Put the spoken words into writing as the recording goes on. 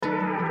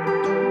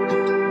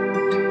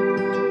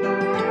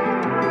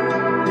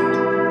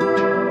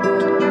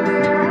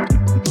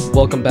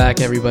Welcome back,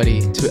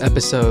 everybody, to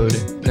episode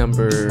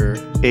number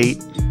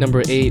 8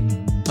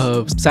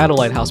 of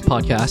Satellite House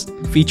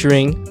podcast,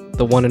 featuring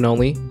the one and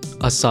only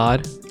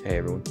Asad. Hey,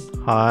 everyone.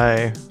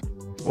 Hi.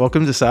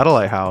 Welcome to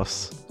Satellite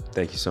House.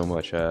 Thank you so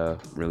much.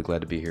 Really glad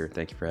to be here.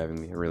 Thank you for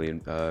having me. I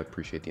really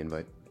appreciate the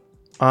invite.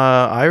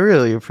 I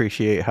really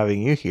appreciate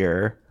having you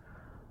here.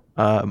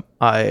 You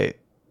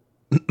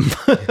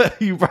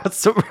brought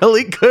some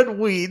really good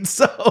weed,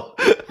 so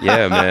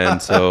Yeah, man.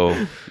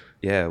 So,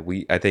 yeah,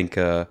 I think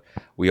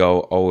we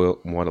all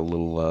want a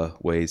little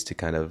ways to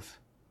kind of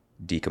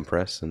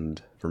decompress,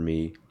 and for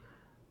me,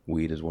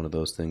 weed is one of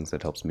those things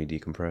that helps me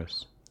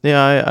decompress.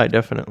 Yeah, I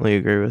definitely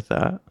agree with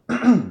that.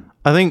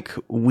 I think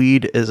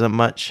weed is a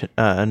much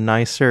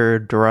nicer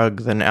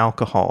drug than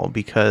alcohol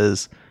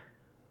because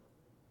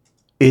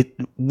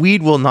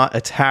weed will not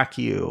attack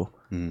you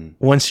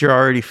once you're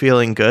already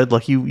feeling good.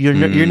 Like you're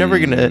never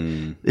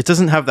gonna. It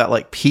doesn't have that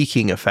like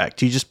peaking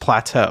effect. You just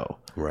plateau.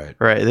 Right.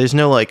 There's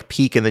no like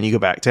peak and then you go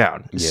back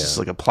down. It's just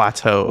like a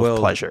plateau of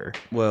pleasure.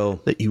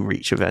 That you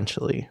reach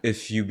eventually.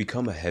 If you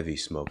become a heavy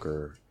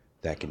smoker,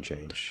 that can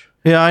change.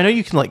 Yeah, I know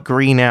you can like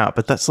green out,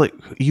 but that's like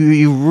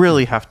you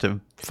really have to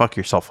fuck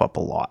yourself up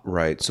a lot.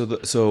 Right.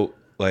 So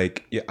I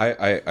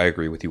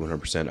agree with you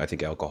 100%. I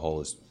think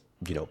alcohol is,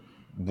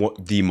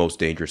 the most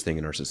dangerous thing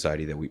in our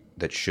society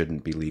that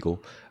shouldn't be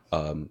legal.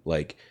 Compared,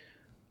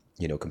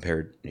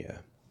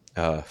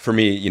 for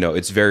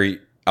me,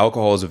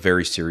 alcohol is a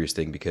very serious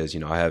thing because,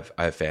 I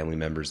have family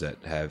members that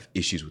have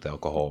issues with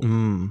alcohol.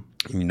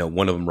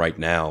 One of them right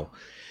now,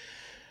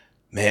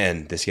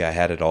 man, this guy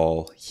had it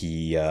all.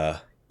 He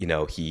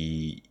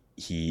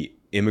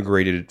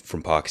immigrated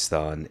from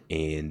Pakistan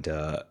and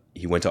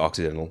he went to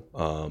Occidental,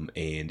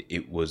 and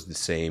it was the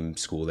same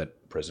school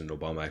that President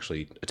Obama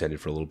actually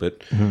attended for a little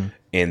bit.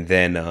 And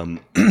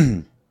then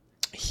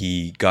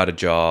he got a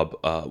job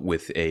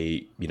with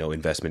a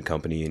investment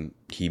company, and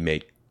he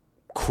made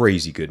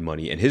crazy good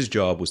money. And his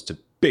job was to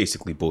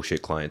basically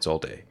bullshit clients all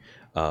day,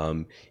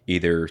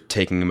 either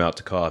taking them out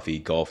to coffee,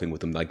 golfing with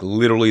them, like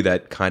literally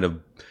that kind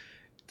of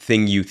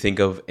thing you think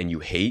of and you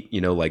hate,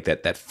 like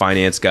that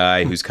finance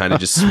guy who's kind of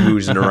just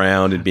smoozing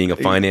around and being a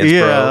finance bro.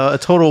 Yeah, a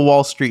total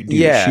Wall Street douche.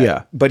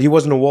 Yeah. But he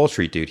wasn't a Wall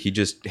Street dude. He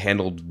just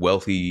handled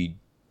wealthy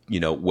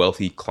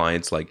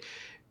clients like,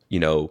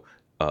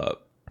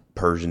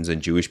 Persians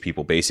and Jewish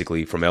people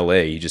basically from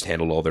LA. He just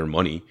handled all their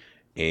money.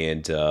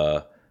 And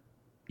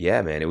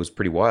yeah, man, it was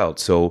pretty wild.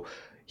 So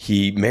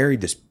he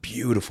married this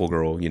beautiful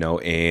girl,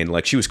 and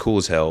like she was cool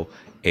as hell.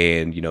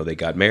 And, they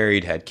got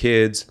married, had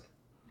kids.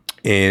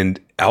 And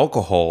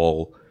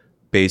alcohol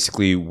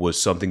basically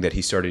was something that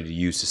he started to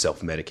use to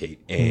self-medicate.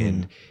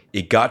 And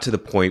it got to the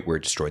point where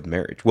it destroyed the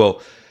marriage.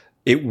 Well,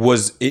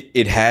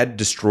 it had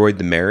destroyed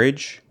the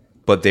marriage,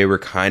 but they were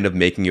kind of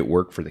making it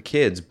work for the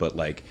kids. But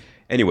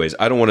anyways,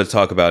 I don't want to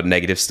talk about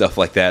negative stuff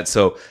like that.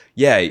 So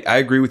yeah, I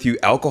agree with you.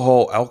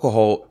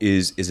 Alcohol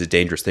is a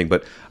dangerous thing,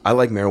 but I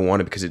like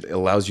marijuana because it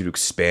allows you to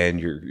expand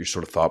your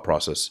sort of thought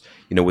process.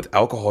 With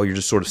alcohol, you're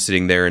just sort of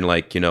sitting there and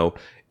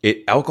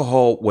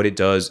alcohol, what it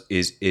does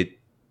is it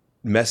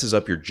messes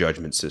up your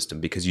judgment system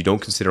because you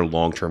don't consider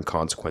long-term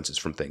consequences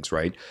from things,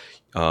 right?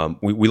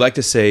 We like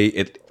to say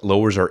it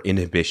lowers our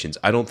inhibitions.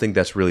 I don't think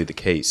that's really the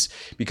case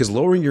because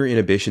lowering your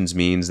inhibitions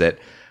means that,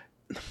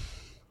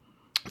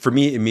 for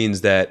me, it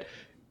means that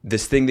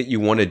this thing that you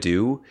want to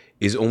do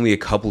is only a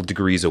couple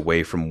degrees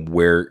away from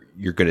where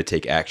you're going to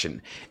take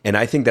action. And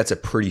I think that's a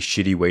pretty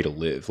shitty way to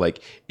live. Like,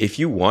 if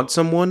you want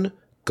someone,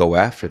 go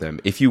after them.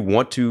 If you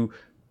want to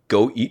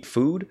go eat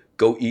food,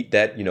 go eat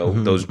that,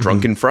 those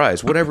drunken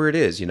fries, whatever it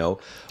is,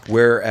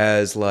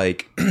 Whereas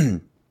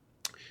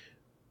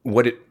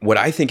what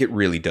I think it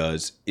really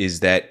does is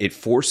that it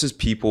forces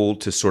people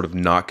to sort of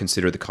not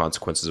consider the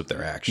consequences of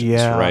their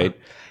actions, right?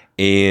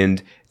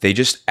 And they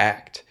just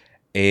act.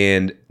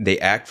 And they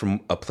act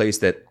from a place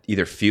that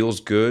either feels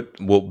good,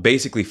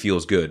 basically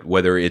feels good,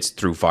 whether it's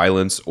through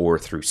violence or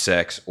through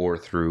sex or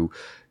through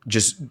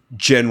just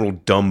general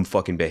dumb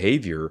fucking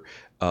behavior.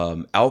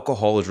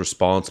 Alcohol is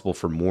responsible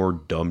for more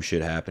dumb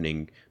shit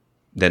happening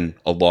than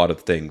a lot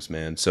of things,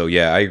 man. So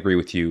yeah, I agree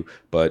with you,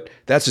 but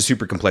that's a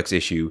super complex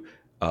issue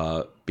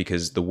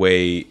because the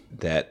way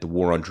that the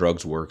war on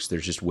drugs works,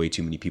 there's just way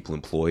too many people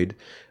employed,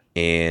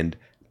 and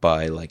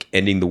by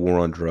ending the war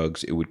on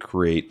drugs, it would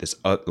create this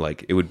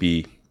it would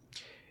be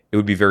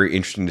very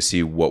interesting to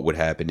see what would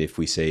happen if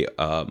we say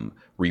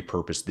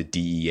repurpose the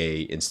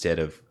DEA instead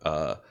of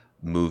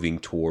moving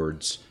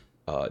towards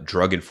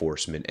drug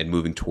enforcement and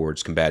moving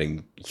towards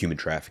combating human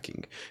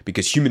trafficking,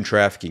 because human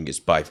trafficking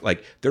is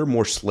there are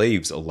more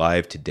slaves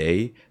alive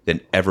today than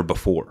ever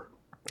before.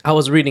 I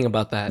was reading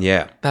about that.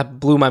 Yeah. That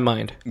blew my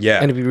mind.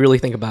 Yeah. And if you really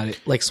think about it,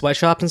 like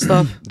sweatshops and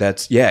stuff.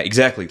 Yeah,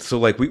 exactly. So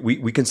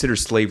we consider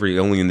slavery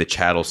only in the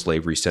chattel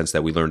slavery sense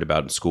that we learned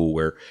about in school,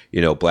 where,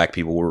 black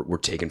people were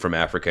taken from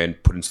Africa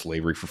and put in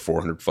slavery for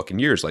 400 fucking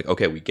years.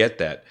 Okay, we get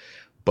that.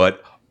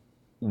 But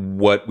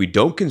what we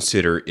don't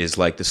consider is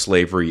the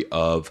slavery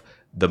of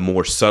the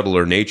more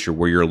subtler nature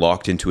where you're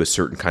locked into a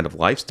certain kind of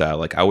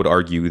lifestyle. I would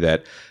argue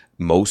that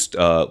most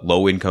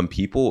low income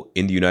people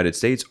in the United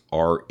States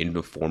are in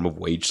the form of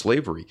wage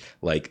slavery.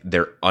 Like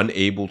they're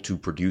unable to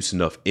produce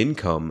enough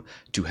income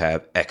to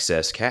have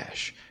excess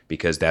cash,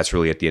 because that's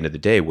really at the end of the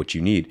day what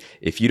you need.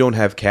 If you don't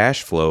have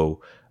cash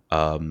flow,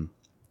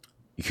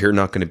 you're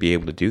not going to be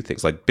able to do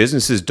things. Like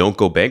businesses don't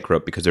go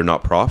bankrupt because they're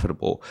not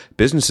profitable.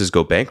 Businesses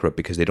go bankrupt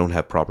because they don't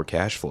have proper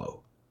cash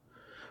flow.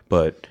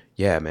 But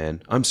yeah,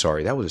 man, I'm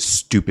sorry. That was a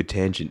stupid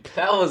tangent.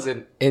 That was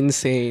an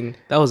insane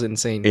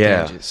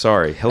Yeah, tangent.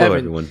 sorry. Hello, Evan.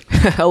 everyone.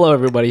 Hello,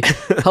 everybody.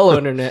 Hello,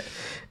 Internet.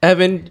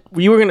 Evan,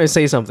 you were going to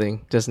say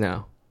something just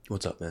now.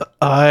 What's up, man?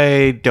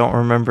 I don't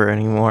remember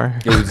anymore.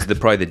 It was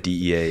probably the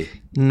DEA.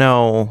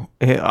 No,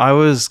 I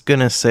was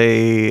gonna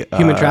say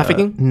Human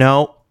trafficking?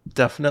 No,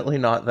 definitely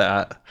not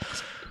that.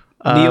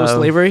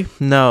 Neo-slavery?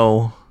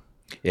 No.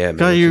 Yeah, man.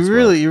 God, you're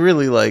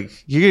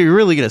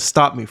really gonna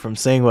stop me from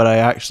saying what I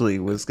actually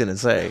was gonna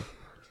say.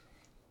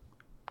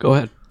 Go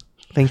ahead.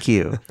 Thank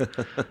you.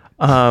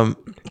 I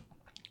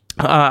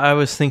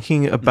was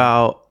thinking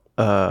about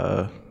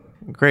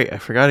great, I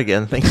forgot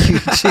again. Thank you,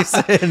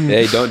 Jason.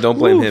 Hey, don't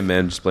blame him,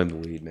 man. Just blame the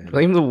weed, man.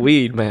 Blame the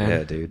weed, man.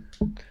 Yeah, dude.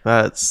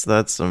 That's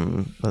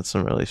some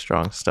really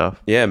strong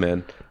stuff. Yeah,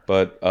 man.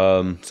 But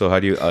so how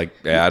do you I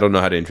don't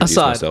know how to introduce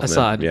myself, man.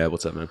 Asad. Yeah,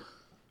 what's up, man?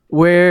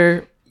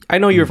 Where I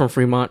know you're from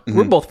Fremont.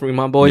 We're both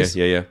Fremont boys.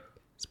 Yeah.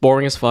 It's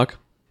boring as fuck.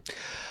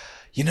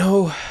 You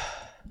know,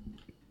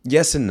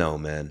 yes and no,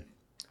 man.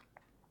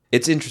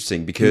 It's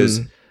interesting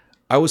because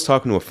I was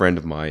talking to a friend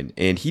of mine,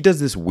 and he does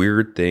this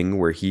weird thing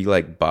where he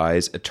like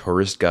buys a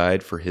tourist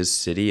guide for his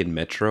city and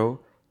metro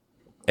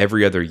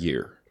every other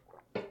year.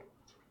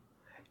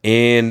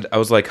 And I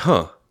was like,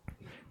 huh,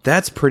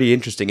 that's pretty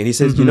interesting. And he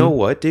says, you know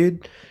what,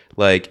 dude?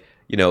 Like,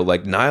 you know,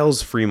 like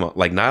Niles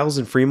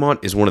and Fremont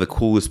is one of the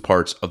coolest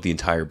parts of the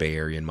entire Bay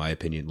Area, in my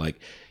opinion. Like,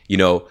 you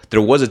know,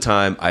 there was a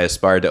time I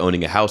aspired to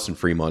owning a house in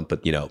Fremont,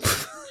 but you know.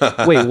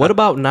 Wait, what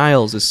about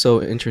Niles is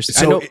so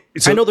interesting?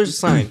 I know there's a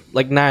sign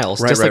like Niles,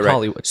 just like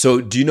Hollywood.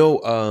 So do you know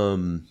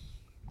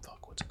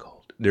what's it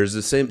called? There's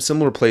the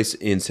similar place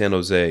in San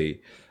Jose,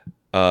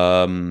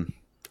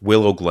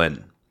 Willow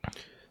Glen.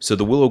 So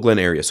the Willow Glen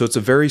area. So it's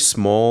a very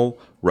small,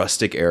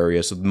 rustic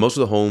area. So most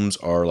of the homes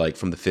are like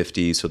from the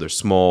 50s. So they're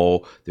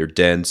small, they're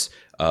dense.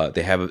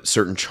 They have a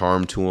certain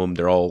charm to them.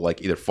 They're all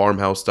like either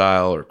farmhouse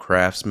style or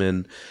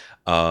craftsman.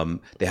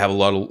 They have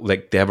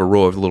they have a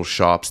row of little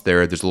shops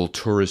there. There's a little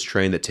tourist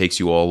train that takes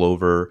you all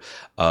over.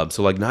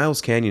 So like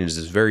Niles Canyon is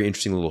this very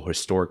interesting little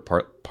historic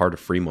part of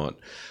Fremont.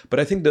 But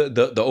I think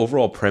the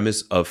overall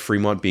premise of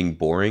Fremont being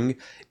boring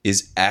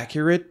is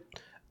accurate,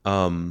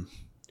 and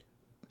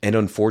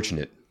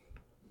unfortunate.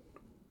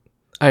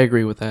 I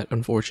agree with that.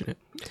 Unfortunate.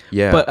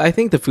 Yeah. But I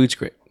think the food's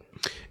great.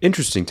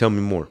 Interesting. Tell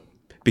me more.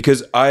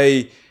 Because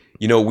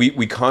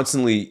we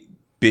constantly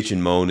bitch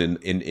and moan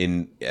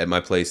in at my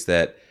place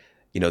that,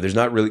 you know, there's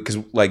not really, because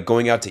like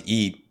going out to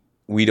eat,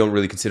 we don't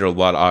really consider a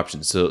lot of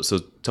options. So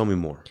tell me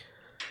more.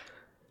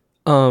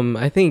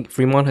 I think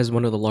Fremont has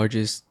one of the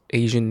largest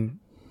Asian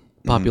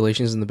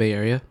populations in the Bay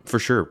Area. For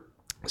sure.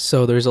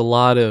 So there's a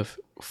lot of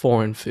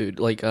foreign food.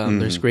 Like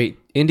there's great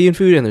Indian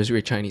food and there's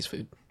great Chinese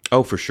food.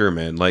 Oh, for sure,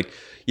 man. Like,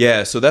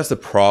 yeah. So that's the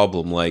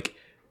problem. Like,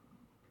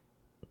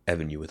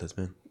 Evan, you with us,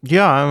 man?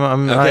 Yeah,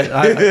 I'm. Okay.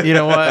 I you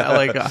know what?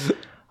 Like,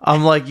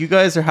 I'm like, you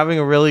guys are having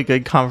a really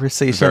good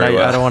conversation.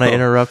 I don't want to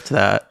interrupt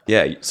that.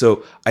 Yeah.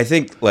 So I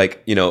think,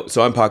 like, you know,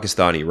 so I'm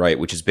Pakistani, right?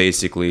 Which is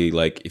basically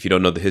like, if you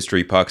don't know the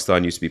history,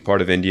 Pakistan used to be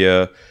part of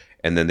India,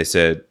 and then they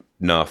said,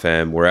 "Nah,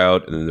 fam, we're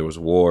out." And then there was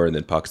war, and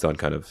then Pakistan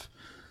kind of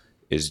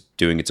is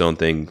doing its own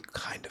thing,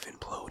 kind of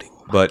imploding.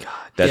 But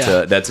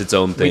that's its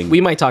own thing.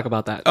 We might talk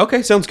about that.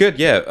 Okay, sounds good.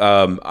 Yeah.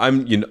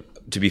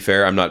 To be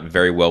fair, I'm not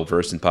very well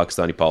versed in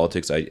Pakistani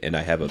politics. I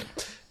have a.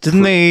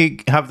 Didn't they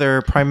have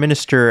their prime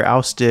minister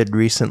ousted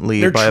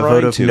recently by a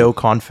vote of no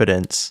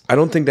confidence? I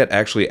don't think that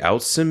actually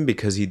ousts him,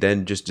 because he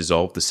then just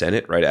dissolved the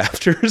Senate right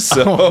after.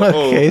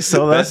 So,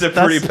 so that's a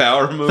pretty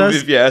power move,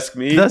 if you ask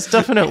me. That's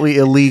definitely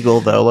illegal,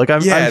 though. Like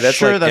I'm sure like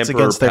that's Emperor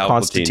against their Palpatine.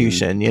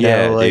 constitution. You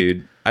know, like,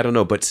 dude. I don't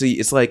know, but see,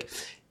 it's like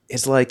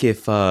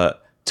if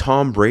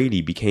Tom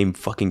Brady became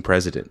fucking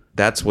president.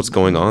 That's what's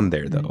going on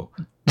there, though.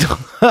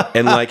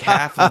 And like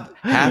half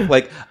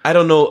like, I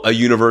don't know, a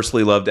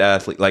universally loved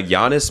athlete like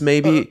Giannis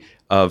maybe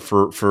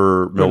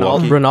for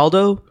Milwaukee.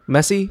 Ronaldo,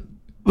 Messi.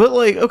 But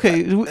like,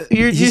 okay,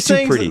 you're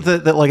saying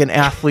that like an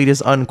athlete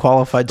is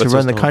unqualified to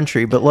run the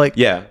country, but like,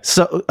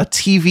 so a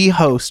TV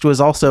host was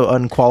also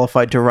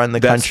unqualified to run the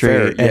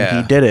country, and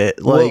he did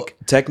it. Like,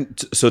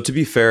 so to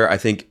be fair, I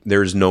think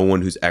there's no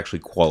one who's actually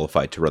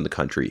qualified to run the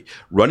country.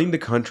 Running the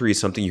country is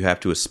something you have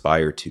to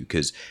aspire to,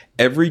 because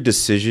every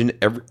decision,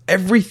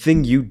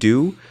 everything you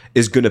do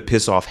is gonna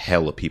piss off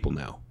hell of people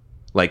now.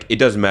 Like, it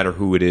doesn't matter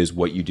who it is,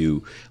 what you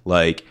do.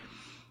 Like,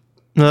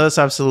 no, that's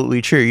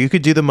absolutely true. You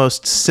could do the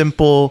most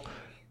simple,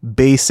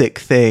 basic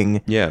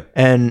thing,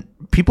 and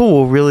people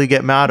will really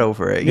get mad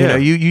over it. You know,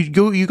 you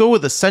go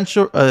with a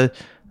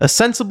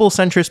sensible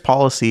centrist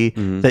policy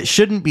that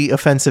shouldn't be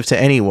offensive to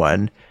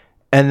anyone,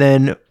 and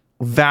then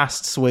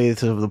vast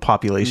swathes of the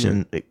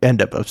population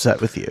end up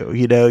upset with you.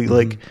 You know,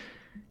 like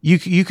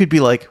you could be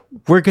like,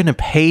 we're going to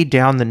pay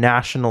down the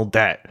national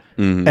debt,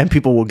 and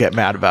people will get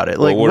mad about it.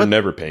 Like, we're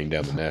never paying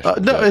down the national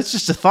debt. No, it's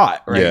just a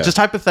thought, right? Yeah. Just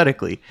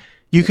hypothetically,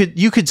 you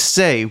could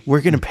say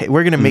we're going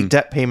to make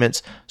debt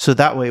payments so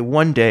that way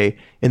one day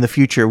in the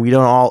future we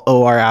don't all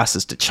owe our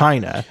asses to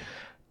China,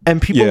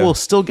 and people will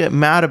still get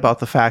mad about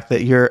the fact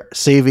that you're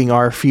saving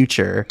our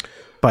future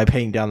by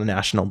paying down the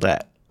national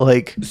debt.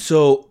 Like,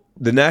 so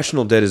the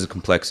national debt is a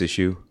complex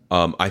issue.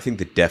 I think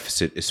the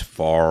deficit is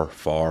far,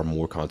 far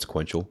more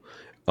consequential,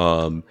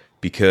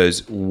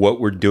 because what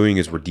we're doing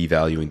is we're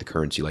devaluing the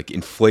currency. Like,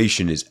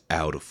 inflation is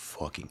out of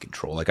fucking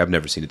control. Like, I've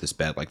never seen it this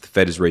bad. Like, the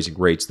Fed is raising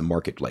rates. The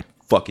market like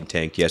fucking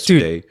tanked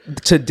yesterday.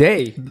 Dude,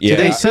 today. Yeah,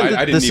 they said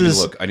I didn't even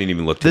look. I didn't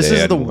even look today. This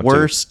is the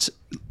worst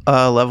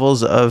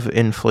levels of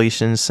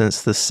inflation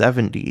since the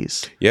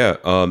 70s. Yeah,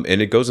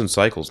 and it goes in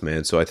cycles,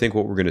 man. So I think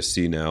what we're going to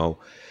see now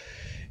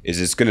is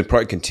it's going to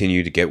probably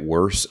continue to get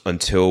worse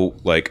until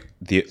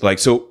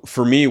so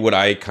for me, what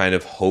I kind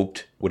of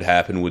hoped would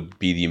happen would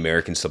be the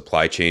American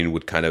supply chain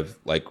would kind of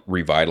like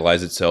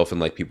revitalize itself, and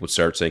like people would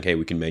start saying, hey,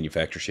 we can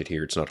manufacture shit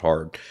here. It's not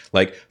hard.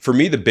 Like, for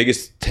me, the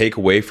biggest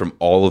takeaway from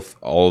all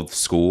of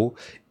school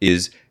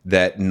is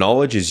that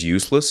knowledge is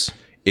useless.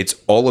 It's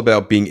all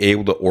about being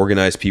able to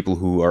organize people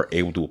who are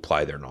able to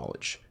apply their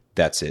knowledge.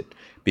 That's it.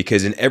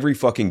 Because in every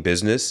fucking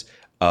business,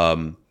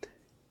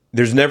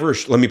 there's never,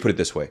 let me put it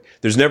this way.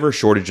 There's never a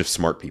shortage of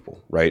smart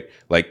people, right?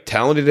 Like,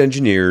 talented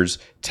engineers,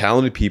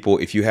 talented people.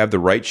 If you have the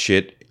right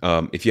shit,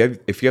 if you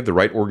have the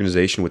right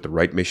organization with the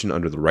right mission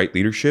under the right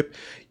leadership,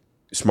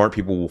 smart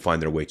people will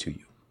find their way to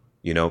you,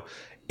 you know?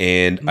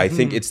 And I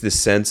think it's this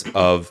sense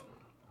of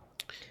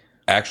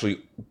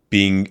actually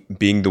being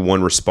the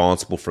one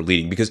responsible for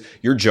leading, because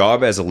your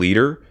job as a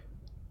leader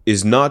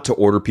is not to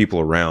order people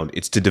around.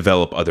 It's to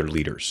develop other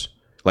leaders.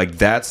 Like,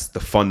 that's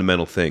the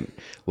fundamental thing.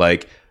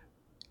 Like,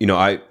 you know,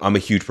 I'm a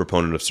huge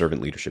proponent of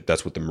servant leadership.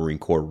 That's what the Marine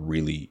Corps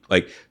really,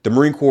 like, the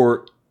Marine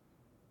Corps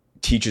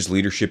teaches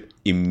leadership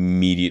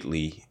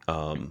immediately.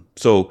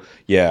 So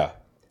yeah.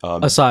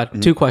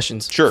 Asad, 2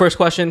 questions. Sure. First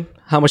question,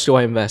 how much do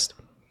I invest?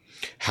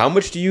 How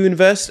much do you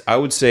invest? I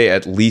would say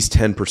at least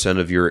 10%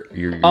 of your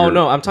Oh,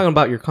 no, I'm talking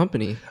about your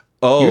company.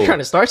 Oh, you're trying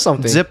to start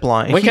something.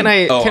 Zipline. When can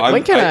I?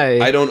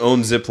 I don't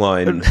own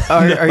Zipline.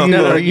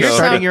 Are you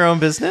starting your own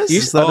business?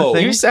 Is that a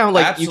thing? You sound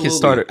like you can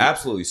start it.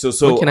 Absolutely. So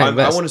I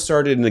want to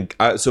start it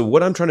so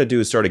what I'm trying to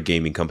do is start a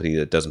gaming company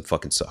that doesn't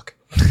fucking suck.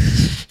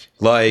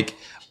 Like,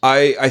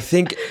 I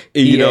think,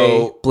 you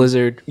know,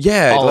 Blizzard.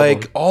 Yeah,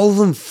 all of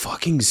them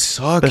fucking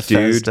suck,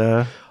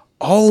 Bethesda. dude.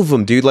 All of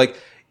them, dude. Like,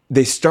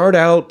 they start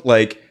out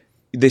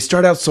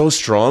so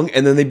strong,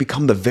 and then they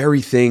become the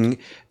very thing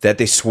that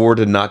they swore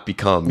to not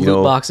become. You know,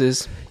 loot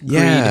boxes.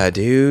 Yeah, greed,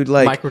 dude.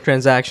 Like,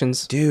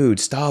 microtransactions. Dude,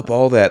 stop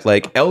all that.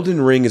 Like,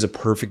 Elden Ring is a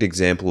perfect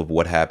example of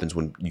what happens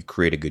when you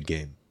create a good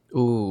game.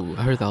 Ooh,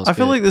 I heard that was I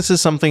feel like this is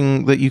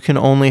something that you can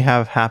only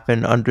have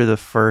happen under the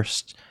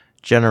first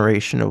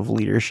generation of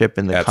leadership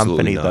in the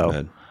company, though.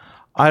 Man.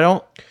 I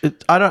don't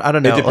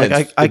know.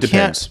 Like, I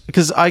can't,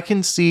 because I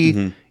can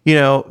see, you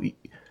know,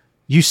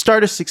 you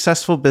start a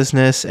successful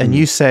business and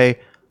you say,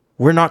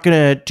 we're not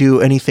going to do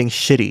anything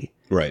shitty.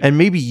 Right. And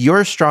maybe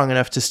you're strong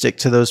enough to stick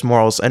to those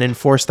morals and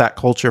enforce that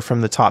culture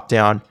from the top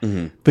down.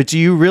 But do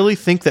you really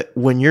think that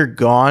when you're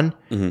gone,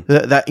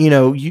 that you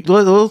know,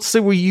 let's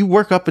say where you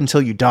work up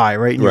until you die,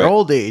 right? In your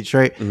old age,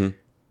 right?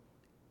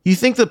 You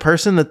think the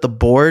person that the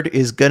board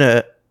is going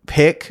to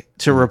pick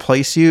to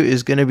replace you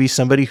is going to be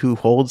somebody who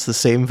holds the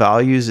same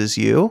values as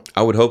you?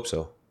 I would hope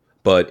so.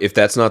 But if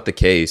that's not the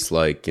case,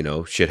 like, you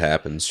know, shit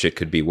happens. Shit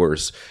could be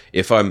worse.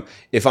 If I'm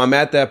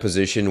at that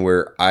position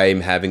where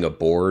I'm having a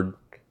board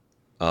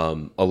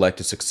elect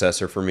a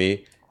successor for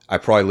me, I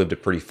probably lived a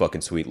pretty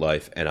fucking sweet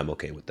life, and I'm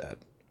okay with that.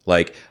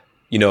 Like,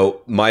 you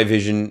know, my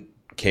vision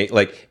can't,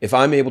 like, if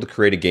I'm able to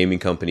create a gaming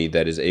company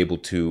that is able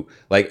to,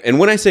 like, and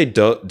when I say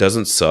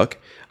doesn't suck,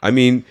 I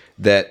mean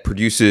that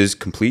produces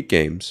complete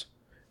games.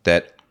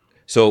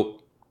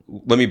 So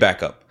let me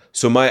back up.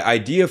 So my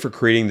idea for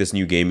creating this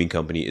new gaming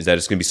company is that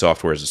it's going to be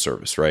software as a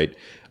service, right?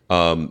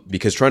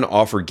 Because trying to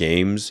offer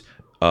games,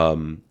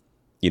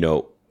 you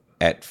know,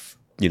 at,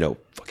 you know,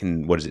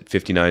 fucking, what is it,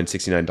 $59,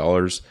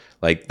 $69?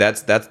 Like,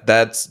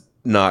 that's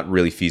not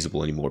really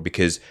feasible anymore,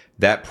 because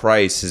that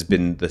price has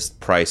been this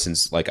price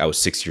since, like, I was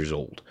 6 years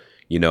old,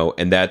 you know?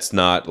 And that's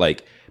not,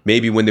 like,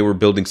 maybe when they were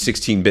building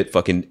 16-bit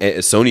fucking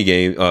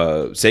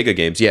Sega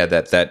games, yeah,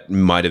 that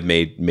might have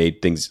made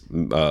things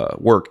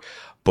work.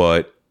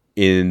 But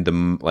in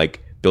the,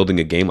 like, building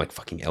a game like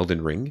fucking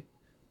Elden Ring,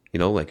 you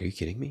know, like, are you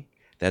kidding me?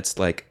 That's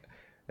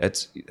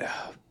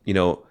you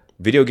know,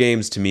 video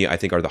games to me, I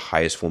think, are the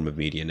highest form of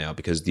media now,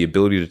 because the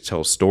ability to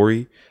tell a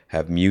story,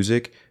 have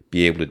music,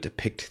 be able to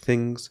depict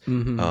things,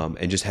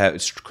 and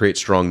just create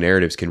strong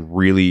narratives can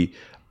really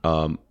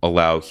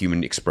allow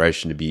human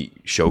expression to be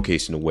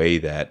showcased in a way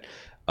that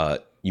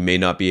you may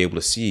not be able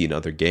to see in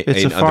other games.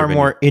 It's a far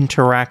more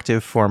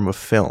interactive form of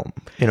film,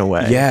 in a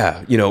way.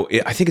 Yeah, you know,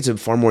 I think it's a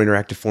far more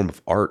interactive form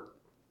of art.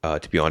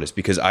 to be honest,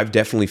 because I've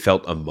definitely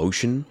felt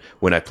emotion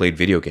when I played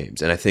video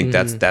games, and I think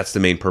that's the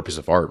main purpose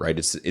of art, right?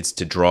 It's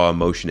to draw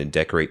emotion and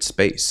decorate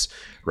space,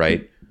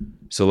 right?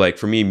 So like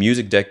for me,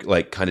 music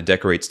kind of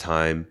decorates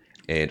time,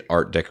 and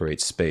art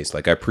decorates space.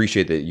 Like I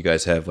appreciate that you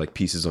guys have like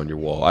pieces on your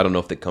wall. I don't know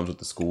if that comes with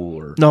the school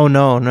or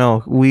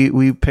no.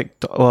 We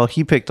picked. Well,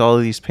 he picked all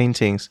of these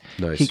paintings.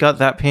 Nice. He got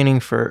that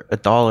painting for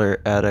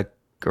 $1 at a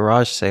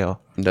garage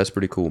sale. That's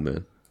pretty cool,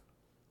 man.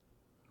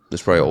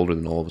 That's probably older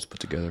than all of us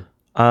put together.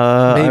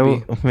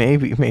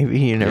 Maybe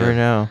you never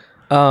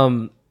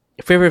know.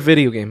 Favorite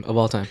video game of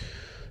all time?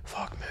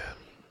 Fuck,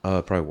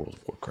 man. Probably World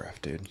of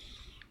Warcraft, dude.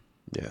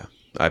 Yeah,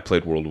 I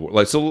played World of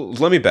War. So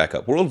let me back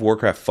up. World of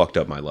Warcraft fucked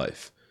up my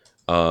life.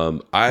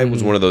 I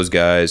was one of those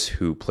guys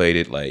who played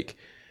it like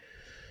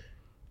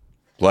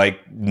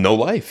no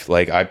life.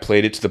 Like I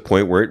played it to the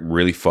point where it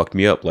really fucked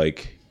me up.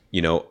 Like,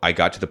 you know, I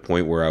got to the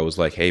point where I was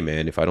like, hey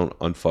man, if I don't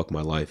unfuck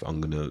my life,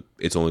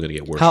 it's only gonna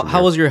get worse.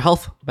 How was your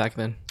health back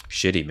then?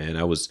 Shitty, man.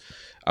 I was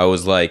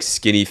like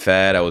skinny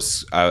fat.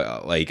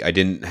 I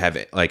didn't have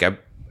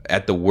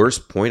at the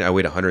worst point I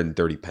weighed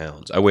 130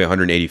 pounds. I weigh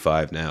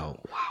 185 now.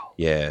 Wow.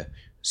 Yeah.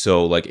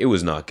 So like it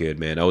was not good,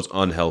 man. I was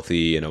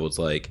unhealthy and I was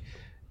like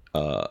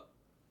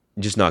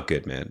just not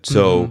good, man.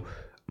 So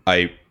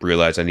I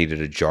realized I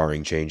needed a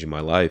jarring change in my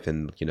life,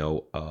 and you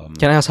know,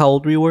 can I ask how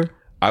old you were?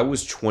 I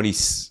was 20.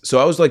 So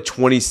I was like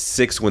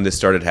 26 when this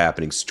started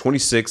happening. So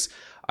 26,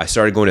 I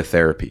started going to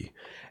therapy,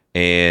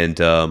 and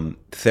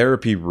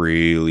therapy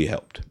really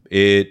helped.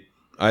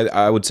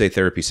 I would say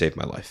therapy saved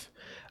my life,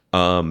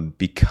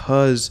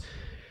 because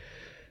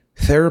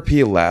therapy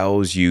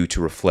allows you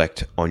to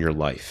reflect on your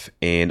life,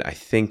 and I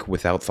think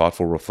without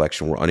thoughtful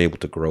reflection, we're unable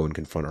to grow and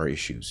confront our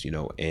issues. You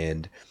know,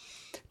 and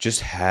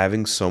just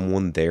having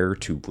someone there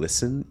to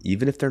listen,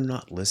 even if they're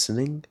not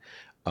listening,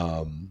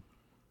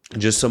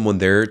 just someone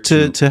there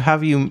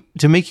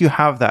to make you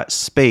have that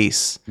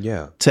space,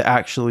 to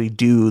actually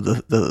do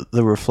the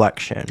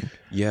reflection,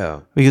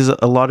 because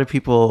a lot of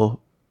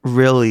people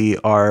really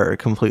are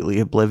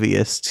completely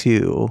oblivious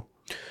to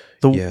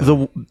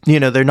the you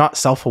know, they're not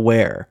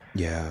self-aware.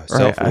 Right?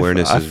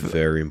 Self-awareness is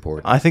very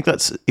important. I think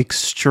that's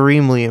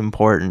extremely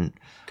important.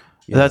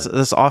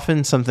 That's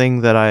often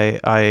something that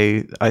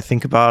I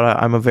think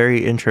about. I'm a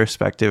very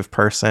introspective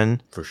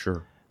person, for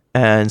sure,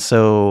 and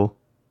so,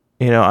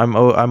 you know,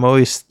 I'm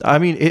always. I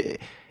mean,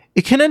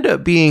 it can end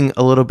up being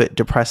a little bit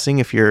depressing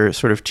if you're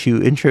sort of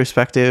too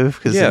introspective,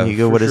 because then you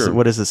go, what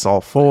is this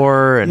all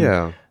for,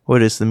 and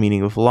what is the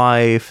meaning of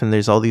life? And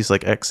there's all these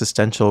like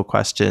existential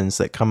questions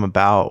that come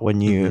about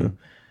when you,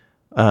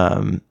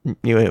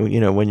 you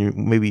know,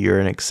 when you're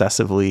an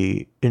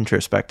excessively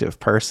introspective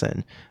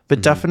person,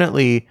 but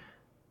definitely.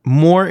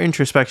 More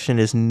introspection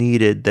is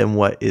needed than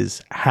what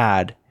is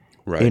had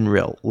in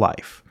real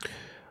life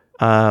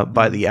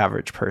by the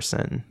average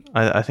person.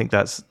 I think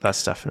that's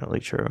definitely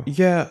true.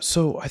 Yeah,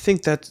 so I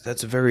think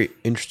that's a very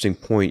interesting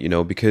point, you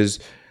know, because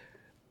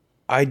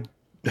I've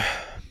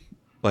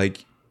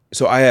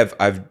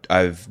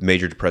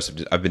major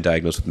depressive. I've been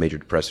diagnosed with major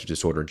depressive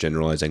disorder,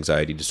 generalized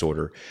anxiety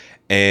disorder,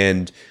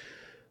 and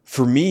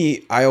for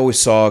me, I always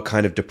saw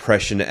kind of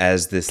depression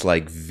as this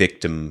like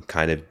victim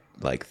kind of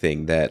like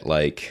thing that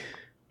like.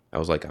 I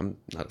was like, I'm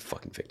not a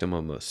fucking victim.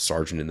 I'm a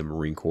sergeant in the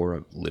Marine Corps.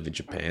 I live in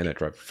Japan. I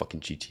drive a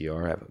fucking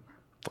GTR. I have a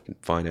fucking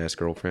fine-ass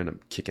girlfriend.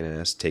 I'm kicking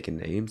ass, taking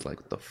names. Like,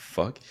 what the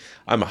fuck?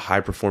 I'm a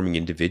high-performing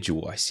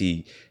individual. I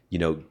see, you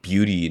know,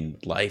 beauty in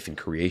life and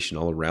creation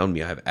all around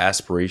me. I have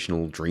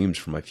aspirational dreams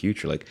for my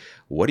future. Like,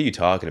 what are you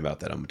talking about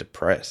that I'm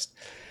depressed?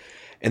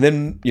 And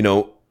then, you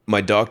know,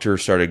 my doctor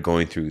started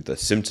going through the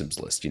symptoms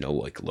list, you know,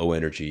 like low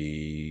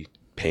energy,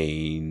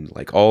 pain,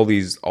 like all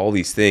these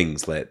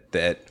things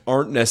that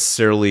aren't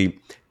necessarily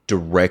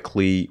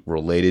directly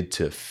related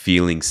to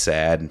feeling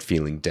sad and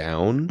feeling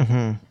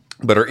down,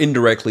 but are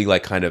indirectly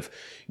like kind of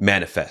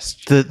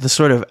manifest the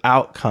sort of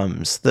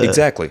outcomes.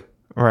 Exactly.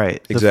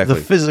 Right. Exactly.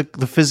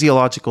 The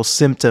physiological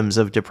symptoms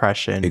of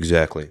depression.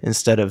 Exactly.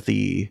 Instead of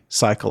the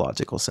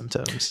psychological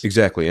symptoms.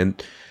 Exactly.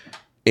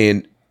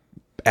 And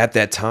at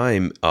that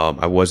time,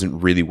 I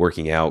wasn't really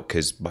working out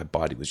because my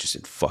body was just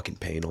in fucking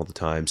pain all the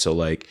time. So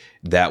like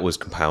that was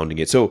compounding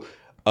it. So,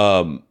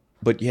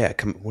 but yeah,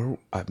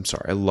 I'm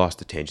sorry, I lost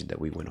the tangent that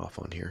we went off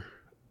on here.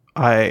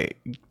 I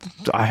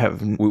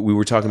have. We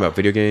were talking about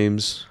video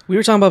games. We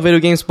were talking about video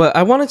games, but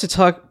I wanted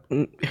to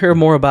hear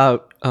more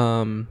about.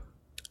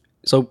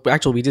 So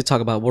actually, we did talk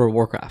about World of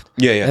Warcraft.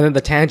 Yeah. And then the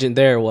tangent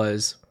there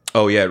was.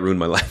 Oh yeah, it ruined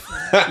my life.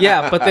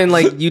 Yeah, but then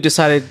like you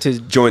decided to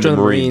join the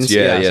Marines.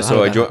 Yeah.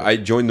 So I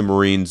joined the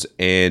Marines,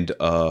 and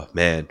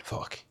man,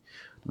 fuck,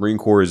 Marine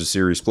Corps is a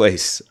serious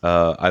place.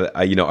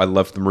 I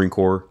left the Marine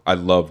Corps. I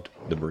loved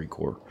the Marine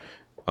Corps.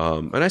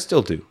 And I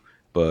still do,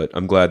 but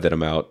I'm glad that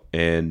I'm out.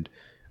 And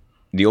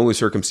the only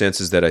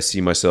circumstances that I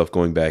see myself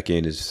going back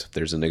in is if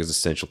there's an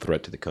existential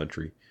threat to the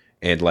country.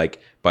 And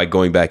like by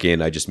going back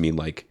in, I just mean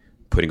like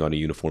putting on a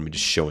uniform and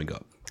just showing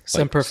up.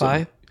 Semper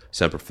Fi?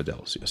 Semper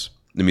Fidelis, yes.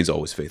 It means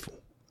always faithful.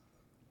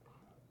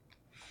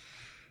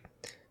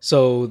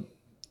 So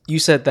you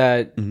said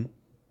that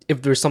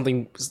if there's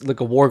something like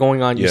a war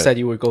going on, you said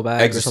you would go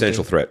back.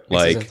 Existential threat.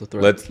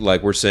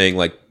 Like we're saying,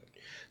 like,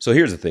 so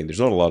here's the thing. There's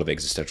not a lot of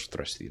existential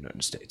threats to the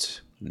United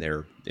States. And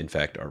there, in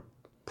fact, are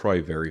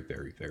probably very,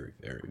 very, very,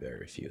 very,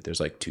 very few. There's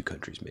like 2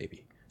 countries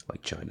maybe,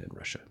 like China and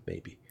Russia,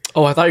 maybe.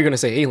 Oh, I thought you were going to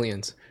say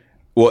aliens.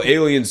 Well,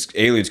 aliens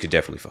could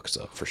definitely fuck us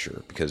up for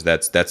sure, because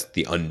that's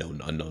the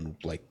unknown.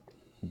 Like,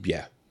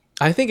 yeah.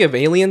 I think if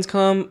aliens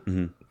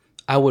come,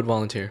 I would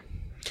volunteer.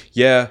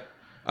 Yeah,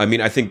 I mean,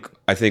 I think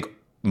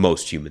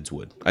most humans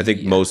would. I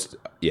think most.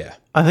 Yeah.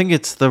 I think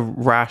it's the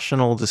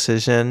rational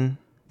decision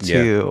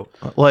to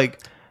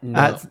like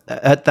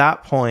at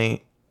that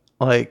point,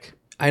 like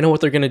I know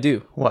what they're gonna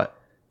do. What?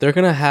 They're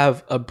gonna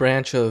have a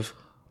branch of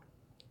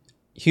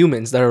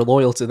humans that are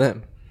loyal to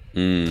them.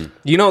 You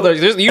know, there's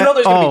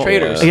gonna be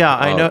traitors. Yeah,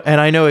 I know,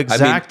 and I know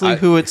exactly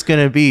who it's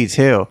gonna be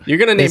too. You're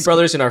gonna name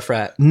brothers in our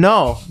frat.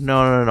 No,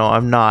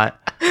 I'm not.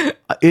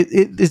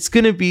 It's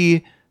gonna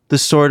be the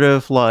sort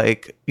of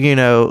like, you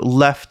know,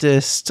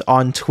 leftist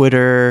on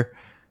Twitter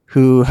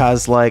who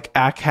has like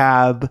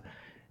ACAB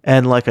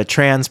and like a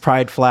trans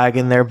pride flag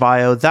in their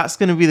bio. That's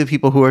going to be the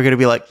people who are going to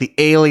be like, the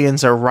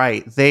aliens are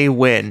right. They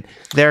win.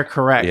 They're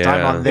correct. Yeah.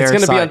 I'm on their side.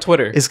 It's going to be on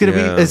Twitter. It's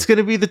going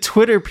to be the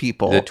Twitter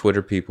people. The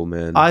Twitter people,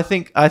 man. I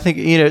think,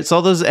 you know, it's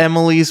all those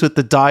Emilys with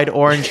the dyed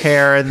orange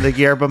hair and the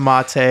yerba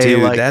mate.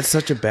 Dude, like, that's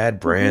such a bad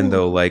brand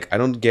though. Like, I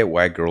don't get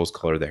why girls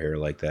color their hair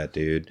like that,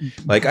 dude.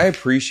 Like, I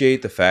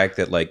appreciate the fact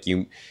that like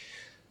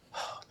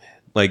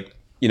like,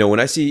 you know, when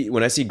I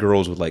see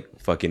girls with like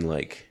fucking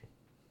like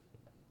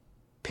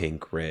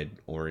pink, red,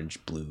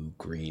 orange, blue,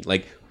 green,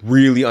 like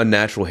really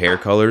unnatural hair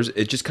colors,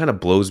 it just kind of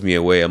blows me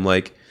away. I'm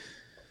like,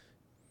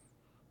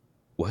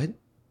 what?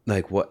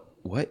 Like, what?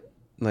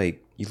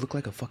 Like, you look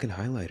like a fucking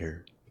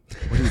highlighter.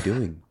 What are you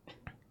doing?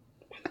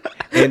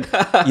 And,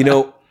 you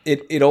know,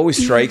 it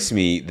always strikes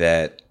me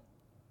that,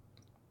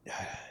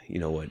 you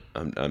know what?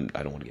 I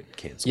don't want to get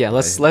canceled. Yeah,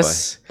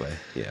 let's.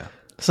 Yeah.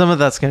 Some of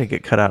that's going to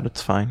get cut out.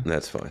 It's fine.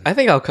 That's fine. I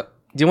think I'll cut.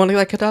 Do you want to get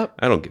that cut out?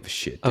 I don't give a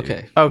shit,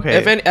 dude. Okay.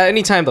 If at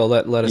any time though,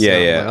 let us know.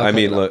 Yeah. Like, I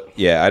mean, look,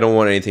 I don't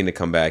want anything to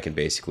come back and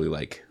basically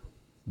like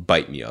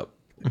bite me up,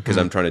 because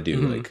I'm trying to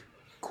do like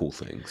cool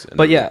things. And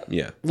but yeah.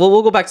 Well,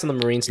 we'll go back to the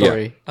Marine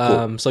story.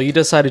 Yeah, cool. So you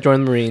decided to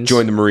join the Marines.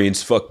 Join the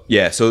Marines. Fuck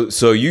yeah.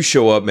 So you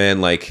show up,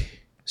 man.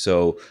 Like,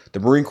 so the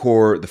Marine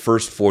Corps, the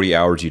first 40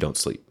 hours you don't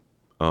sleep.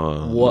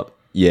 What?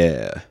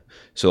 Yeah.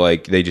 So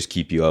like they just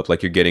keep you up,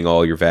 like you're getting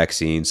all your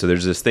vaccines. So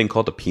there's this thing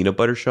called the peanut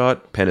butter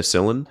shot,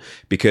 penicillin,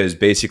 because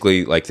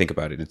basically, like, think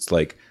about it. It's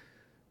like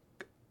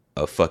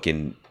a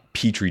fucking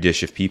petri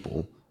dish of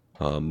people,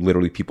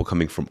 literally people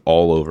coming from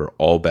all over,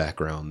 all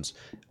backgrounds,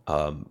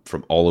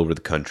 from all over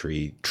the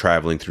country,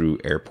 traveling through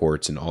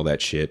airports and all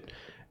that shit.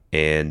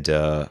 And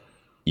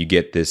you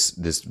get this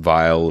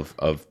vial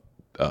of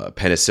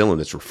penicillin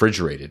that's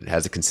refrigerated. It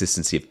has the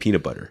consistency of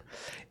peanut butter,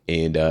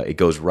 and it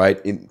goes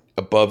right in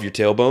above your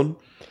tailbone.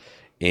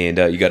 And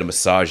you got to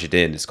massage it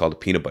in. It's called a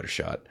peanut butter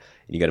shot.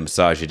 And you got to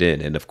massage it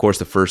in. And of course,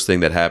 the first thing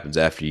that happens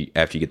after you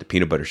get the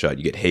peanut butter shot,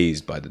 you get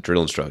hazed by the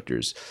drill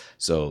instructors.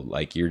 So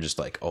like you're just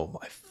like, oh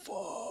my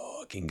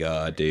fucking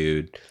god,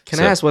 dude. Can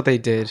I ask what they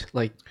did?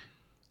 Like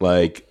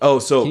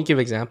so can you give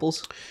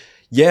examples?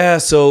 Yeah.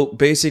 So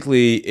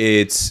basically,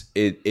 it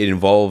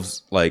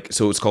involves like,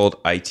 so it's called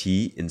IT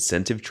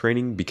incentive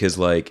training, because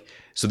like,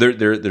 so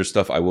there's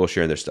stuff I will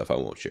share and there's stuff I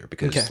won't share,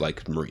 because it's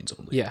like Marines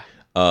only. Yeah.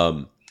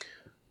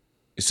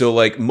 So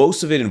like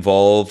most of it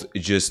involved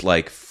just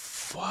like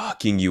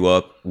fucking you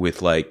up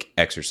with like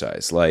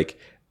exercise, like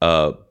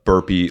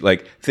burpee,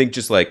 like think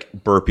just like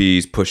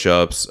burpees,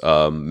 push-ups,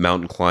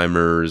 mountain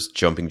climbers,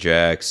 jumping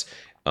jacks,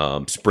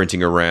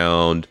 sprinting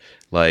around,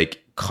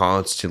 like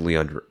constantly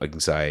under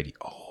anxiety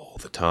all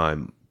the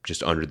time,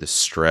 just under the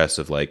stress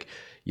of like,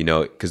 you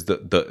know, because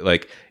the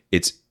like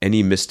it's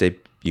any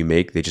mistake you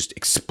make, they just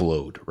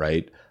explode,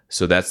 right?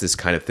 So that's this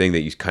kind of thing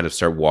that you kind of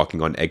start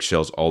walking on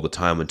eggshells all the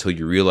time until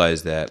you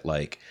realize that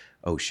like,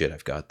 oh shit,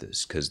 I've got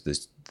this, because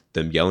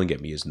them yelling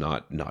at me is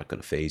not going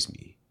to faze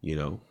me, you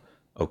know?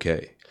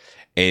 Okay.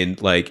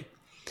 And like,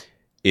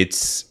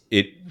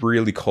 it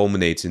really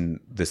culminates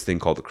in this thing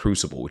called the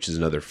Crucible, which is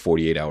another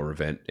 48-hour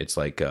event. It's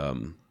like,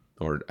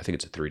 or I think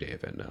it's a 3-day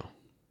event now.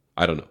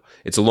 I don't know.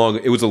 It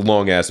was a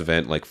long ass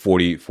event, like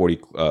 40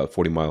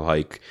 mile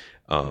hike,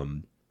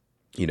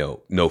 you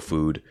know, no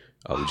food.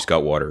 We just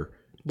got water.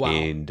 Wow.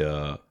 And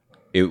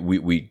it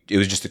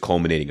was just a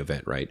culminating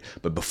event, right?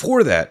 But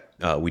before that,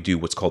 we do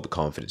what's called the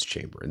confidence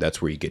chamber, and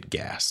that's where you get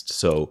gassed.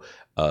 So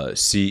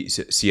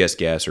CS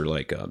gas, or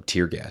like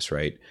tear gas,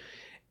 right?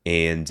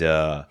 And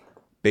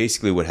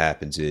basically what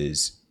happens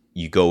is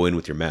you go in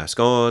with your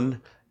mask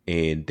on,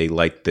 and they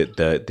light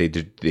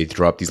they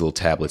drop these little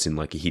tablets in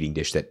like a heating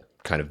dish that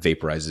kind of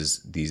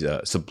vaporizes these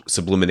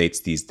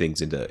sublimates these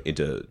things into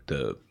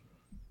the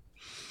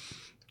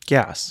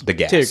gas.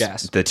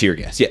 The tear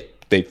gas. Yeah.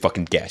 They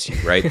fucking gas you,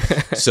 right?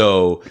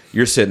 So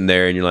you're sitting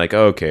there and you're like,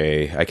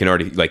 okay, I can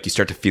already, like, you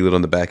start to feel it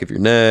on the back of your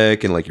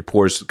neck and like your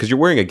pores, because you're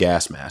wearing a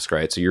gas mask,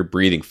 right? So you're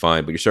breathing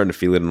fine, but you're starting to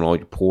feel it in all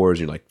your pores.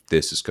 And you're like,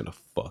 this is gonna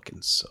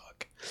fucking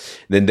suck.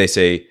 And then they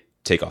say,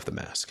 take off the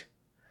mask.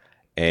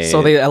 And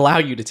so they allow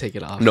you to take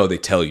it off. No, they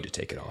tell you to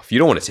take it off. You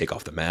don't want to take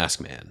off the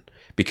mask, man,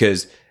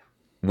 because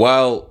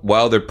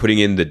while they're putting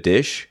in the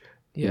dish,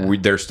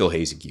 they're still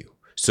hazing you.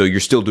 So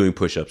you're still doing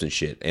push-ups and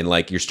shit. And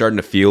like, you're starting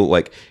to feel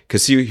like,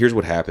 because see, here's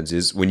what happens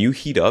is when you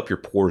heat up, your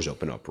pores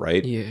open up,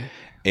 right? Yeah.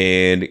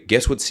 And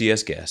guess what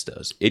CS gas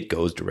does? It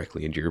goes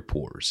directly into your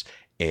pores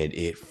and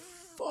it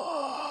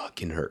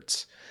fucking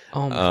hurts.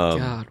 Oh my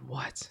God,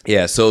 what?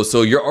 Yeah, so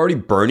you're already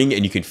burning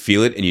and you can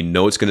feel it and you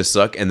know it's going to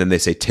suck. And then they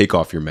say, take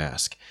off your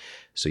mask.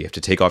 So you have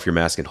to take off your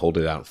mask and hold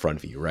it out in front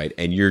of you, right?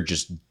 And you're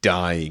just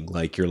dying.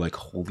 Like, you're like,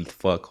 holy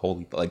fuck.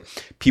 Like,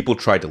 people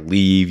try to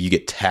leave. You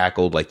get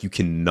tackled. Like, you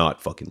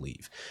cannot fucking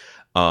leave.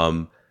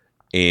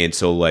 And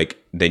so, like,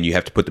 then you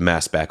have to put the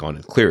mask back on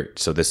and clear it.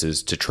 So this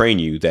is to train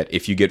you that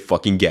if you get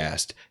fucking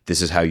gassed,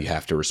 this is how you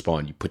have to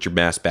respond. You put your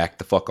mask back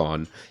the fuck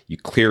on. You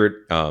clear it,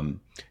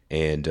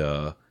 and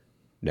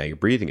now you're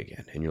breathing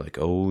again. And you're like,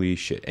 holy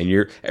shit. And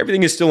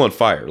everything is still on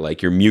fire.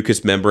 Like, your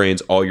mucous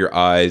membranes, all your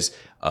eyes,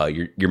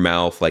 your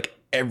mouth, like,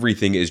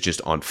 everything is just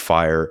on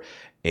fire,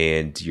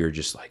 and you're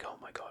just like, oh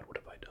my God, what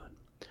have I done?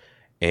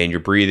 And you're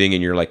breathing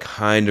and you're like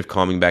kind of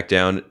calming back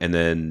down, and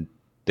then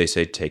they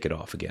say, take it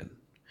off again.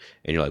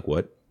 And you're like,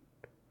 what?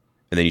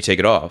 And then you take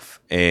it off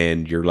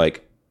and you're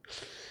like,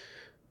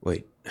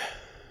 wait,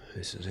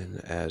 this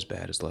isn't as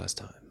bad as last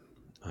time.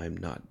 I'm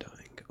not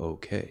dying.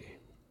 Okay,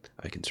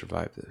 I can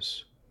survive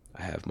this.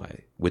 I have my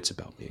wits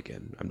about me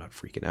again. I'm not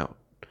freaking out.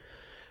 And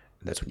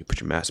that's when you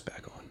put your mask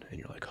back on and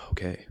you're like,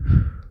 okay,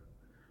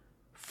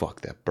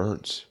 fuck, that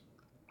burns.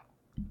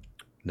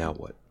 Now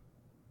what?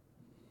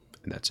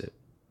 And that's it.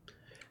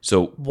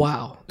 So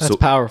wow, that's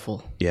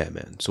powerful. Yeah,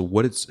 man. So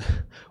what it's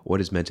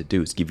meant to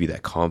do is give you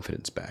that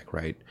confidence back,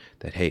 right?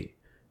 That, hey,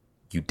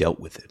 you dealt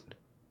with it.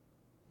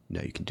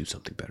 Now you can do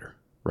something better,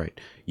 right?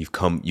 You've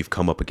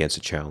come up against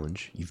a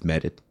challenge. You've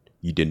met it.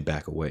 You didn't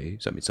back away.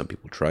 So, I mean, some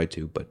people tried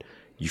to, but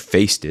you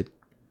faced it.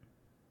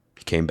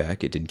 You came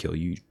back. It didn't kill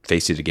you. You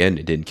faced it again.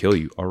 It didn't kill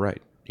you. All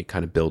right. It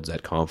kind of builds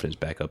that confidence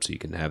back up so you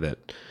can have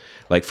that.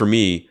 Like, for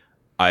me,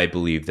 I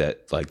believe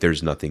that, like,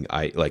 there's nothing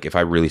if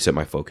I really set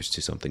my focus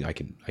to something, I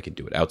can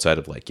do it outside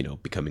of, like, you know,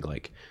 becoming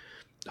like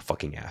a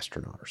fucking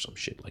astronaut or some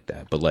shit like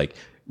that. But, like,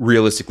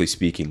 realistically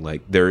speaking,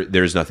 like,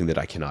 there's nothing that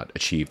I cannot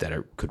achieve that I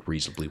could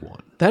reasonably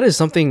want. That is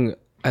something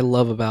I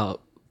love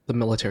about the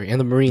military and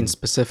the Marines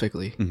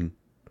specifically. Mm-hmm.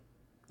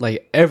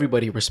 Like,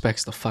 everybody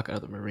respects the fuck out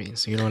of the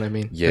Marines. You know what I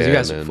mean? Yeah, you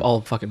guys man. are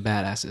all fucking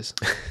badasses.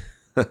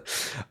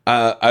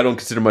 I don't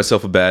consider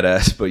myself a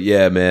badass, but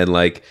yeah, man,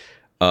 like,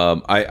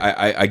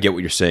 I get what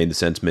you're saying, the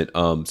sentiment.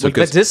 So like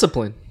that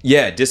discipline.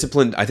 Yeah,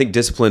 discipline. I think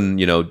discipline,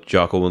 you know,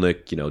 Jocko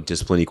Willink, you know,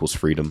 discipline equals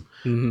freedom.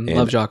 Mm-hmm.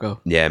 Love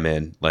Jocko. Yeah,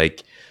 man.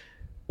 Like,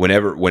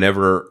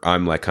 whenever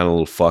I'm like kind of a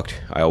little fucked,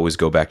 I always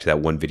go back to that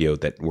one video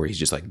where he's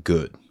just like,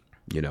 good,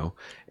 you know.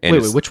 And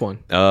wait, which one?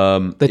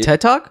 The TED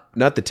Talk?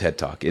 Not the TED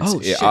Talk. Shit.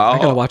 I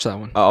gotta watch that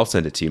one. I'll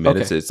send it to you, man.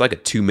 Okay. It's like a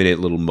 2-minute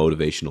little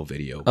motivational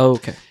video. Oh,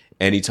 okay.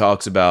 And he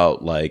talks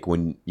about, like,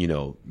 when you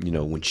know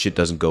when shit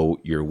doesn't go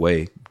your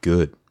way,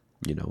 good,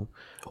 you know.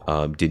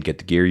 Didn't get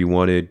the gear you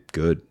wanted,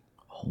 good.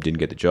 Didn't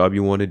get the job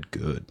you wanted,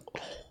 good.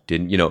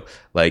 Didn't, you know,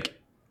 like,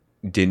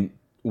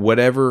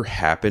 whatever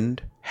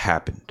happened.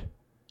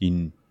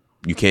 You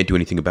can't do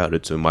anything about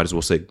it, so might as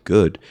well say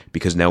good,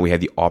 because now we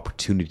have the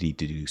opportunity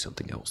to do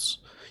something else.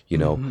 You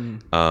know,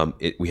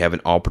 mm-hmm. We have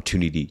an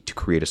opportunity to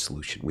create a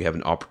solution. We have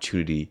an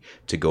opportunity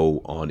to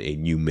go on a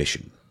new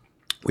mission.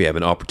 We have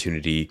an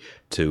opportunity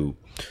to,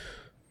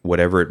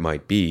 whatever it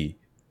might be,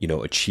 you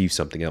know, achieve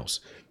something else.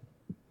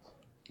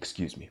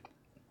 Excuse me.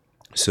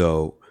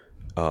 So,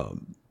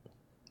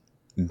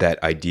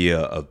 that idea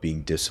of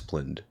being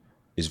disciplined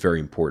is very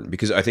important,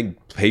 because I think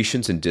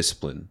patience and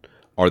discipline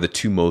are the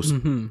two most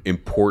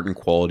important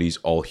qualities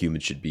all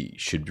humans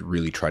should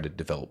really try to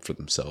develop for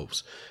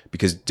themselves,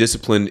 because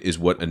discipline is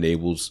what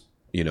enables,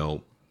 you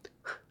know,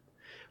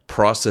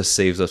 process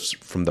saves us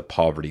from the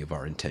poverty of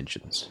our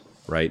intentions,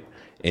 right?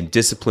 And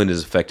discipline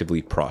is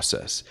effectively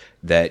process,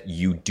 that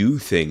you do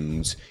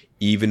things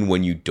even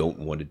when you don't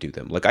want to do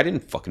them. Like, I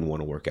didn't fucking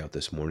want to work out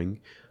this morning.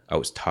 I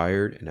was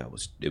tired, and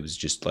it was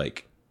just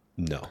like,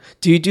 no.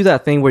 Do you do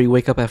that thing where you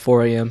wake up at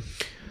 4 a.m.?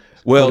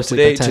 Well,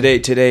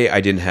 today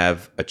I didn't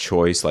have a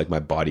choice. Like, my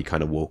body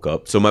kind of woke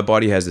up. So my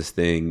body has this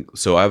thing.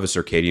 So I have a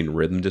circadian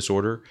rhythm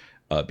disorder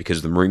because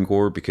of the Marine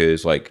Corps.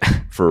 Because, like,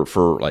 for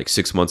like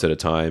 6 months at a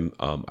time,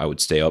 I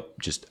would stay up.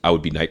 I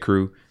would be night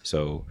crew.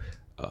 So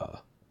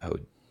I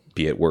would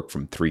be at work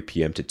from 3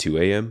 p.m. to 2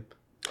 a.m.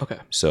 Okay.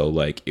 So,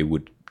 like, I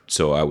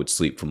would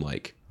sleep from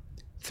like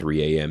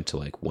 3 a.m. to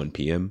like 1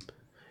 p.m.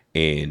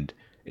 And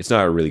it's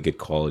not a really good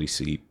quality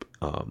sleep.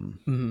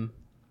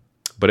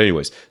 But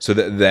anyways,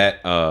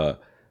 so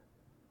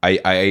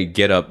I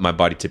get up. My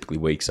body typically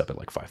wakes up at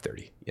like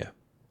 5:30. Yeah,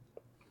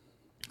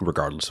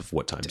 regardless of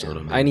what time zone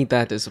I'm in. I need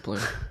that discipline.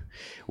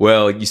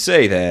 Well, you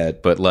say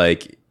that, but,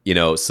 like, you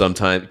know,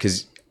 sometimes,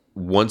 because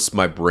once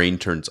my brain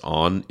turns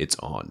on, it's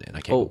on, and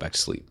I can't go back to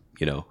sleep.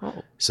 You know,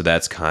 so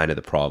that's kind of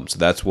the problem. So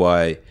that's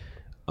why,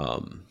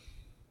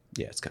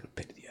 it's kind of a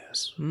pain in the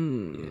ass.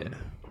 Yeah.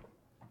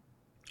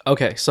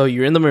 Okay, so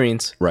you're in the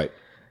Marines, right?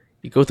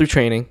 You go through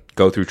training.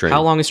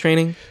 How long is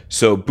training?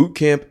 So boot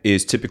camp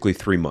is typically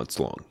 3 months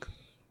long.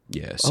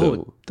 Yeah.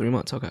 So 3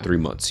 months. Okay. 3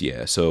 months.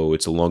 Yeah. So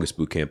it's the longest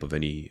boot camp of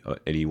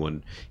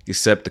anyone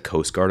except the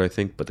Coast Guard, I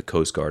think. But the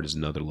Coast Guard is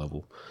another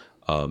level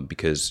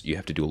because you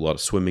have to do a lot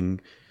of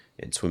swimming,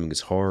 and swimming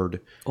is hard.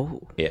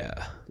 Oh.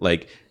 Yeah.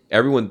 Like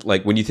everyone,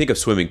 like when you think of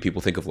swimming,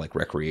 people think of like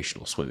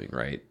recreational swimming,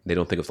 right? They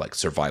don't think of like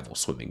survival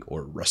swimming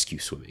or rescue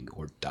swimming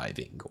or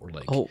diving or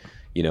like,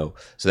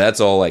 so that's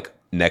all like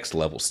next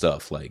level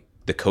stuff. Like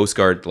the Coast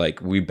Guard,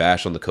 like we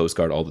bash on the Coast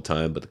Guard all the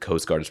time, but the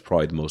Coast Guard is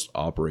probably the most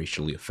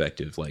operationally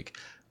effective. Like,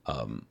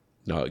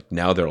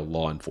 now they're a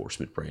law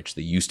enforcement branch.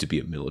 They used to be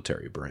a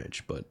military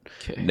branch, but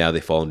now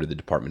they fall under the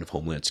Department of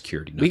Homeland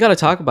Security. We got to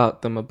talk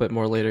about them a bit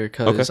more later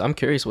because I'm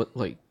curious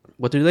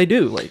what do they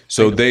do? Like,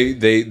 so they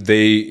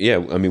yeah.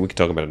 I mean, we can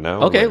talk about it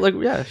now. Okay,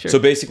 yeah, sure. So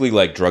basically,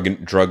 like drug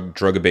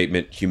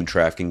abatement, human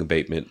trafficking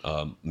abatement,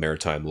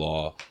 maritime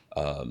law,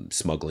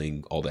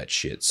 smuggling, all that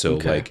shit. So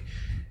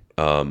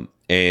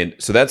and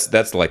so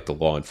that's like the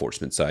law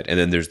enforcement side, and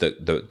then there's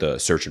the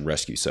search and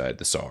rescue side,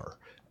 the SAR.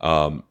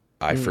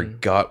 I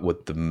forgot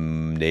what the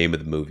name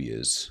of the movie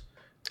is,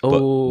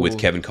 but with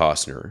Kevin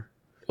Costner.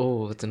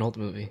 Oh, it's an old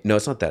movie. No,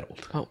 it's not that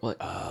old. Oh, what?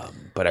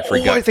 But I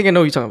forgot. I think I know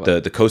what you're talking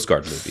about. The Coast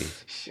Guard movie.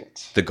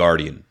 Shit. The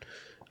Guardian.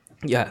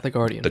 Yeah, The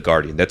Guardian. The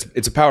Guardian.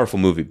 It's a powerful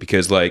movie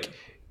because like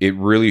it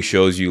really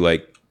shows you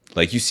like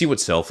you see what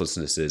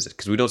selflessness is,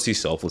 because we don't see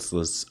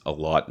selflessness a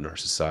lot in our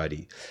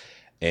society.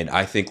 And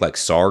I think like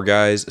SAR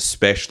guys,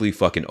 especially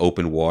fucking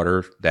open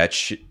water,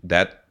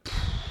 that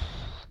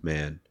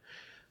man.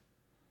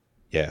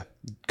 Yeah,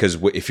 because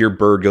if your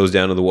bird goes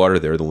down to the water,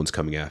 they're the ones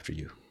coming after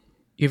you.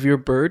 If your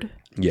bird?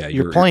 Yeah,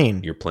 your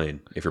plane. Your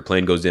plane. If your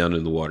plane goes down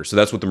into the water. So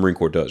that's what the Marine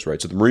Corps does,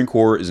 right? So the Marine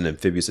Corps is an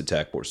amphibious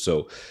attack force.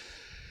 So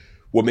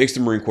what makes the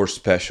Marine Corps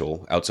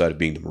special, outside of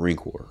being the Marine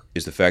Corps,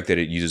 is the fact that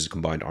it uses a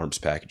combined arms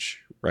package,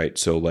 right?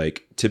 So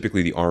like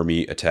typically the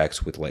Army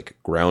attacks with like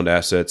ground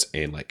assets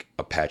and like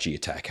Apache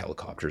attack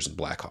helicopters and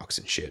Blackhawks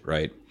and shit,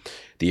 right?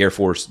 The Air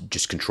Force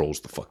just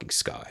controls the fucking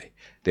sky.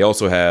 They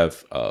also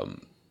have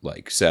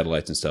like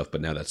satellites and stuff, but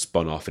now that's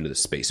spun off into the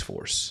Space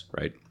Force,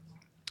 right?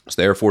 So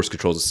the Air Force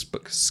controls the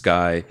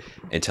sky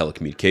and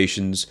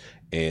telecommunications,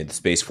 and the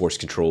Space Force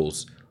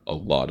controls a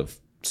lot of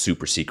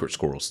super secret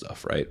squirrel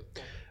stuff, right?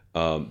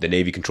 The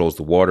Navy controls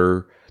the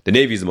water. The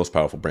Navy is the most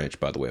powerful branch,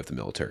 by the way, of the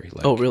military.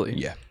 Like, oh, really?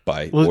 Yeah,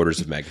 by orders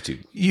of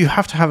magnitude. You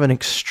have to have an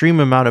extreme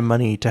amount of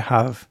money to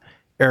have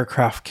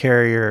aircraft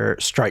carrier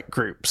strike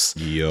groups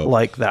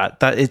like that.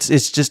 That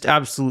it's just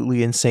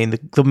absolutely insane.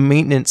 The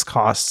maintenance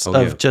costs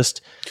of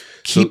just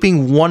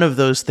keeping one of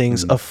those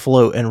things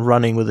afloat and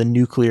running with a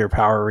nuclear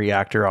power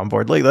reactor on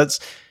board, like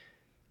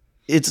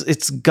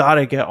it's got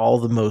to get all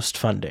the most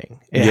funding.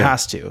 It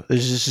has to.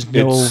 There's just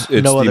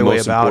no other way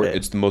about it.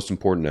 It's the most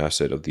important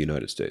asset of the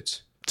United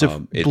States.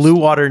 It's Blue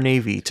Water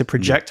Navy to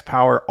project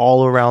power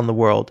all around the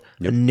world.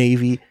 The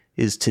Navy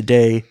is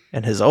today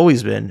and has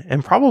always been,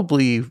 and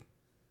probably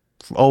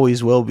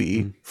always will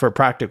be, for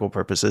practical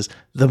purposes,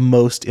 the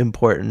most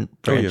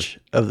important branch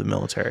of the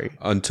military.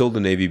 Until the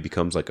Navy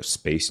becomes like a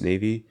space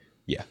Navy.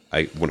 Yeah,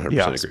 I 100%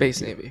 agree.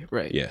 Space Navy,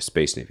 right? Yeah,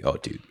 Space Navy. Oh,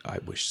 dude, I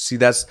wish. See,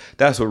 that's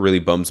what really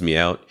bums me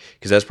out,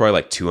 because that's probably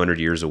like 200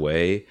 years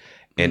away,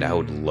 and I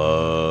would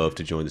love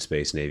to join the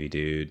Space Navy,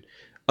 dude.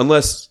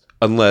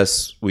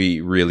 Unless we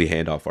really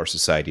hand off our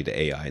society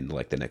to AI in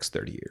like the next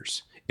 30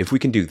 years. If we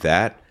can do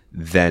that,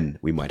 then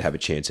we might have a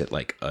chance at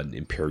like an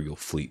Imperial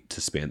fleet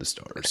to span the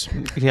stars.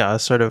 Yeah,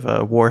 sort of a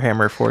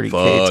Warhammer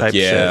 40K type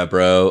shit. Yeah,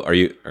 bro. Are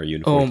you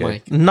in 40K? Oh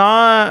my.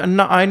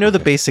 No, I know the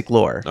basic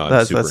lore.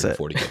 I'm super into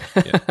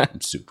 40K. Yeah,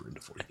 I'm super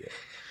into 40K.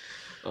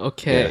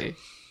 Okay.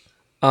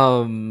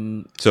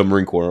 Yeah. So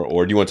Marine Corps,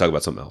 or do you want to talk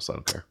about something else? I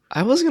don't care.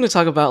 I was going to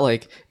talk about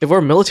like, if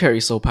our military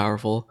is so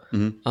powerful,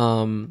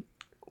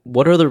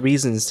 what are the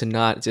reasons to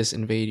not just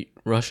invade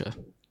Russia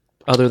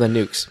other than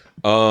nukes?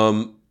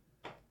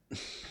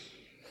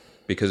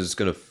 Because it's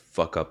going to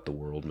fuck up the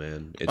world,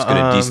 man. It's going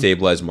to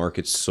destabilize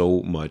markets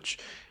so much.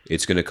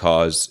 It's going to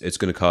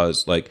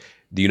cause like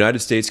the United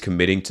States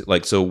committing to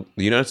like, so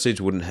the United States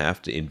wouldn't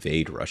have to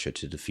invade Russia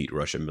to defeat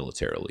Russia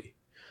militarily.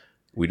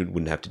 We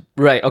wouldn't have to.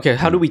 Right. Okay.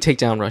 How do we take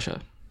down Russia?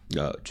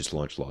 Just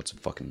launch lots of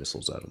fucking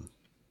missiles at them.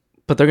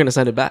 But they're going to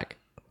send it back.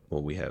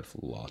 Well, we have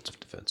lots of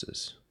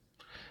defenses.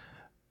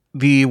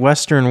 The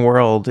Western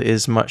world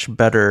is much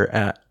better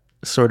at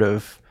sort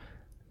of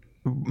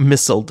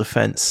missile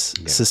defense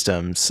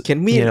systems.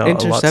 Can we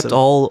intercept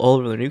all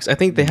of their nukes? I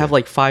think they have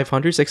like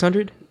 500,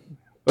 600?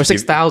 Or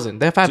 6,000.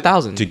 They have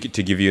 5,000. To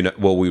give you...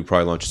 we would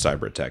probably launch a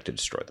cyber attack to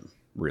destroy them,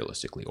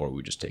 realistically. Or we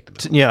would just take them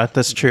out. Yeah,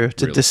 that's true.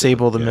 To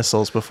disable the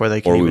missiles before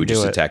they can even do it. Or we would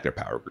just attack their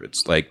power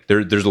grids. Like,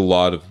 there's a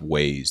lot of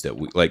ways that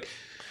we... like.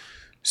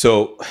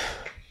 So...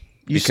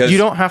 You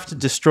don't have to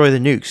destroy the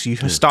nukes. You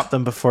stop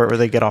them before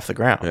they get off the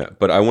ground. Yeah,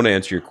 but I want to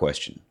answer your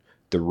question.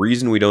 The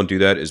reason we don't do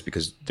that is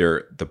because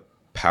the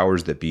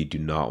powers that be do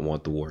not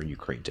want the war in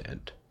Ukraine to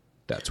end.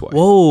 That's why.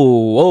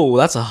 Whoa,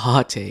 that's a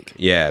hot take.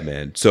 Yeah,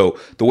 man. So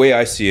the way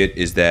I see it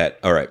is that,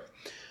 all right,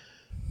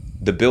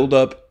 the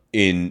buildup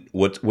in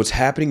what's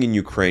happening in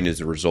Ukraine is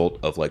the result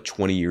of like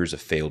 20 years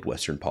of failed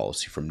Western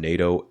policy from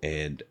NATO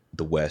and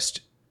the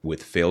West,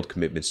 with failed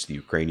commitments to the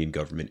Ukrainian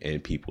government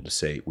and people to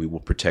say, we will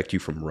protect you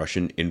from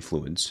Russian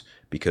influence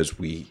because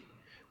we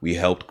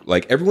helped.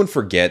 Like, everyone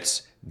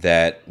forgets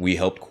that we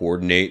helped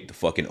coordinate the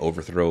fucking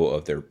overthrow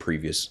of their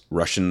previous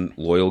Russian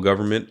loyal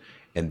government.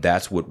 And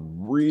that's what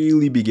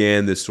really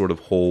began this sort of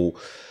whole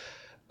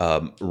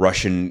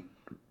Russia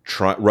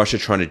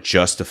trying to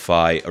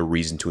justify a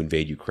reason to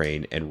invade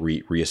Ukraine and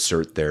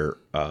reassert their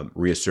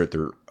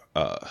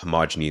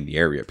homogeny in the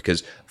area.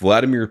 Because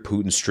Vladimir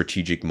Putin's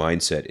strategic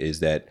mindset is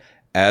that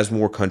as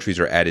more countries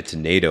are added to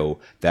NATO,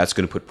 that's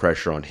going to put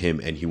pressure on him,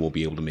 and he won't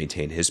be able to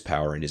maintain his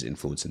power and his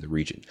influence in the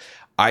region.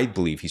 I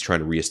believe he's trying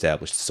to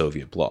reestablish the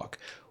Soviet bloc.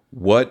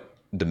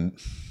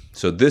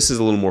 So this is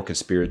a little more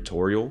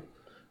conspiratorial.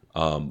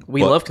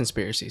 We love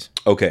conspiracies.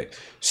 Okay,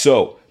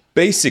 so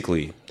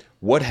basically,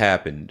 what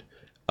happened?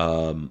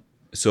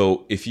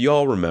 So if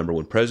y'all remember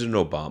when President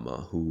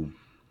Obama, who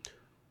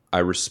I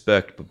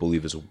respect but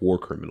believe is a war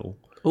criminal.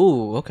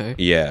 Ooh, okay.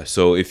 Yeah.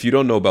 So if you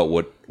don't know about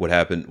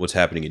what's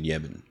happening in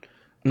Yemen,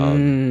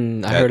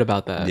 I heard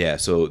about that. Yeah.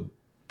 So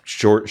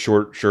short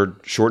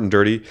and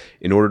dirty.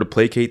 In order to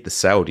placate the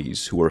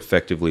Saudis, who are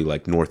effectively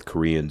like North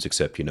Koreans,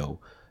 except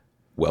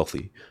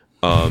wealthy.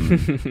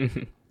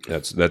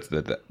 That's what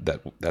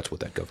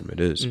that government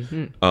is.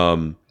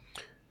 Mm-hmm.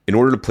 In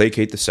order to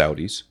placate the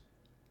Saudis,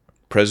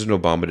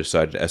 President Obama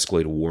decided to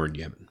escalate a war in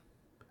Yemen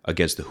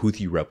against the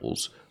Houthi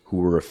rebels, who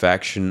were a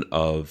faction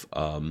of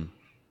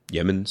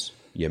Yemenis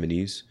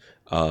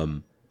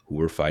who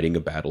were fighting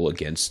a battle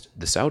against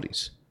the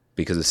Saudis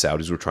because the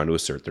Saudis were trying to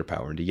assert their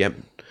power into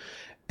Yemen.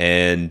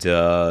 And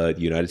the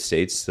United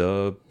States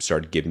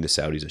started giving the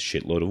Saudis a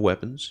shitload of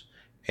weapons,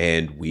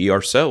 and we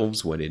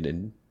ourselves went in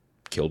and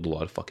killed a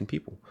lot of fucking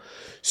people.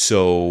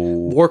 So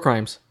war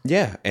crimes.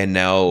 Yeah, and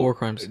now war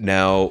crimes.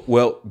 Now,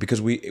 well,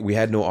 because we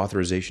had no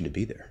authorization to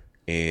be there.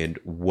 And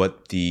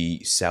what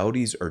the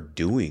Saudis are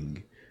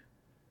doing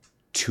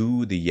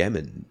to the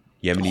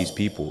Yemenis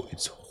people,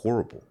 it's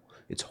horrible.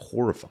 It's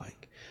horrifying.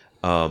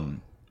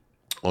 On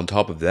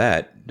top of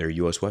that, they're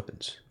U.S.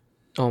 weapons.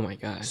 Oh my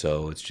God.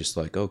 So it's just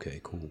like,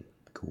 okay, cool.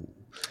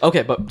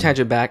 Okay, but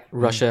tangent back,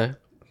 Russia,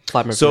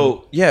 Vladimir Putin.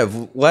 So yeah,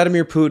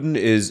 Vladimir Putin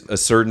is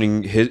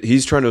asserting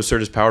he's trying to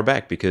assert his power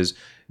back because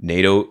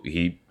NATO,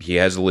 he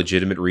has a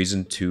legitimate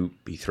reason to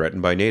be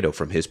threatened by NATO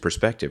from his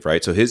perspective,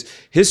 right? So his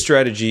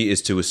strategy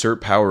is to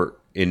assert power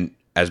in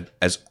as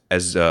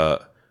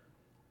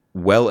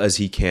well as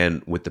he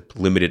can with the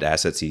limited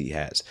assets he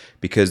has,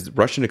 because the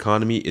Russian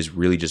economy is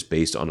really just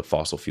based on a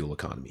fossil fuel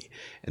economy,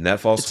 and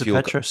that fossil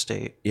fuel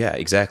petrostate. Yeah,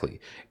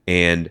 exactly.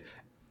 And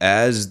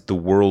as the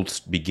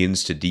world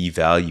begins to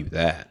devalue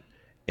that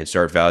and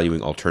start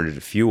valuing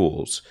alternative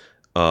fuels,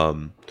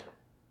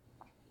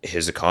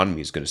 his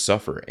economy is going to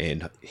suffer,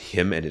 and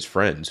him and his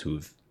friends,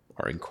 who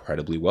are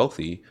incredibly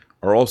wealthy,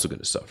 are also going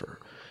to suffer.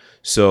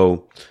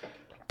 So,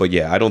 but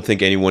yeah, I don't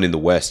think anyone in the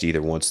West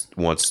either wants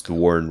the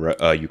war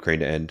in Ukraine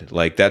to end.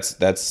 Like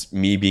that's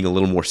me being a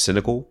little more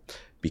cynical,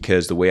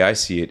 because the way I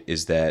see it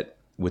is that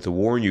with the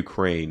war in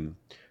Ukraine,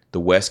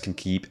 the West can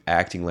keep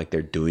acting like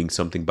they're doing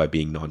something by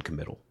being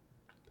non-committal.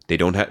 They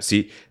don't have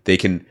they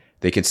can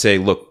say,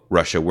 look,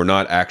 Russia, we're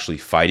not actually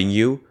fighting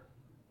you.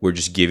 We're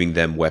just giving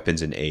them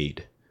weapons and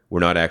aid. We're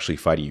not actually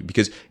fighting you.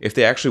 Because if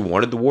they actually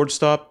wanted the war to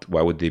stop,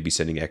 why would they be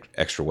sending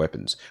extra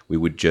weapons? We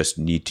would just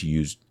need to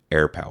use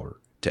air power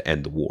to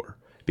end the war.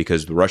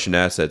 Because the Russian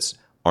assets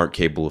aren't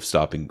capable of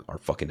stopping our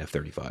fucking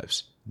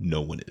F-35s.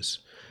 No one is.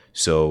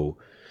 So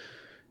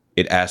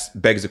it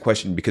begs the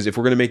question, because if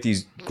we're going to make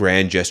these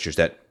grand gestures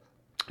that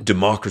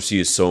democracy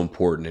is so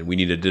important and we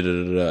need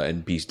to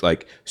and be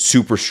like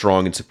super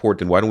strong and support,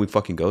 then why don't we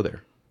fucking go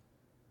there?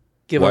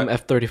 Give them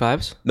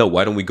F-35s? No,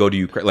 why don't we go to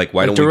Ukraine? Like,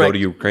 why don't we go to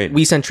Ukraine?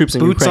 We send troops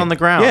in Ukraine. Boots on the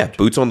ground. Yeah,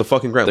 boots on the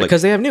fucking ground.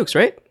 Because they have nukes,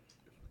 right?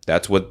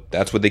 That's what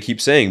they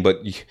keep saying. But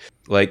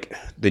like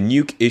the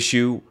nuke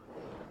issue,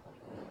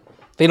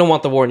 they don't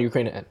want the war in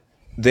Ukraine to end.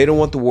 They don't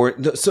want the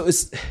war. So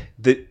it's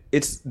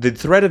the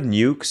threat of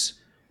nukes.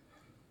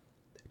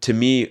 To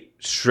me,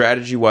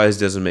 strategy-wise,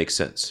 doesn't make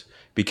sense,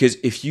 because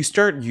if you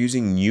start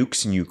using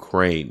nukes in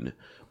Ukraine,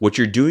 what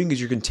you're doing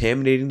is you're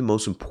contaminating the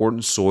most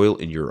important soil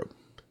in Europe.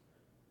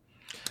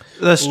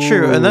 That's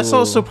true, and that's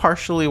also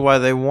partially why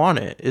they want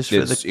it, is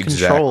for the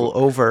control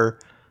over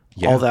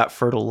all that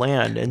fertile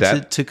land,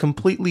 and to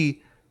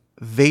completely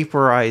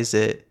vaporize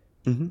it.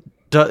 Mm-hmm.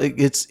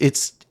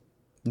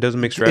 It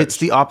doesn't make strategy. It's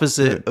the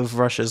opposite of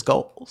Russia's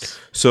goals.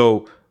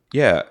 So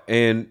yeah,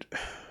 and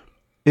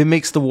it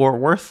makes the war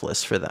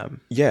worthless for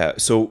them. Yeah,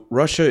 so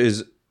Russia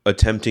is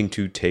attempting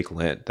to take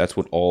land. That's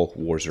what all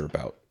wars are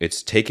about.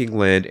 It's taking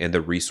land and the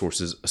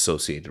resources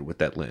associated with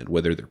that land,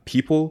 whether they're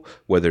people,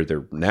 whether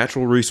they're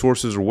natural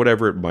resources, or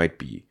whatever it might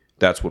be.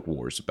 That's what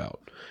war is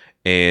about.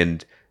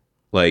 And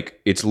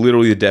like, it's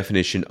literally the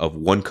definition of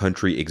one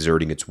country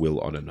exerting its will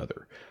on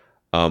another.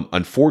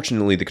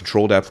 Unfortunately, the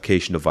controlled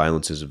application of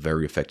violence is a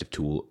very effective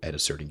tool at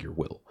asserting your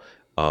will.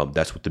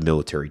 That's what the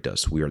military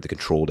does. We are the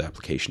controlled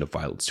application of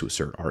violence to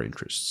assert our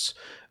interests.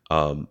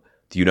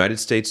 The United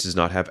States does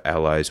not have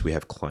allies. We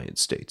have client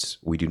states.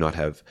 We do not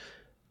have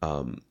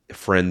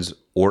friends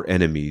or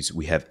enemies.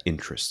 We have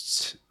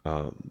interests.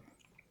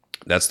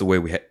 That's the way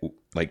we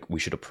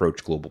should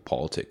approach global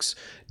politics.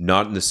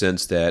 Not in the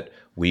sense that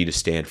we need to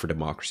stand for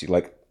democracy.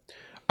 Like,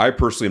 I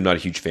personally am not a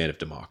huge fan of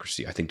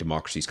democracy. I think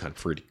democracy is kind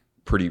of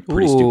pretty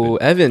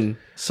stupid. Evan.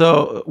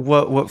 So,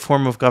 what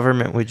form of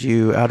government would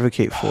you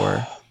advocate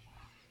for?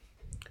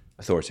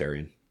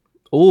 Authoritarian.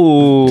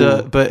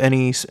 Ooh. But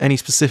any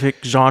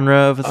specific genre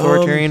of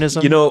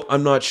authoritarianism?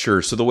 I'm not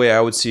sure. So the way I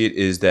would see it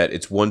is that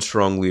it's one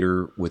strong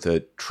leader with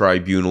a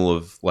tribunal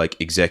of like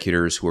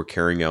executors who are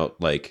carrying out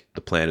like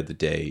the plan of the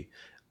day.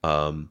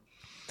 But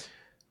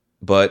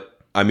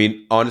I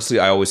mean, honestly,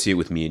 I always see it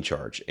with me in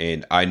charge,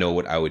 and I know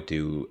what I would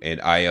do, and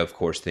I of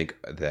course think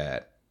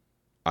that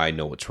I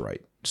know what's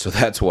right. So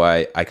that's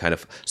why I kind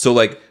of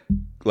okay.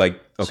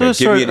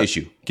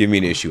 Give me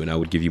an issue, and I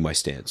would give you my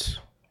stance.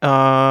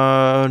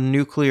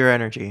 Nuclear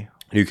energy.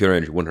 Nuclear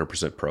energy,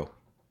 100% pro.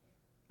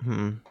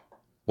 100%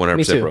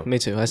 Me too. pro. Me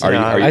too. I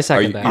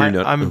second that.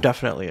 I'm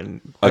definitely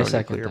a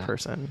pro-nuclear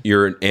person.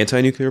 You're an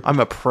anti-nuclear? I'm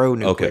a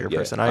pro-nuclear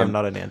person. I am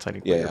not an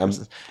anti-nuclear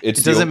person. It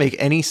doesn't make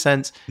any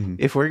sense.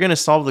 If we're going to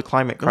solve the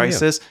climate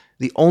crisis,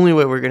 the only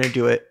way we're going to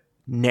do it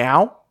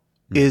now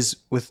is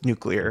with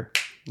nuclear.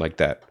 Like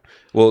that.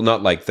 Well,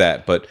 not like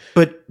that, but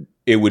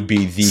it would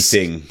be the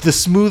thing. The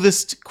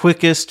smoothest,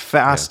 quickest,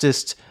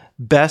 fastest,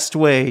 best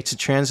way to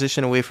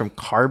transition away from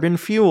carbon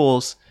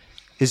fuels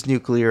is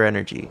nuclear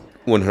energy.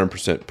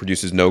 100%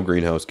 produces no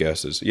greenhouse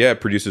gases. Yeah,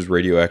 it produces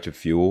radioactive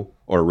fuel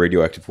or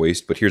radioactive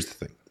waste, but here's the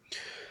thing.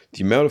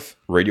 The amount of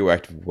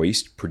radioactive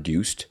waste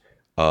produced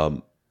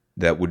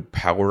that would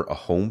power a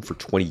home for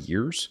 20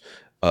 years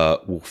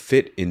will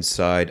fit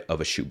inside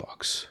of a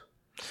shoebox.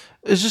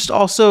 It's just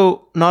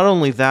also not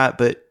only that,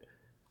 but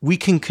we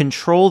can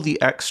control the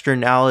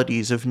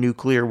externalities of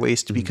nuclear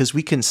waste because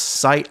we can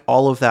site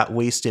all of that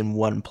waste in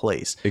one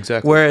place.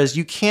 Exactly. Whereas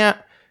you can't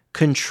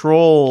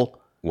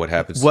control what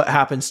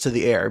happens to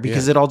the air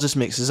because it all just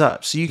mixes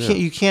up. So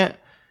you can't.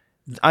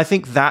 I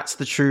think that's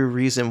the true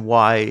reason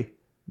why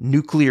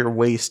nuclear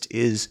waste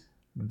is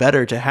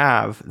better to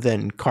have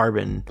than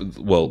carbon.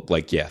 Well,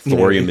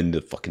 thorium in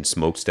the fucking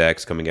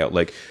smokestacks coming out.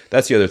 Like,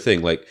 that's the other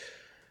thing. Like,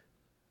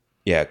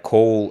 yeah,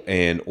 coal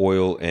and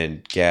oil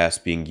and gas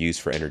being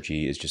used for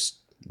energy is just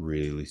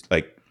really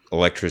like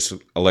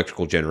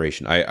electrical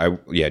generation.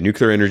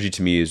 Nuclear energy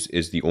to me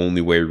is the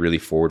only way really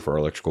forward for our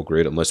electrical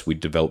grid, unless we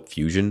develop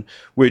fusion,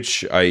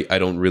 which I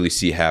don't really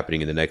see happening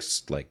in the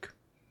next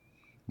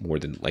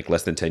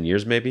less than 10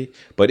 years maybe.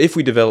 But if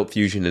we develop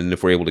fusion and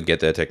if we're able to get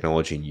that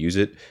technology and use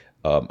it,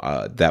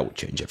 that would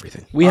change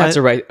everything. We had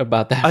to write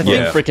about that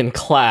in freaking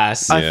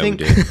class. I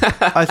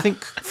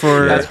think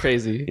for that's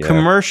crazy.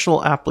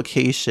 Commercial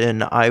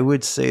application, I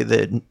would say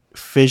that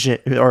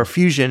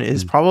fusion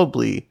is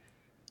probably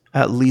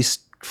at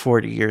least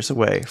 40 years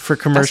away for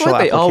commercial application. That's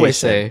what they always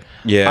say.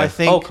 Yeah.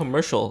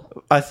 Commercial.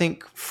 I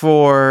think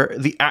for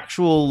the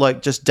actual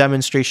just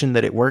demonstration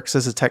that it works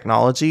as a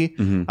technology,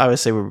 I would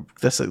say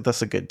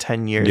that's a good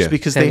 10 years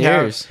because 10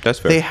 years. That's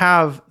fair. They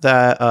have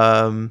that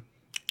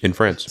in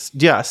France.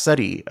 Yeah,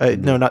 SETI.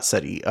 No, not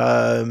SETI.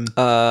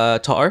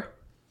 TAR?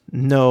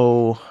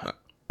 No.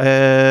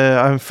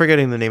 I'm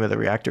forgetting the name of the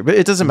reactor, but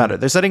it doesn't matter.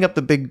 They're setting up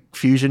the big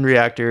fusion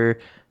reactor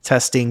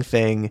testing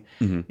thing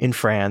in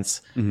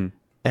France.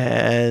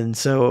 And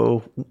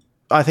so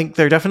I think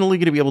they're definitely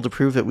going to be able to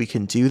prove that we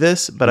can do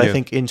this. But I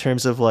think in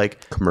terms of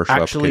commercial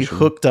actually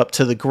hooked up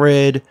to the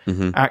grid,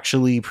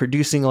 actually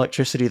producing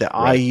electricity that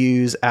I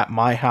use at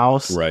my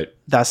house,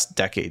 that's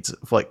decades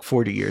of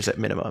 40 years at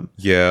minimum.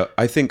 Yeah,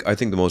 I think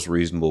the most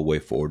reasonable way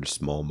forward is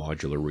small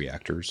modular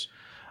reactors.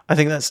 I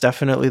think that's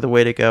definitely the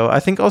way to go. I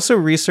think also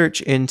research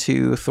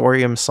into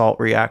thorium salt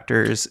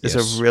reactors is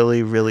a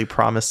really, really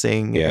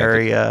promising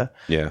area.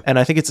 And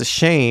I think it's a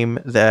shame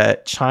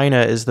that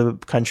China is the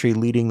country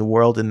leading the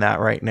world in that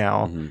right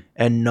now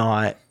and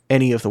not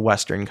any of the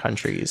Western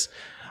countries.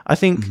 I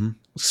think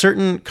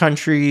certain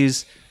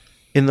countries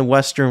in the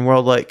Western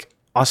world, like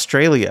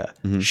Australia,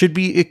 should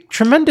be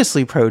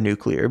tremendously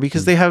pro-nuclear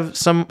because they have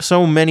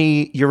so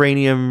many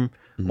uranium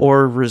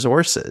ore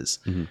resources.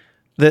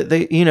 That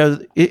they,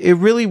 it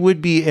really would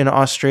be in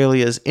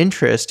Australia's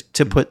interest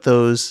to put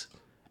those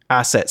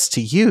assets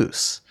to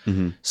use.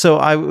 So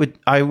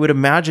I would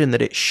imagine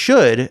that it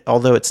should,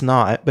 although it's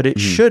not, but it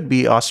should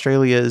be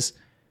Australia's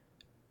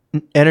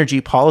energy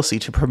policy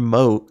to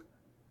promote,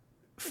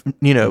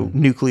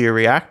 nuclear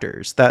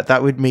reactors.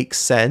 That would make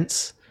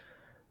sense.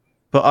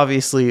 But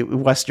obviously,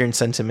 Western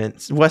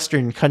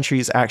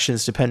countries'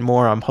 actions depend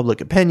more on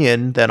public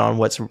opinion than on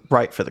what's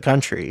right for the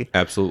country.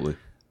 Absolutely.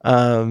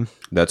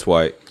 That's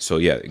why. So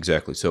yeah,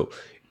 exactly. So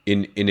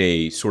in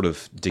a sort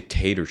of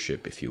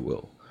dictatorship, if you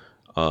will,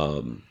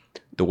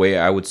 the way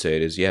I would say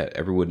it is,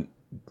 everyone.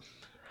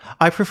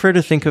 I prefer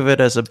to think of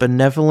it as a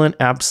benevolent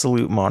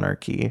absolute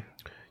monarchy.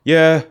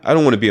 Yeah, I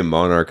don't want to be a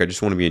monarch. I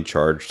just want to be in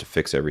charge to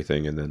fix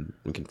everything, and then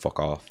we can fuck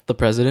off. The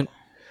president?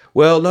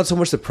 Well, not so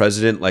much the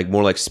president,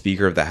 more like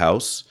Speaker of the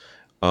House,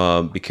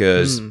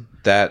 because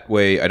that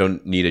way I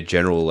don't need a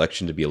general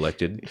election to be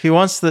elected. He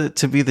wants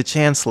to be the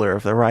chancellor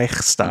of the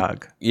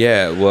Reichstag.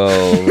 Yeah,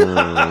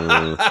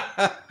 well,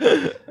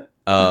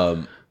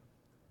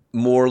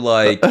 more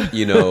like,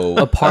 you know,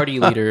 a party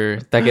leader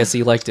that gets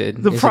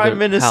elected. The prime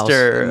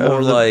minister more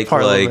of the like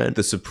parliament.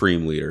 the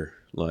supreme leader.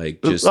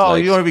 Like just you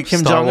like, want to be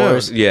Kim Star Jong-un?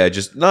 Wars? yeah,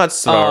 just not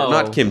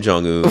Kim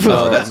Jong-un.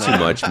 No, that's too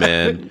much,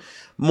 man.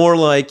 More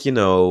like, you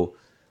know,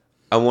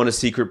 I want a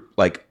secret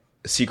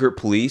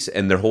police,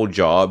 and their whole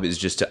job is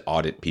just to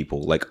audit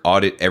people, like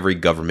audit every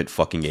government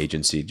fucking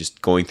agency,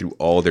 just going through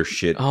all their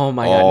shit. Oh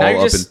my god! Now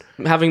you're just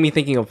having me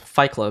thinking of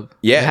Fight Club.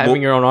 Yeah,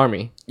 having your own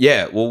army.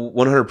 Yeah, well,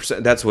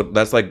 100%.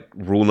 That's like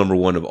rule number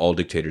one of all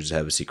dictators, to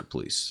have a secret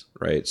police,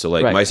 right? So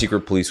like my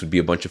secret police would be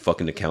a bunch of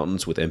fucking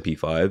accountants with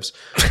MP5s,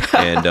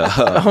 and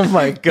oh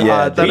my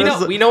god,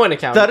 yeah, we know an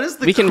accountant. That is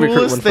the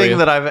coolest thing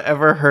that I've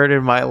ever heard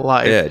in my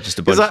life. Yeah, just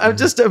a bunch. I'm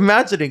just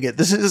imagining it.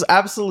 This is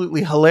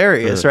absolutely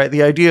hilarious, right?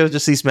 The idea of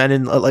just these men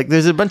in like,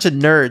 there's a bunch of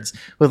nerds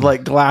with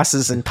like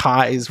glasses and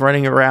ties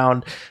running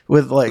around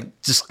with like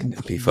just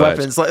MP5s.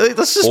 Weapons. Like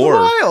that's just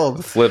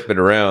wild. Flip it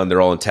around, they're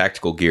all in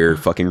tactical gear,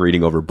 fucking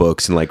reading over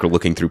books and like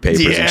looking through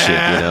papers and shit,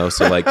 you know.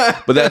 So like,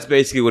 but that's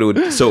basically what it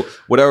would. So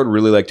what I would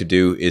really like to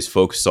do is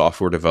focus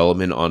software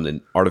development on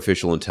an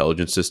artificial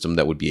intelligence system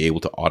that would be able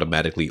to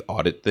automatically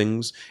audit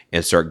things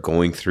and start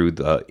going through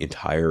the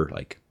entire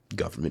like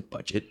government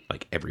budget,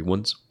 like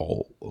everyone's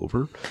all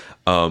over,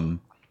 and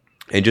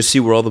just see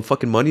where all the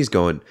fucking money's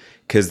going.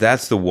 Because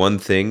that's the one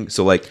thing.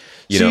 So like,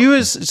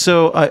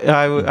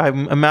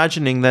 I'm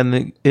imagining then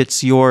that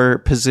it's your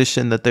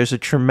position that there's a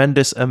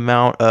tremendous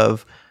amount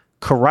of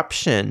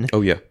corruption.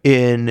 Oh yeah,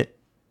 in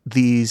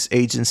these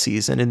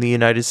agencies and in the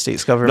United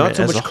States government.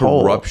 Not so much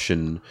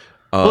corruption.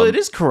 Well, it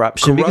is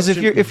corruption because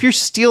if you're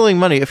stealing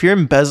money, if you're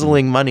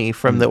embezzling money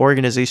from the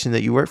organization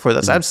that you work for,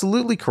 that's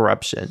absolutely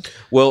corruption.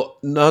 Well,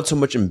 not so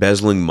much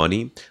embezzling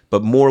money,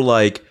 but more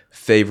like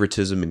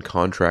favoritism in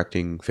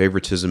contracting,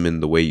 favoritism in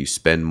the way you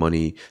spend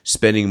money,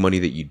 spending money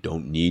that you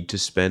don't need to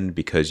spend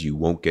because you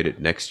won't get it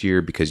next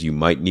year, because you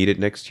might need it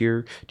next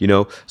year. You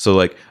know, so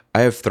like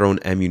I have thrown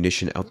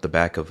ammunition out the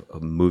back of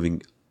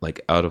moving,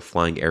 like out of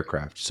flying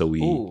aircraft, so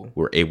we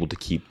were able to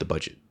keep the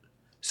budget.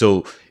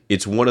 So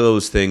it's one of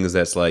those things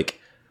that's like,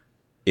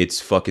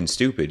 it's fucking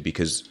stupid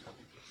because,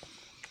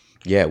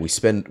 yeah,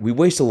 we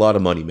waste a lot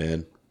of money,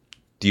 man.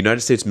 The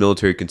United States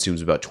military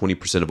consumes about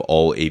 20% of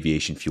all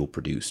aviation fuel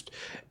produced,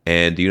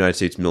 and the United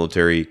States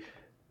military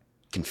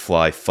can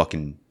fly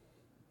fucking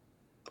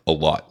a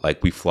lot.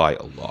 Like, we fly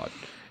a lot.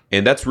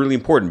 And that's really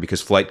important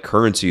because flight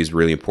currency is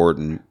really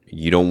important.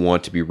 You don't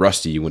want to be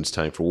rusty when it's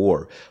time for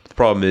war. But the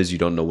problem is you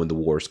don't know when the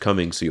war is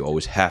coming, so you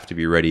always have to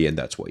be ready, and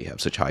that's why you have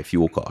such high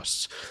fuel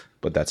costs.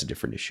 But that's a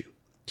different issue.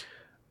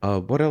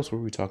 What else were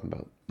we talking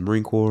about?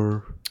 Marine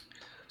Corps.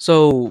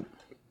 So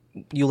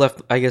you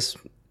left, I guess.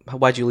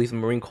 Why'd you leave the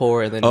Marine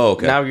Corps? And then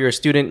now you're a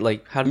student.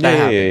 Like, how did that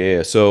happen?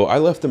 Yeah. So I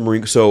left the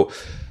Marine. So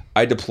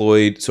I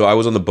deployed. So I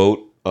was on the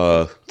boat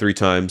 3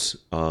 times,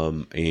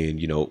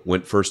 and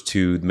went first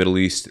to the Middle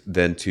East,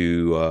 then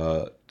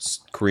to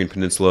Korean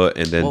Peninsula,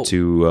 and then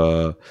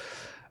to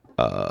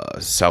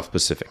South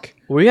Pacific.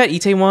 Were you at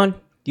Itaewon?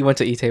 You went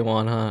to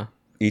Itaewon, huh?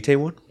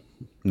 Itaewon?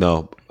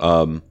 No.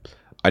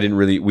 We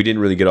didn't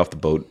really get off the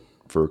boat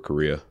for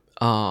Korea.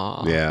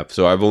 Oh. Yeah.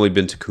 So I've only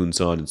been to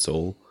Kunsan and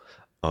Seoul.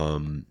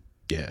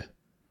 Yeah.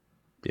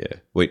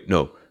 Wait,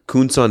 no.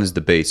 Kunsan is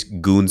the base.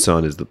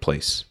 Gunsan is the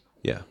place.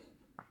 Yeah.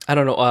 I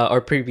don't know. Our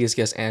previous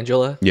guest,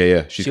 Angela.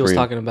 Yeah. She was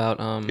talking about.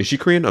 Is she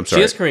Korean? I'm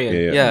sorry. She is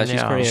Korean. Yeah,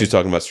 she's Korean. She's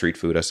talking about street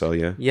food. I saw.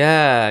 Yeah.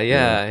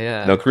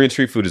 Yeah. No, Korean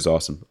street food is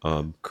awesome.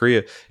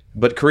 Korea,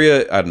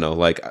 I don't know.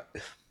 Like,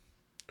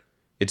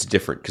 it's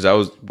different because I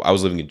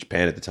was living in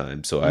Japan at the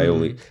time, so I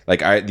only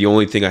the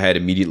only thing I had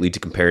immediately to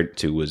compare it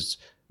to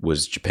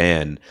was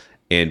Japan.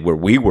 And where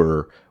we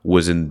were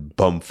was in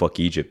bumfuck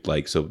Egypt.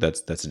 Like, so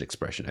that's an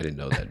expression. I didn't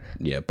know that.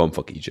 Yeah,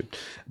 bumfuck Egypt.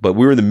 But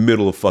we were in the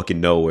middle of fucking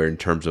nowhere in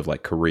terms of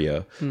like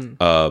Korea.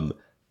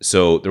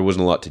 So there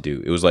wasn't a lot to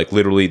do. It was like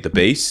literally the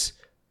base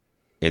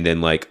and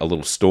then like a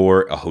little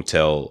store, a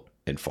hotel,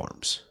 and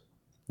farms.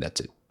 That's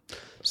it.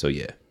 So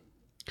yeah.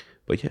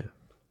 But yeah.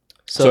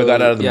 So I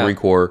got out of the Marine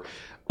Corps.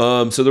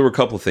 So there were a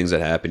couple of things that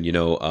happened,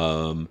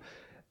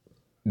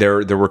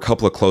 There were a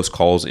couple of close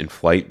calls in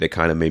flight that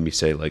kind of made me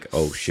say like,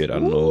 oh shit, I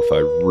don't know if I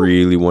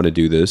really want to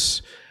do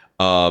this.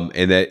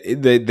 And that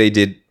they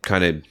did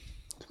kind of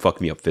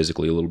fuck me up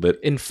physically a little bit.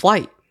 In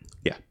flight?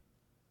 Yeah.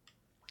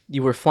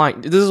 You were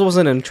flying. This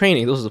wasn't in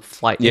training. This was a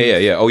flight.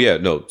 Yeah. Oh yeah,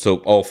 no. So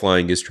all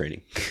flying is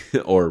training.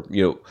 Or,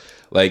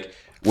 like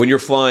when you're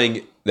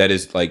flying, that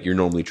is like you're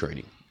normally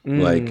training.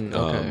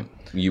 Okay.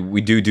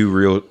 We do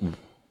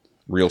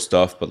real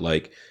stuff, but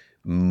like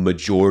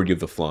majority of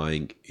the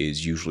flying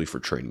is usually for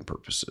training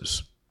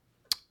purposes.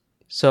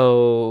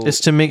 So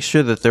it's to make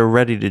sure that they're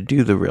ready to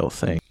do the real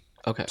thing.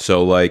 Okay.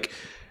 So like,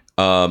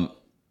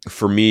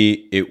 for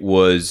me, it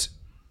was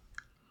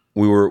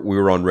we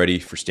were on ready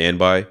for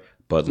standby,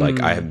 but like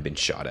I haven't been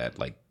shot at,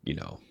 like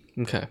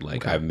Okay.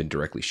 Like I haven't been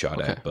directly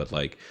shot at, but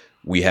like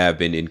we have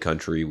been in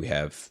country, we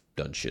have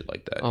done shit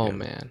like that. Oh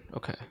man.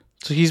 Okay.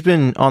 So he's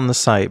been on the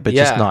site, but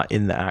just not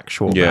in the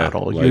actual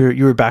battle. Like,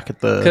 you were back at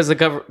the because the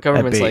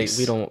government's like,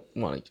 we don't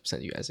want to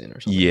send you guys in or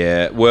something.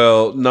 Yeah,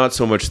 well, not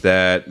so much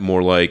that,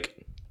 more like,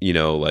 you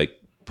know, like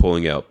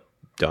pulling out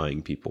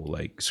dying people,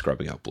 like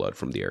scrubbing out blood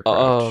from the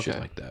aircraft, shit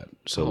like that.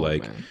 So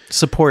like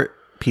support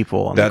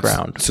people on the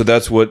ground. So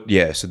that's what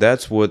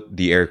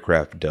the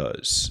aircraft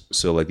does.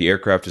 So like the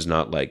aircraft is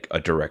not like a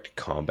direct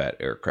combat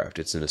aircraft.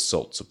 It's an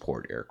assault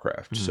support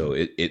aircraft. Mm-hmm. So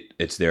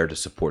it's there to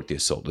support the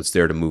assault. It's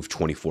there to move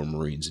 24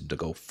 Marines and to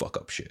go fuck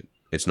up shit.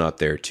 It's not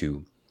there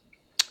to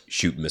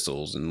shoot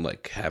missiles and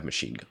like have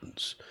machine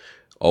guns.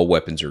 All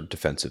weapons are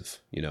defensive,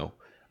 you know.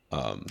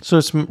 So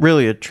it's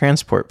really a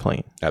transport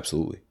plane.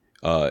 Absolutely.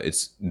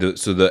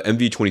 The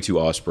MV-22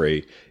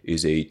 Osprey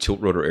is a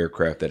tilt rotor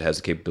aircraft that has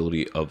the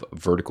capability of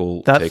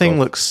vertical takeoff. Thing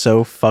looks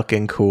so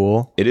fucking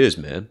cool. It is,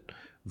 man.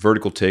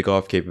 Vertical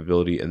takeoff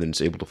capability, and then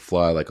it's able to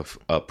fly like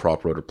a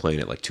prop rotor plane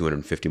at like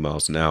 250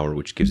 miles an hour,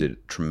 which gives it a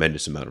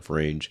tremendous amount of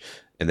range,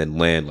 and then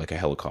land like a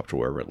helicopter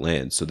wherever it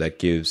lands. So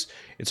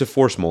it's a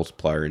force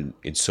multiplier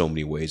in so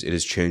many ways. It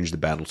has changed the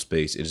battle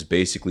space. It has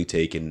basically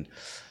taken...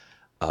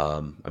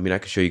 I mean, I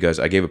could show you guys.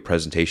 I gave a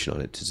presentation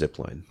on it to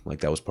Zipline. Like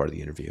that was part of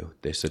the interview.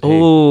 They said, hey.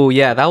 "Oh,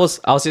 yeah, I was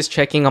just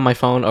checking on my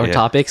phone or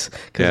topics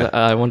because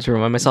I wanted to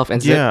remind myself."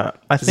 And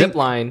I think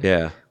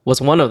Zipline was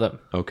one of them.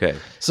 Okay,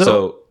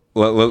 so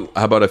how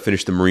about I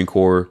finish the Marine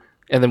Corps,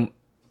 and then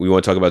we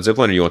want to talk about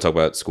Zipline, or you want to talk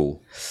about school?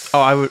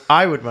 Oh,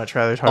 I would much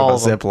rather talk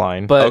about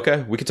Zipline. But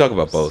okay, we can talk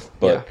about both.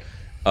 But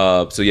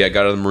I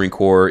got out of the Marine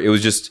Corps. It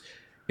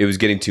was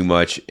getting too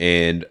much,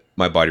 and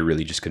my body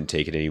really just couldn't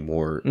take it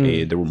anymore.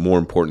 And there were more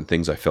important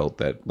things I felt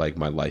that like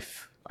my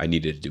life, I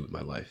needed to do with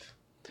my life.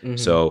 Mm-hmm.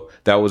 So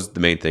that was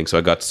the main thing. So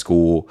I got to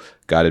school,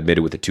 got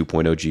admitted with a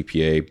 2.0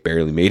 GPA,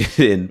 barely made it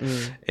in.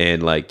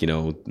 And like, you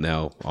know,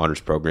 now honors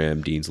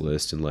program, dean's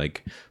list, and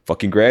like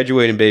fucking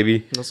graduating,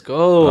 baby. Let's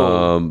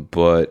go.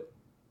 But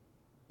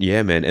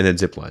yeah, man. And then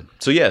Zipline.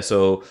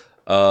 So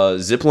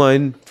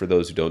Zipline, for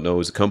those who don't know,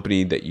 is a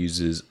company that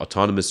uses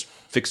autonomous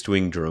fixed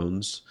wing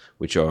drones,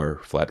 which are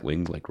flat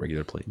winged like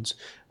regular planes,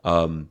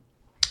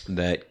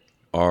 that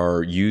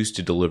are used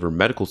to deliver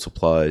medical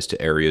supplies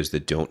to areas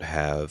that don't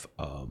have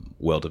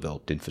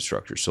well-developed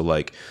infrastructure. So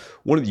like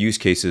one of the use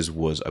cases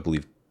was, I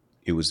believe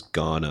it was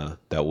Ghana.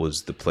 That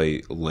was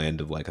the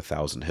land of like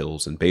 1,000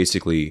 hills. And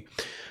basically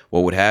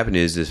what would happen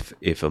is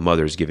if a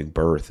mother is giving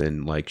birth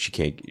and like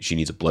she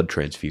needs a blood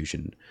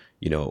transfusion,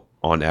 you know,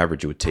 on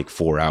average it would take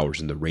 4 hours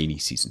in the rainy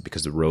season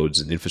because the roads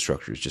and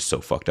infrastructure is just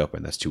so fucked up,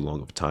 and that's too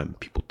long of a time.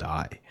 People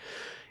die.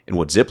 And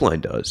what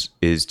Zipline does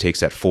is takes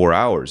that 4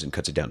 hours and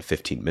cuts it down to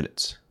 15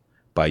 minutes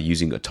by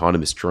using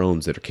autonomous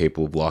drones that are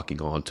capable of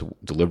locking on to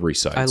delivery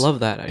sites. I love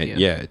that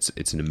idea. And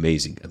it's an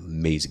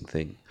amazing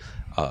thing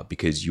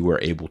because you are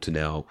able to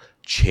now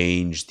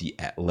change the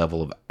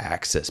level of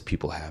access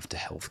people have to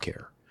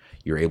healthcare.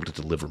 You're able to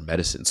deliver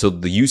medicine. So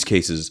the use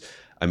cases,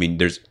 I mean,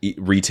 there's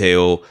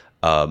retail.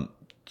 Oh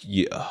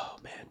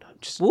man, I'm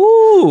just.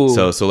 Ooh.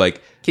 So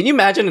like. Can you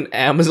imagine an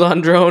Amazon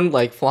drone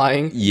like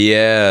flying?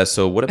 Yeah.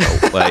 So what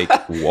about like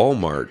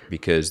Walmart?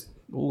 Because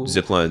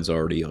Zipline's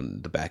already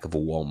on the back of a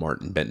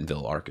Walmart in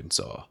Bentonville,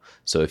 Arkansas.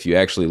 So if you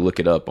actually look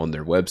it up on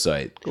their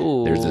website,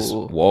 there's this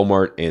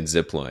Walmart and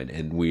Zipline,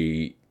 and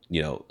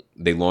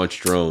they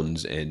launch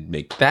drones and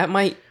make that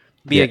might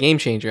be a game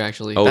changer.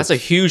 Actually, that's a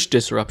huge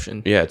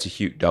disruption. Yeah, it's a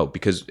huge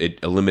because it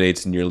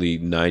eliminates nearly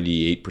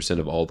 98%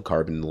 of all the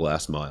carbon in the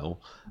last mile.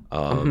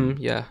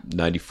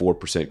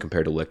 94%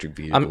 compared to electric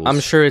vehicles.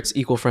 I'm sure it's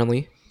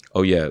eco-friendly.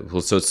 Oh yeah,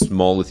 well, so it's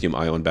small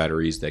lithium-ion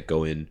batteries that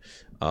go in,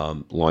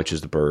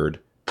 launches the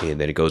bird,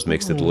 and then it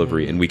makes the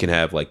delivery, and we can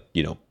have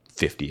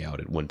 50 out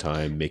at one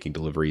time, making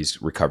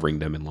deliveries, recovering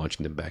them, and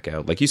launching them back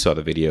out. Like you saw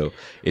the video,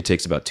 it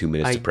takes about 2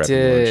 minutes to prep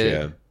and launch.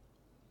 Yeah.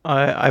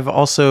 I've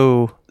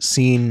also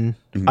seen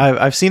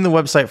I've seen the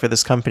website for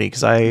this company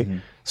because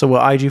so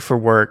what I do for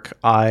work,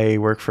 I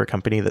work for a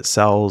company that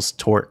sells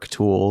torque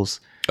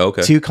tools.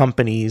 Okay. To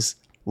companies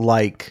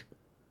like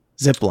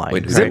Zipline.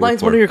 Wait,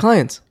 Zipline's one of your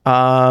clients.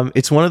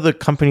 It's one of the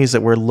companies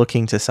that we're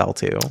looking to sell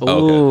to.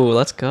 Oh,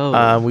 let's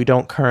go. We're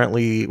not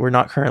currently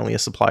a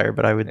supplier,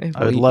 but I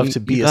would love to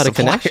be a supplier.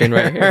 Connection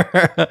right here.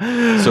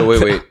 So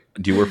wait,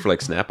 do you work for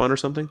like Snap-on or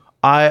something?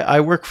 I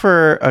work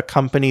for a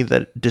company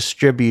that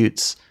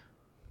distributes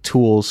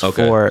tools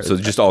for. So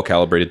just all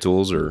calibrated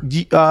tools, or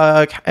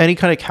any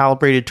kind of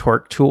calibrated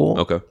torque tool.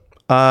 Okay.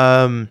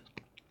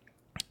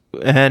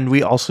 And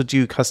we also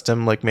do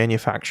custom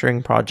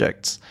manufacturing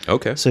projects.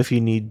 Okay. So if you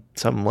need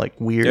some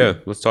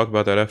weird, let's talk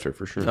about that after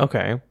for sure.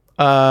 Okay.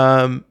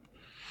 But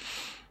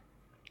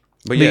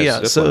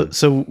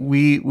so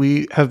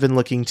we have been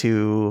looking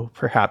to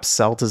perhaps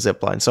sell to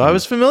Zipline. So I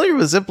was familiar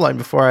with Zipline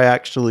before I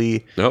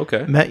actually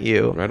met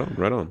you.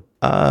 Right on.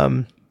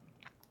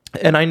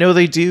 And I know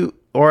they do,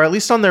 or at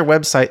least on their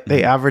website,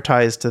 they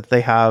advertised that they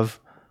have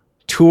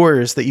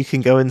tours that you can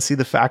go and see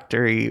the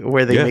factory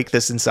where they make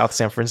this in South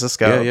San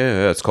Francisco.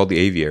 Yeah. It's called the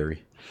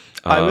Aviary.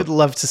 I would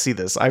love to see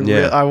this. I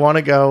want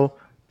to go.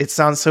 It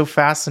sounds so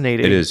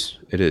fascinating. It is.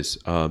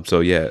 So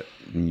yeah,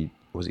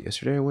 was it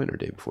yesterday I went or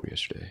day before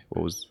yesterday?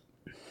 What was?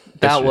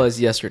 That was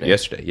yesterday.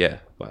 Yesterday, yeah.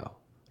 Wow.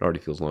 It already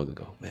feels long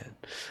ago, man.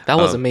 That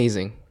was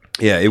amazing.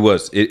 Yeah, it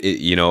was.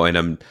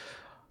 And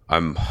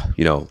I'm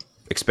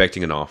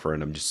expecting an offer,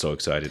 and I'm just so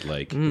excited.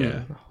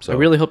 So I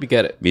really hope you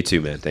get it. Me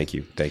too, man. Thank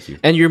you.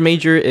 And your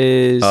major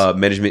is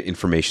management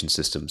information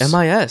systems.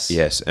 MIS.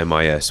 Yes,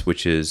 MIS,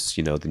 which is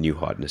the new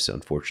hotness.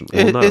 Unfortunately,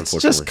 it's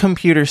just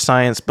computer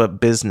science, but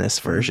business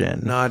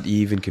version. Not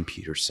even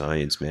computer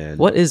science, man.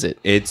 What is it?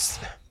 It's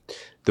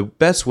the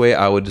best way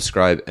I would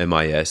describe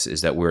MIS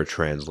is that we're a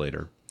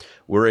translator.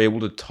 We're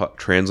able to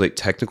translate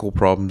technical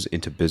problems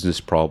into business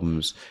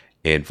problems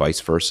and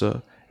vice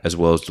versa, as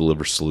well as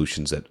deliver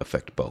solutions that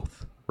affect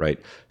both. Right.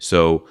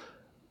 So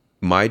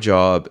my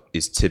job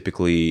is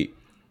typically,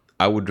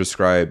 I would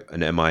describe an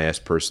MIS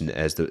person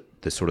as the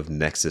sort of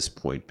nexus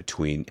point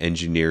between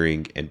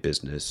engineering and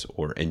business,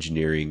 or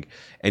engineering,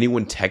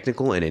 anyone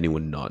technical and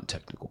anyone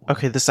non-technical.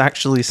 Okay, this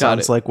actually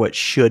sounds like what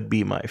should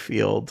be my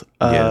field.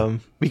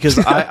 Because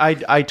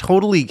I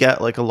totally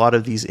get like a lot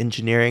of these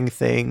engineering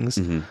things.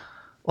 Mm-hmm.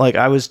 Like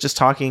I was just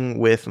talking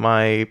with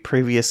my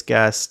previous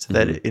guest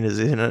that is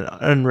in an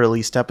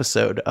unreleased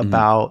episode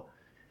about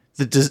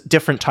the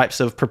different types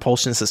of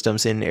propulsion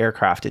systems in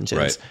aircraft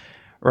engines,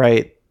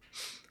 right?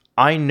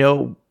 I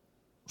know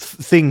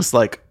things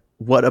like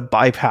what a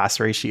bypass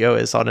ratio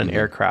is on an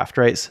aircraft,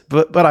 right?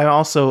 But I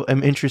also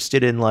am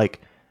interested in like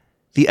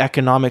the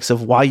economics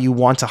of why you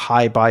want a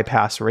high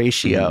bypass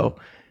ratio,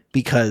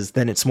 because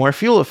then it's more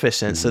fuel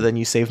efficient. So then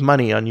you save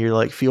money on your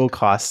like fuel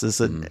costs as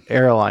an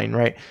airline,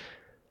 right?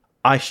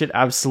 I should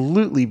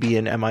absolutely be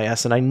in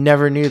MIS, and I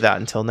never knew that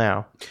until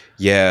now.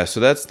 Yeah, so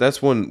that's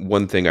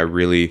one thing I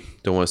really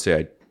don't want to say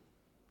I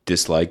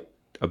dislike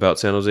about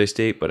San Jose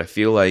State, but I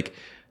feel like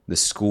the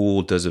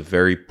school does a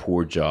very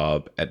poor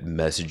job at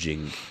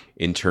messaging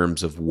in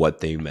terms of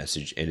what they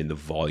message and in the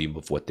volume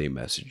of what they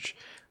message.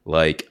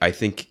 Like, I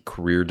think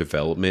career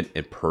development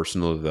and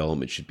personal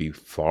development should be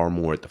far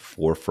more at the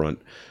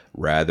forefront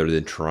rather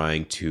than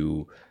trying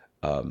to,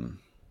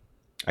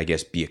 I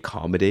guess, be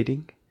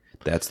accommodating.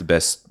 That's the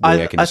best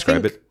way I can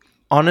describe it.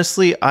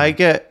 Honestly, I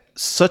get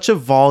such a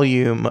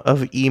volume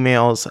of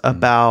emails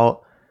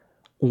about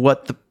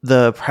what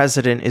the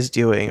president is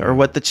doing, or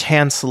what the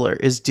chancellor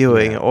is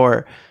doing,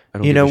 or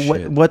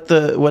what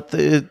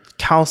the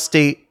Cal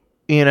State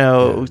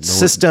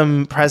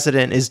system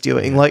president is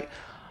doing. Like,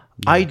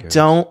 I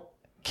don't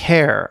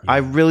care. I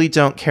really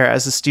don't care.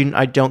 As a student,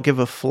 I don't give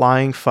a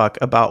flying fuck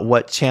about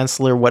what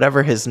chancellor,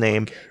 whatever his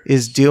name,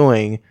 is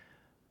doing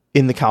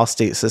in the Cal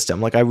State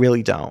system. Like, I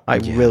really don't. I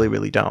really,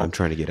 really don't. I'm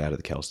trying to get out of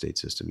the Cal State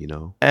system,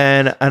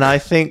 And I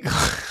think,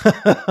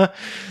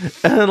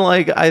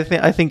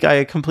 I think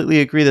I completely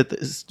agree that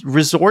the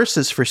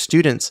resources for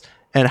students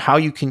and how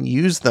you can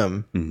use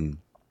them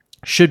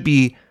should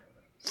be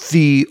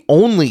the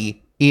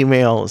only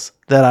emails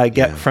that I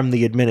get from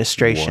the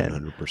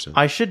administration. 100%.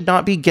 I should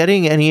not be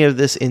getting any of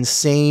this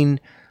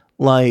insane,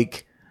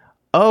 like,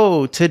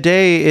 oh,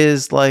 today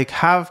is like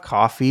have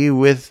coffee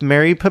with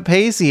Mary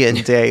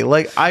Papazian Day.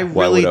 Like, I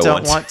really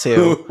don't want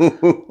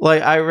to.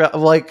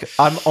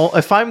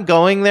 If I'm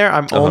going there,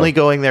 I'm only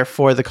going there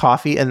for the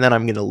coffee, and then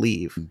I'm gonna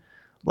leave.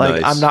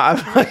 Like, nice.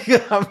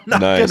 I'm not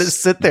gonna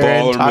sit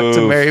there and talk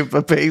to Mary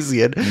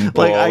Papazian.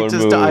 Like,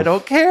 I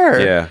don't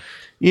care.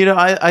 Yeah.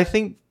 I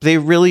think they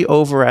really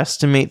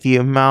overestimate the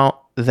amount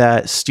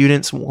that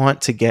students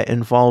want to get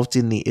involved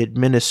in the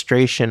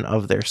administration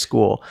of their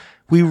school.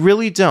 We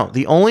really don't.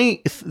 The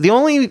only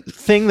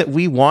thing that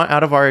we want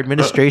out of our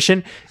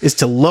administration is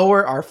to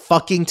lower our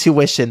fucking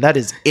tuition. That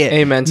is it.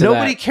 Amen to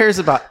Nobody cares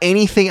about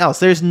anything else.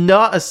 There's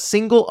not a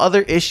single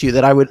other issue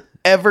that I would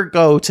ever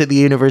go to the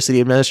university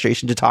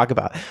administration to talk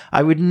about.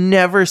 I would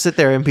never sit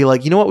there and be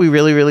like, you know what we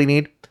really, really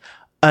need?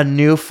 A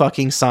new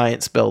fucking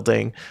science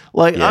building.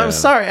 Like, I'm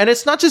sorry. And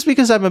it's not just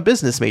because I'm a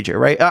business major,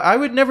 right? I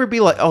would never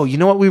be like, oh, you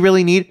know what we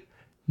really need?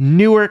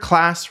 Newer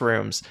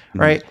classrooms,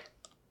 right?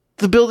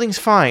 The building's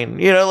fine.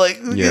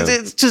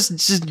 It's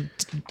just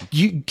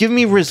you give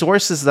me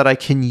resources that I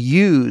can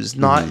use,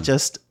 not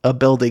just a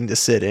building to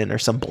sit in or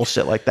some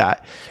bullshit like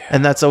that.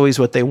 And that's always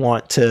what they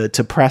want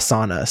to press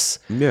on us.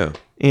 Yeah.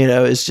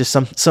 It's just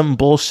some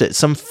bullshit,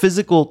 some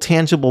physical,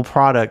 tangible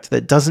product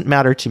that doesn't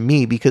matter to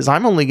me because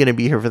I'm only going to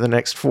be here for the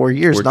next 4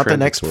 years, not the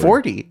next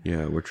 40.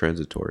 Yeah, we're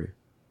transitory.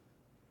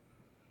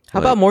 How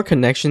about more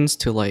connections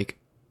to like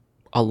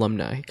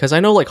alumni? Because I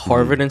know like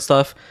Harvard and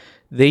stuff,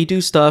 they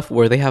do stuff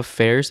where they have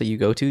fairs that you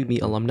go to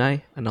meet alumni,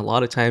 and a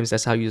lot of times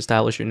that's how you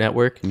establish your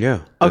network.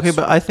 Yeah. Okay,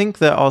 but I think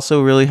that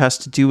also really has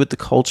to do with the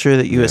culture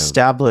that you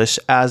establish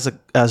as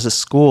a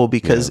school,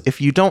 because if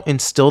you don't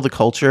instill the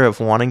culture of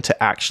wanting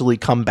to actually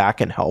come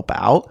back and help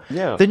out,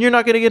 then you're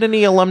not going to get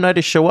any alumni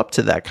to show up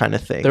to that kind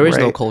of thing. There is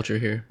no culture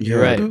here. You're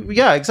right.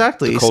 Yeah,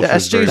 exactly.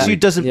 SJSU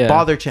doesn't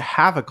bother to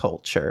have a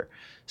culture.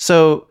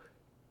 So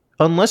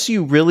unless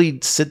you really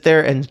sit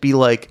there and be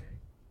like,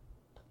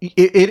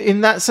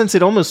 in that sense,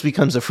 it almost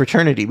becomes a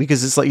fraternity,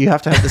 because it's like you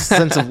have to have this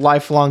sense of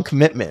lifelong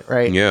commitment,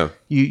 right? Yeah.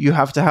 You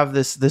have to have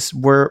this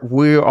where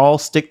we all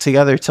stick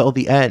together till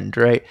the end,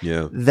 right?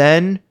 Yeah.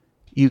 Then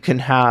you can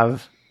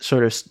have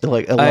sort of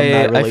like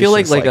alumni I feel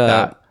like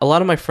that. a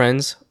lot of my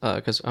friends,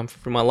 because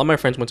a lot of my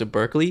friends went to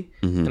Berkeley,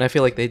 and I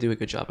feel like they do a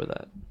good job of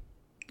that.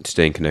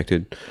 Staying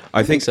connected.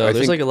 I think so. I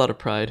There's think, like a lot of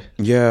pride.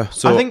 Yeah.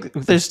 So I think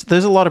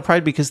there's a lot of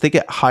pride because they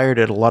get hired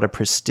at a lot of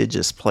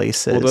prestigious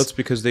places. Well, that's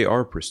because they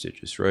are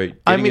prestigious, right?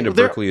 Getting into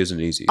Berkeley isn't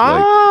easy.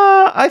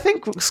 I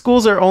think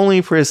schools are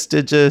only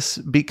prestigious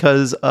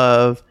because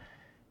of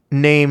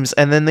names,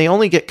 and then they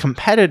only get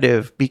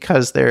competitive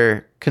because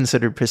they're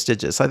considered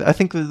prestigious. I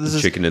think that this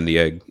is chicken and the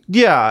egg.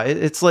 Yeah,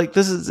 it's like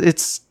this is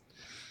Is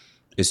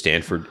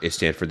Stanford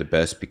the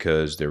best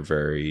because they're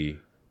very,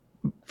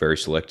 very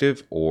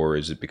selective, or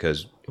is it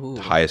because the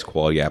highest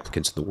quality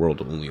applicants in the world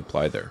will only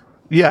apply there?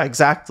 Yeah,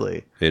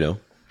 exactly. You know,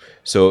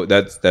 so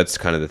that's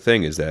kind of the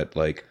thing is that,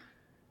 like,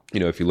 you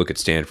know, if you look at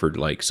Stanford,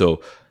 like,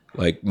 so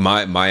like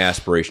my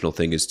aspirational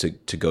thing is to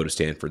go to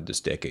Stanford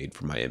this decade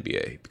for my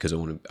MBA because I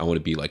want to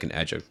be like an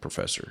adjunct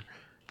professor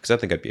because I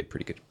think I'd be a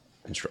pretty good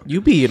instructor.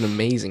 You'd be an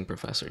amazing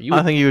professor.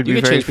 I think you would be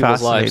very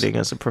fascinating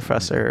as a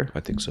professor.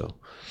 I think so.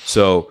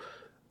 So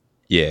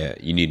yeah,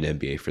 you need an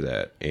MBA for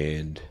that,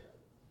 and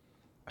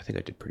I think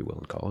I did pretty well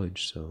in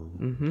college, so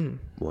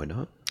why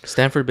not?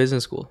 Stanford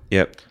Business School.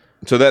 Yep.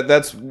 So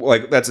that's an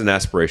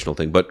aspirational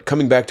thing. But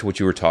coming back to what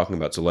you were talking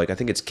about, so like I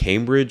think it's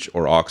Cambridge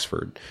or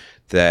Oxford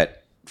that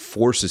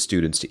forces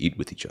students to eat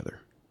with each other.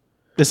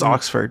 It's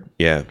Oxford.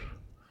 Yeah.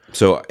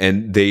 So,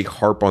 and they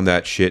harp on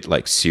that shit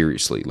like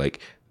seriously. Like,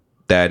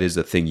 that is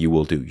the thing you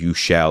will do. You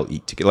shall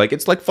eat together. Like,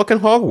 it's like fucking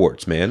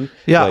Hogwarts, man.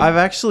 Yeah, like, I've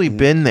actually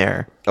been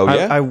there. Oh,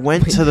 yeah? I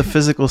went to the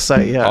physical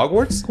site, yeah.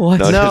 Hogwarts? What?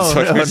 No,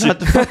 not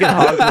the fucking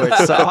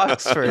Hogwarts,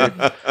 Oxford.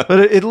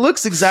 But it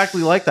looks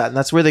exactly like that, and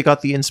that's where they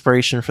got the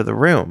inspiration for the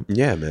room.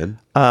 Yeah, man.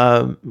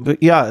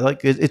 But yeah,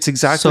 like it's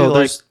exactly so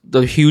like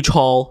the huge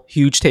hall,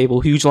 huge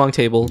table, huge long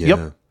table. Yeah.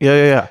 Yep.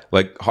 Yeah.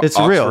 Like it's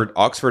Oxford, real.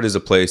 Oxford is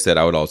a place that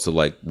I would also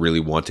like really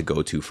want to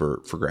go to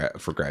for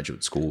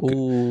graduate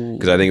school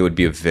because I think it would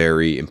be a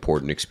very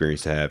important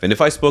experience to have. And if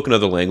I spoke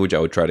another language, I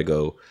would try to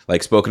go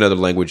like spoke another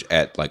language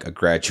at like a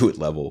graduate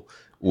level.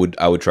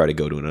 I would try to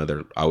go to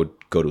another. I would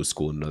go to a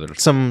school in another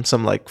some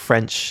like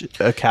French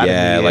academy.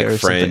 Yeah, like or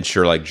French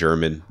something. or like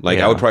German. Like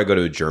I would probably go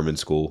to a German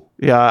school.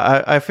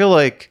 Yeah, I feel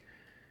like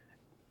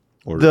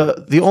Or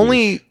the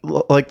only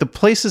like the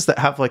places that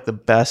have like the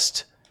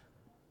best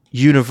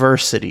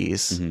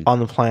universities on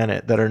the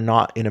planet that are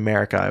not in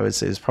America, I would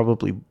say, is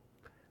probably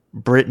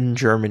Britain,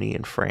 Germany,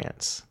 and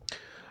France.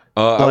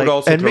 I would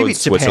also and throw maybe in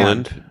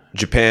Switzerland,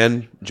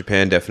 Japan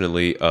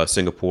definitely.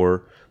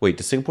 Singapore. Wait,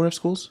 does Singapore have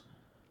schools?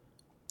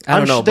 I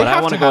don't know, but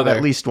I want to go there.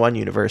 At least one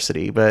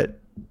university, but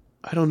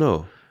I don't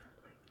know.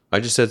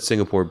 I just said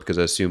Singapore because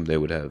I assumed they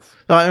would have.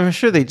 I'm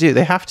sure they do.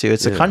 They have to.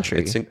 It's a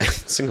country.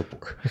 It's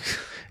Singapore.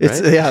 It's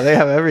right? Yeah, they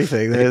have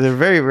everything. They're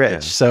very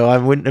rich, so I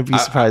wouldn't be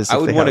surprised. I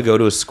would want to go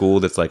to a school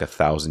that's like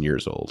 1,000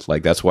 years old.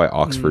 Like that's why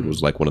Oxford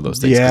was like one of those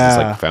things because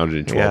it's like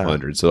founded in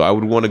 1200. So I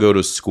would want to go to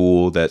a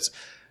school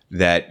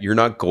that you're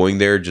not going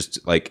there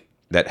just like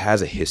that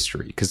has a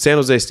history because San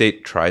Jose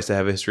State tries to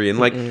have a history and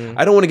like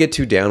I don't want to get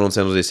too down on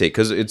San Jose State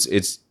because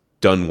it's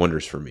done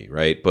wonders for me,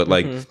 right? But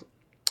like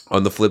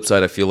on the flip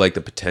side, I feel like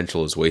the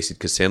potential is wasted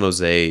because San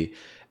Jose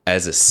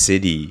as a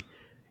city,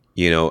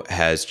 you know,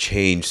 has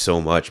changed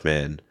so much,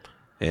 man.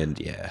 And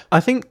yeah, I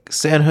think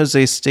San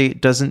Jose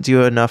State doesn't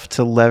do enough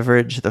to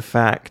leverage the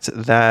fact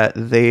that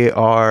they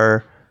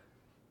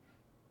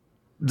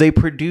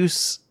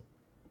produce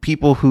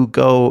people who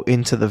go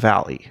into the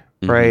Valley,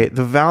 right?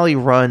 The Valley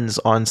runs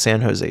on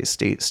San Jose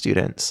State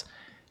students.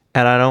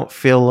 And I don't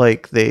feel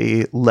like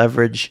they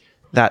leverage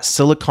that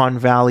Silicon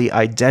Valley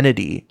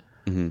identity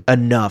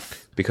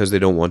enough. Because they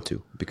don't want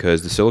to.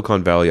 Because the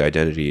Silicon Valley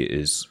identity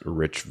is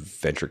rich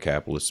venture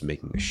capitalists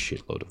making a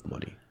shitload of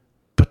money.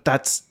 But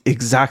that's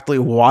exactly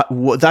what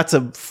that's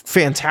a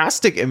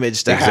fantastic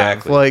image to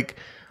have. Like,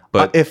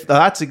 but if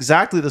that's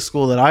exactly the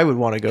school that I would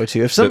want to go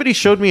to. If somebody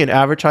showed me an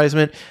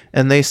advertisement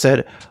and they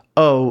said,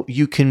 "Oh,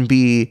 you can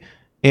be,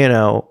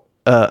 a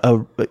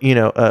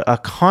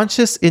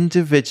conscious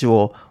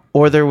individual,"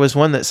 or there was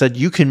one that said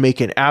you can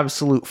make an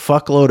absolute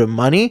fuckload of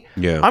money,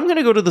 I'm going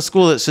to go to the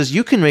school that says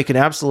you can make an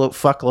absolute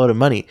fuckload of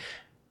money.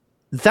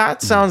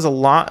 That sounds a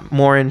lot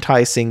more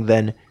enticing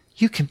than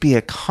you can be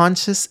a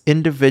conscious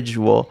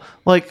individual.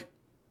 Like,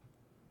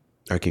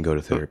 I can go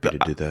to therapy to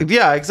do that.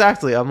 Yeah,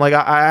 exactly. I'm like,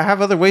 I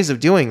have other ways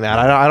of doing that.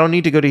 I don't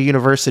need to go to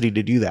university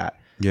to do that.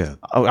 Yeah,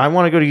 I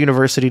want to go to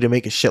university to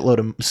make a shitload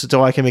of,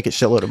 so I can make a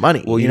shitload of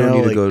money. Well, you don't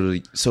need to go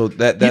to so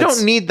that's, you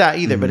don't need that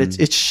either. But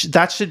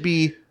that should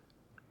be.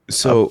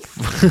 So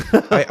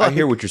I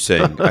hear what you're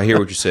saying.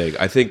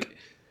 I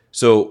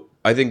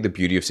think the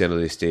beauty of San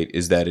Jose State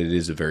is that it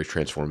is a very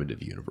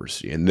transformative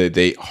university, and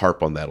they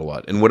harp on that a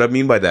lot. And what I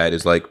mean by that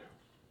is like,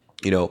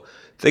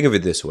 think of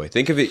it this way.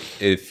 Think of it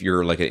if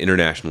you're like an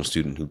international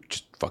student who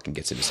just fucking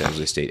gets into San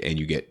Jose State and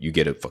you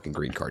get a fucking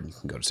green card and you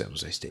can go to San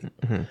Jose State.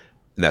 And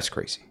that's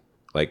crazy.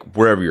 Like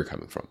wherever you're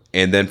coming from.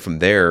 And then from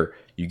there,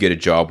 you get a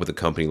job with a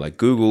company like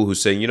Google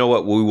who's saying, you know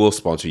what, we will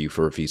sponsor you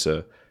for a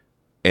visa.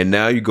 And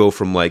now you go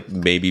from like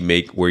maybe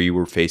where you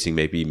were facing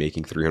maybe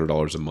making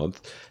 $300 a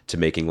month to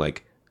making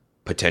like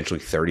potentially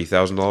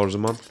 $30,000 a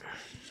month.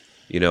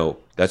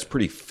 That's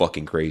pretty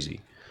fucking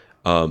crazy.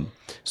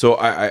 So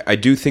I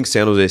do think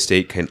San Jose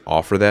State can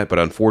offer that, but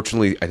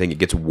unfortunately, I think it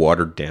gets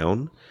watered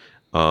down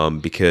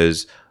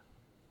because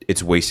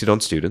it's wasted on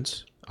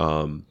students.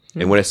 And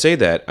when I say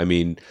that, I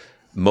mean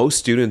most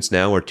students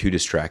now are too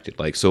distracted.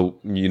 Like, so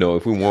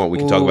if we want, we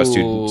can talk about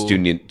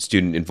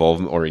student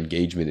involvement or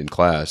engagement in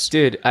class.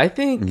 Dude, I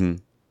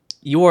think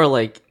you are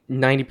like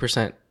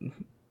 90%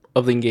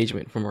 of the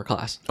engagement from our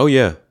class. Oh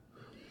yeah,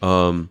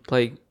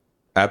 like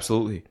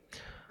absolutely.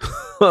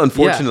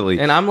 Unfortunately,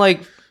 and I'm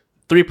like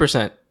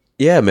 3%.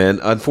 Yeah, man.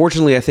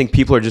 Unfortunately, I think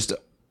people are just,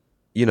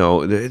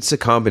 it's a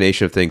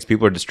combination of things.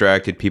 People are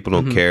distracted. People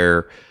don't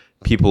care.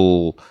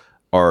 People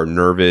are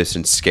nervous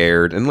and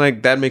scared. And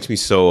like, that makes me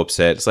so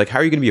upset. It's like, how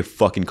are you going to be a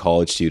fucking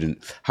college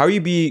student? How are you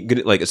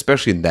going to, like,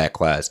 especially in that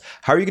class,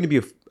 how are you going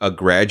to be a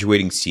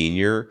graduating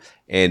senior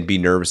and be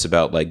nervous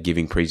about like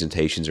giving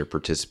presentations or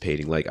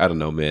participating? Like, I don't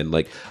know, man.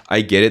 Like,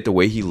 I get it. The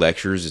way he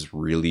lectures is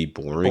really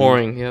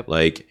boring. Yep.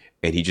 Like,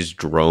 and he just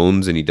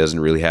drones and he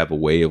doesn't really have a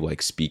way of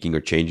like speaking or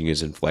changing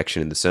his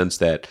inflection in the sense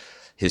that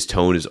his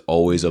tone is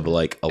always of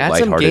like a Add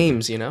lighthearted. some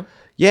games,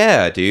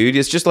 Yeah, dude.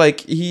 It's just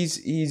like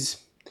he's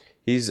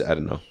I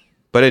don't know.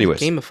 But anyways,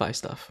 gamify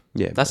stuff.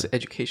 Yeah, that's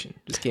education.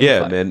 Just gamify.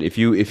 Yeah, man. If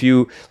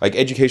you like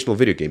educational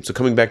video games, so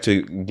coming back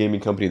to gaming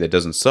company that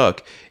doesn't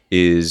suck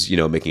is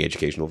making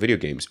educational video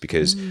games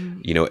because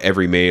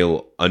every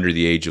male under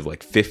the age of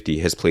like 50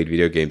 has played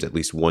video games at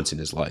least once in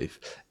his life,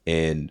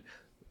 and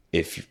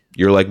if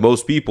you're like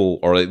most people,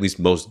 or at least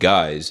most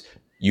guys,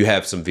 you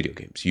have some video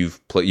games. You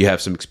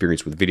have some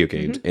experience with video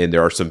games, and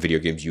there are some video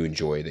games you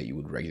enjoy that you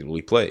would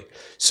regularly play.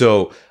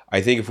 So I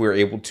think if we're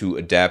able to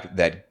adapt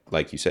that,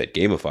 like you said,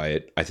 gamify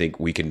it, I think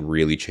we can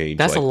really change.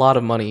 That's a lot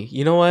of money.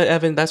 You know what,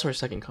 Evan? That's our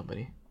second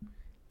company.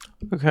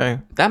 Okay.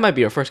 That might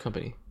be our first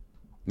company.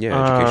 Yeah,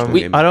 educational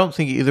gaming. I don't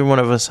think either one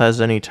of us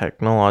has any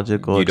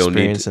technological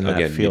experience in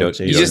that field.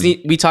 You just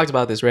need. We talked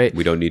about this, right?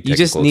 We don't need. You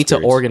just need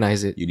to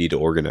organize it. You need to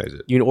organize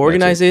it. You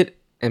organize it,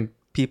 and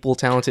people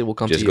talented will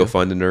come to you. Just go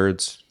find the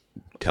nerds.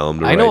 Tell them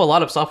to I know a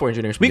lot of software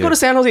engineers. We go to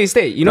San Jose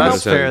State.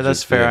 That's fair.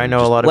 That's fair. I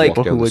know a lot of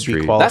people who would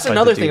be qualified. That's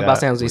another thing about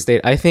San Jose State.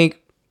 I think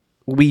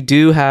we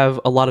do have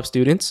a lot of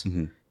students,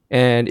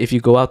 and if you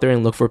go out there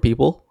and look for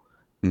people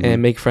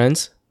and make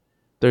friends,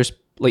 there's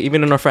like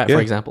even in our frat, for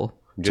example,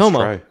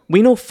 Tomo,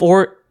 we know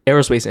 4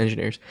 aerospace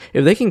engineers.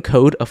 If they can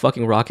code a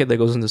fucking rocket that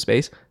goes into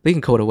space, they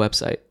can code a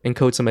website and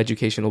code some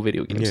educational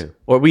video games.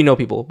 Or we know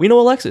people. We know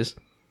Alexis.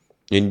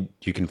 And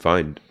you can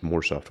find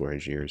more software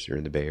engineers here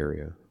in the Bay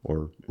Area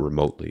or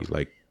remotely.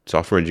 Like,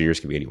 software engineers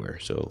can be anywhere.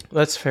 So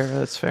that's fair.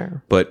 That's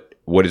fair. But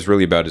what it's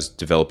really about is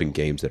developing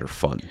games that are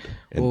fun.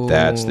 And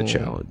that's the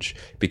challenge.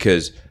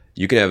 Because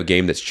you can have a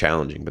game that's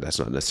challenging, but that's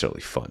not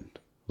necessarily fun.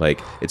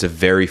 Like, it's a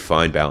very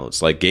fine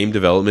balance. Like, game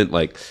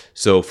development,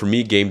 so for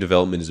me, game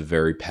development is a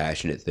very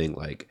passionate thing.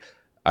 Like,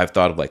 I've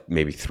thought of like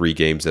maybe 3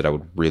 games that I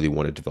would really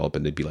want to develop,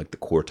 and they'd be like the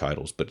core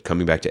titles. But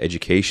coming back to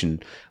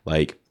education,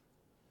 like,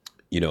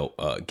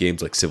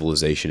 games like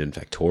Civilization and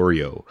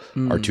Factorio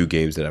are 2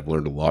 games that I've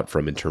learned a lot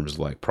from in terms of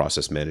like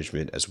process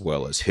management as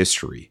well as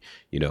history,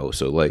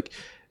 so like,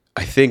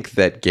 I think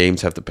that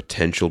games have the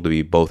potential to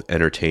be both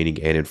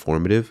entertaining and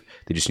informative.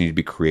 They just need to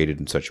be created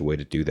in such a way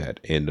to do that.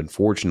 And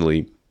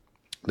unfortunately,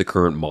 the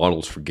current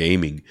models for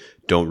gaming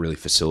don't really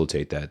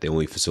facilitate that. They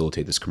only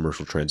facilitate this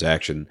commercial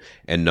transaction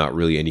and not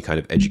really any kind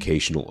of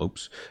educational or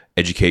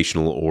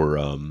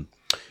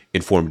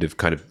informative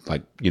kind of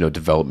like,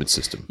 development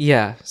system.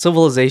 Yeah,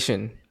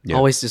 Civilization.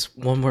 Always just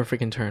one more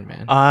freaking turn,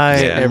 man.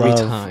 Every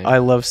time. I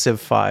love Civ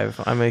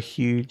 5. I'm a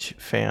huge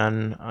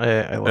fan.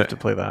 I love to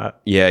play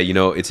that. Yeah,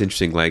 it's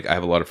interesting. Like, I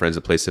have a lot of friends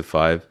that play Civ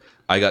 5.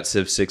 I got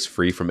Civ 6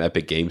 free from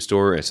Epic Game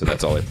Store, and so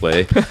that's all I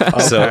play.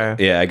 So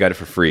yeah, I got it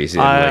for free. So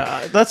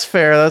that's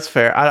fair. That's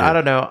fair. I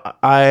don't know.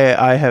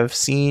 I have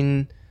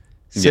seen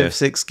Civ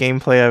 6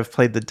 gameplay. I've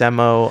played the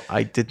demo.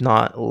 I did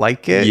not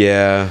like it.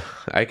 Yeah,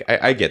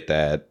 I get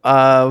that.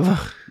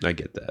 I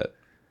get that.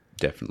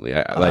 Definitely.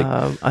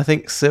 I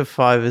think Civ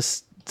 5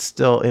 is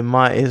still in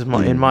my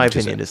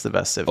opinion is the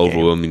best Civ game.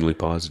 Overwhelmingly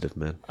positive,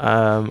 man.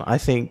 I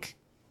think,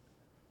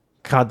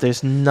 God,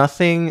 there's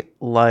nothing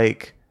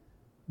like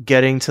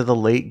getting to the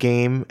late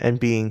game and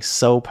being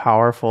so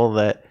powerful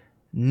that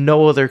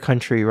no other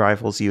country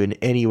rivals you in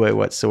any way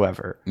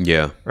whatsoever.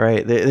 Yeah.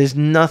 Right? There's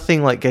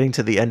nothing like getting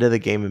to the end of the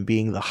game and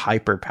being the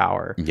hyper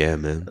power. Yeah,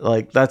 man.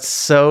 Like, that's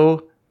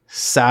so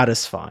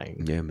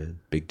satisfying. Yeah, man.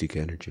 Big dick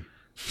energy.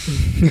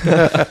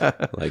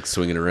 Like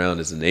swinging around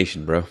as a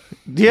nation, bro.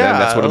 Yeah.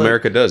 That's what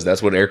America does.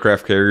 That's what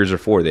aircraft carriers are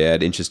for. They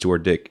add inches to our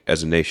dick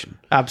as a nation.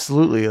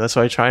 Absolutely. That's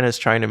why China's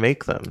trying to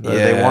make them.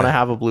 They want to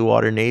have a blue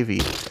water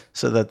navy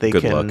so that they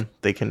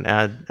can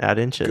add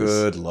inches.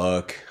 Good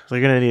luck.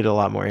 They're gonna need a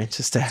lot more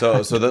inches to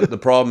add. So the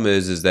problem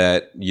is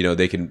that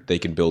they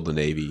can build the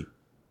navy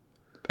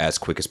as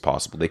quick as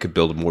possible. They could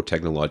build a more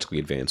technologically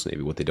advanced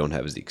navy. What they don't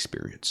have is the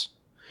experience.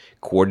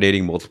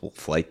 Coordinating multiple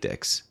flight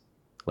decks.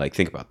 Like,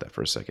 think about that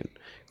for a second.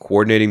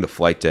 Coordinating the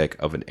flight deck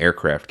of an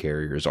aircraft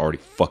carrier is already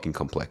fucking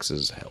complex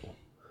as hell.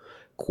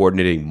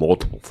 coordinating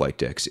multiple flight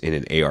decks in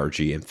an ARG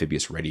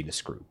amphibious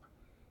readiness group.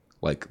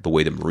 Like the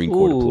way the Marine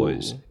Corps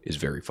deploys is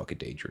very fucking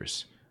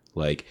dangerous.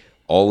 Like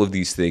all of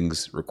these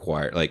things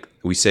require, like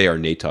we say our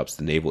NATOPS,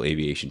 the Naval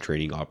Aviation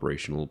Training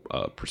Operational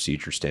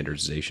Procedure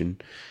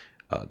Standardization.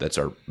 That's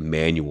our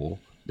manual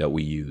that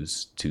we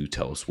use to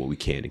tell us what we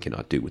can and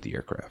cannot do with the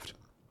aircraft.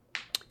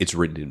 It's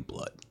written in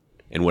blood.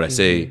 And what I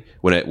say,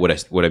 what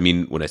I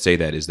mean when I say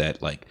that is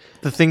that like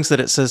the things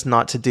that it says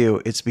not to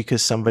do, it's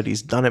because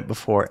somebody's done it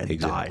before and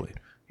died.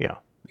 Yeah,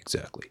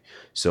 exactly.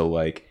 So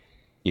like,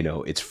 you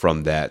know, it's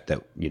from that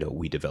you know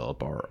we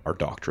develop our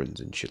doctrines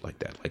and shit like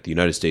that. Like the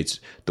United States,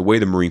 the way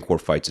the Marine Corps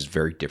fights is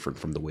very different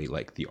from the way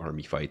like the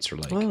Army fights or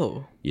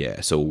like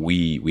yeah. So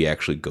we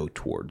actually go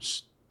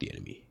towards the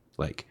enemy.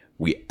 Like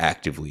we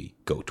actively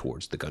go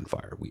towards the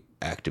gunfire. We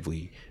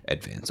actively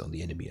advance on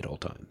the enemy at all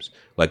times.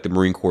 Like the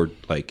Marine Corps,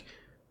 like.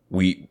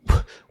 We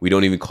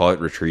don't even call it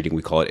retreating.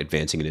 We call it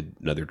advancing in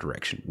another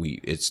direction.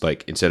 It's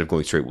like instead of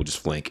going straight, we'll just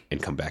flank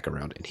and come back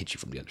around and hit you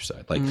from the other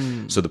side. Like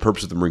so, the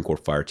purpose of the Marine Corps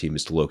fire team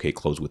is to locate,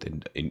 close with,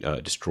 and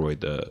destroy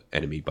the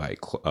enemy by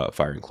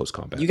firing close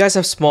combat. You guys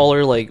have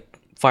smaller like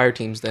fire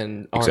teams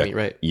than Army,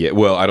 right? Yeah.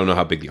 Well, I don't know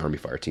how big the Army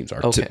fire teams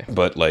are, okay.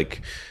 But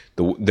like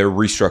they're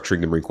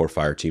restructuring the Marine Corps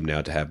fire team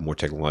now to have more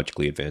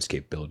technologically advanced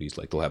capabilities.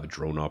 Like they'll have a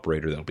drone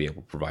operator that'll be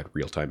able to provide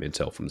real time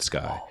intel from the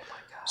sky. Oh,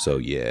 so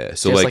yeah,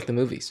 so just like the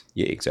movies.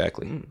 Yeah,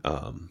 exactly.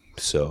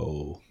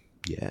 So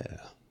yeah,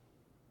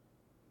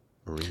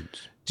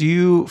 Marines. Do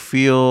you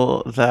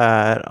feel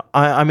that?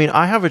 I mean,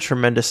 I have a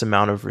tremendous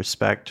amount of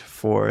respect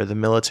for the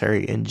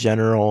military in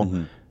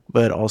general,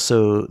 but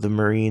also the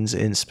Marines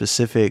in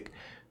specific.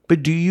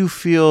 But do you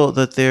feel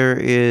that there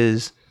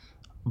is,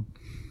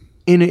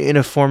 in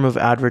a form of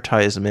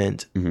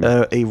advertisement,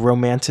 a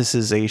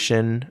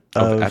romanticization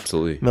of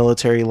absolutely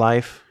military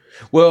life?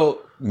 Well.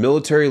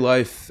 Military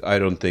life, I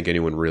don't think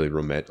anyone really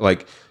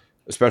like,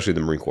 especially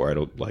the Marine Corps. I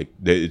don't like.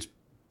 It's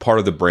part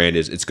of the brand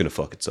is it's gonna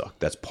fucking suck.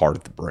 That's part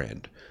of the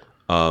brand.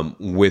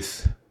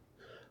 With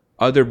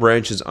other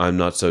branches, I'm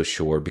not so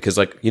sure because,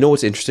 like, you know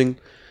what's interesting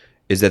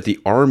is that the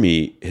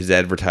Army is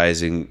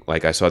advertising.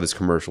 Like, I saw this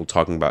commercial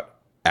talking about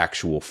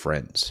actual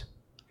friends,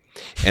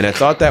 and I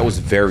thought that was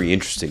very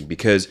interesting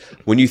because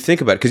when you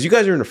think about it, because you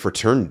guys are in a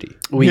fraternity.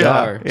 We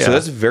are. So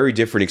that's a very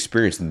different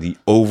experience than the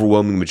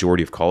overwhelming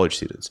majority of college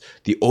students.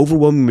 The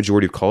overwhelming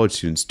majority of college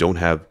students don't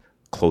have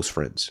close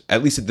friends,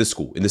 at least at this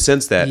school, in the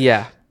sense that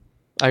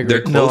I agree.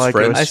 They're close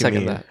friends. I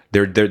second that.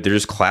 They're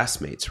just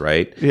classmates,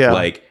 right? Yeah.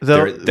 Like they're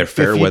fair weather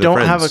friends. If you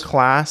don't have a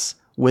class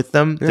with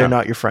them, they're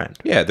not your friend.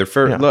 Yeah, they're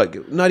fair.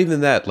 Look, not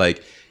even that.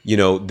 Like, you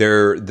know,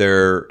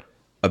 their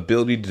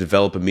ability to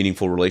develop a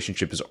meaningful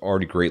relationship is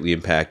already greatly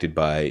impacted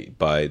by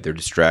their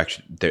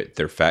distraction,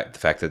 the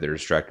fact that they're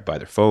distracted by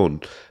their phone.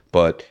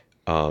 But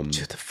dude,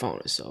 the phone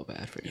is so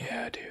bad for you.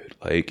 Yeah, dude.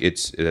 Like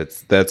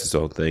that's its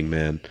own thing,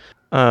 man.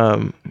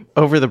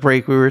 Over the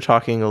break, we were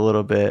talking a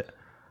little bit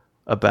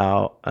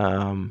about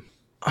I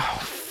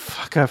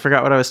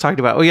forgot what I was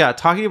talking about. Oh yeah,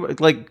 talking about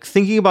like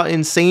thinking about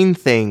insane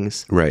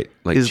things. Right,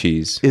 like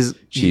cheese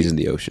in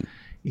the ocean.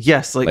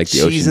 Yes, like the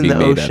cheese ocean in the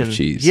made ocean. Out of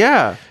cheese.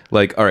 Yeah.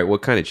 Like, all right,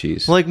 what kind of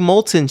cheese? Like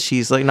molten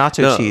cheese, like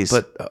nacho cheese.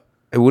 But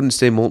it wouldn't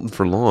stay molten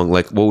for long.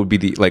 Like, what would be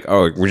the like?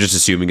 Oh, we're just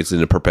assuming it's in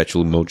a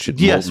perpetual motion.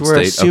 Yes, we're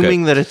state.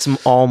 assuming that it's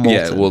all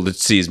molten. Yeah. Well, the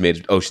sea is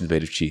ocean's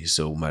made of cheese,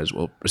 so might as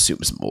well assume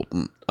it's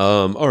molten.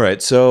 All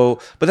right. So,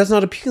 but that's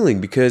not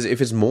appealing because if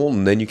it's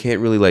molten, then you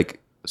can't really like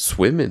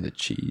swim in the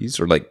cheese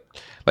or like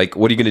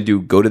what are you gonna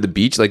do? Go to the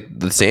beach? Like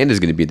the sand is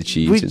gonna be the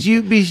cheese.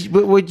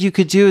 What you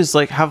could do is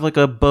like have like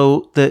a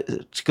boat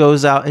that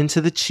goes out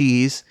into the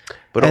cheese,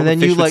 and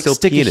then you like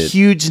stick a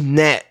huge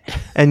net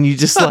and you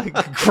just like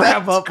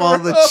grab up all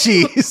the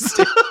cheese.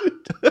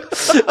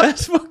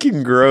 That's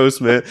fucking gross,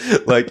 man.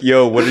 Like,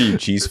 yo, what are you,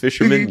 cheese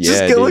fishermen? You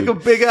just get like a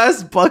big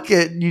ass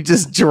bucket and you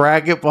just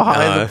drag it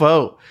behind the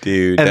boat,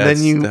 dude. And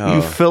then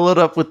you fill it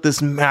up with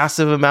this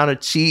massive amount of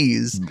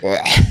cheese,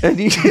 and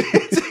you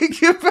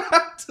take it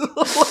back to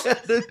the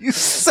land and you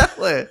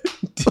sell it,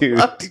 dude.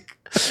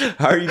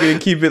 How are you gonna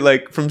keep it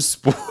like from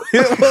spoil? Well,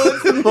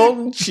 it's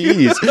molten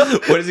cheese.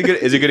 What is it gonna?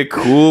 Is it gonna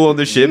cool on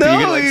the ship? No,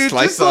 you can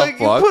slice off. You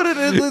put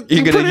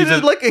it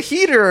in like a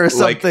heater or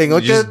something.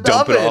 Like you just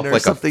dump it off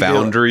like a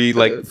foundry,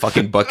 like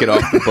fucking bucket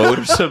off the boat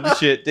or some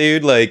shit,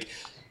 dude. Like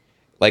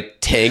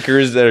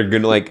tankers that are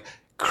gonna like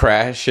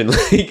crash and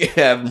like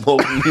have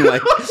molten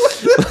like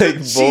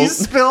cheese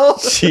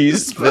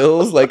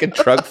spills. Like a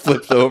truck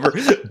flips over,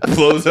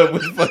 blows up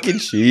with fucking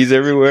cheese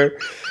everywhere.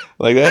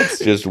 Like, that's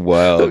just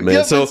wild,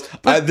 man.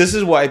 Yeah, this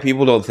is why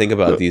people don't think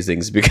about these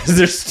things, because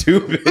they're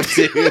stupid,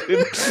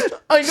 dude.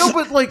 I know,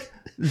 but like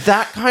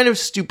that kind of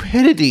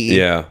stupidity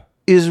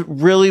is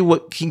really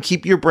what can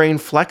keep your brain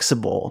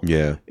flexible.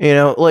 Yeah. You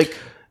know, like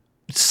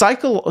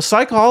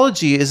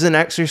psychology is an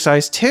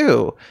exercise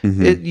too.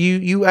 Mm-hmm.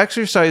 You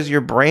exercise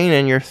your brain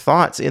and your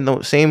thoughts in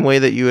the same way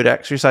that you would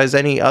exercise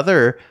any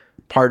other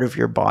part of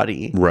your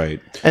body, right?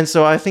 And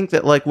so I think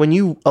that like when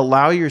you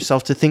allow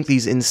yourself to think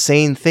these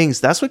insane things,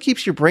 that's what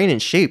keeps your brain in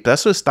shape.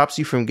 That's what stops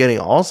you from getting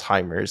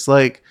Alzheimer's.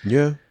 Like,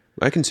 yeah,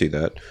 I can see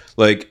that.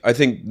 Like, I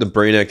think the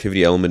brain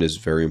activity element is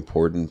very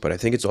important, but I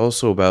think it's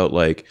also about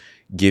like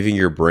giving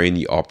your brain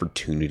the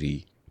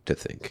opportunity to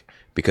think.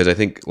 Because I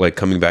think, like,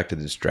 coming back to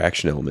the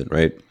distraction element,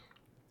 right?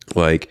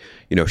 Like,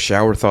 you know,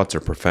 shower thoughts are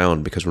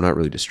profound because we're not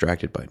really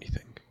distracted by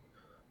anything.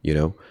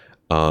 You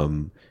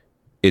know,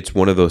 it's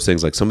one of those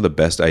things. Like, some of the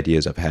best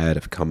ideas I've had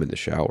have come in the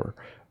shower,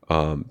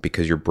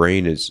 because your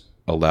brain is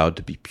allowed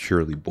to be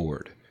purely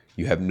bored.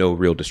 You have no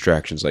real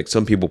distractions. Like,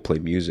 some people play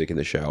music in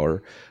the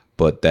shower,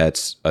 but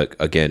that's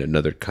again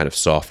another kind of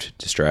soft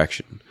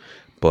distraction.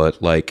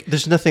 But like,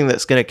 there's nothing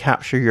that's going to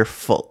capture your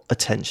full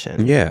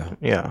attention. Yeah,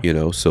 you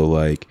know. So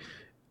like,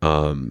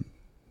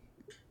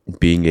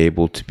 being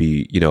able to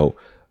be, you know,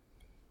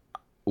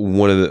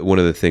 one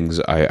of the things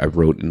I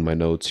wrote in my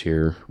notes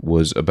here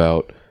was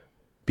about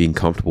being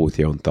comfortable with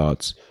your own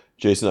thoughts.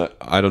 Jason,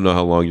 I don't know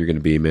how long you're going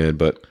to be, man,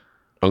 but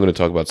I'm going to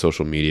talk about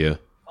social media.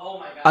 Oh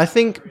my God. I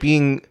think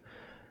being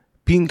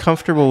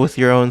comfortable with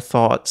your own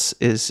thoughts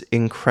is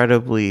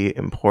incredibly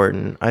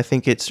important. I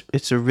think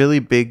it's a really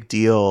big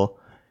deal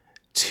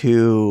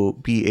to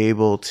be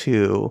able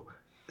to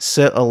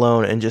sit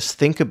alone and just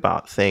think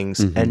about things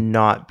and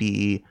not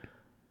be,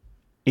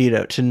 you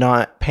know, to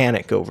not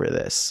panic over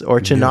this or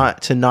to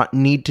not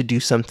need to do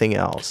something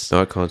else.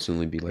 Not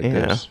constantly be like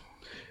this.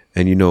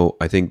 And, you know,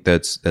 I think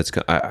that's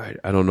I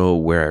don't know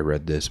where I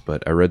read this,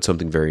 but I read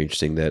something very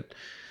interesting that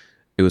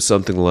it was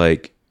something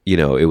like, you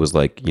know, it was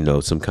like, you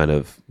know, some kind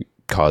of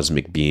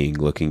cosmic being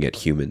looking at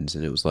humans,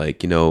 and it was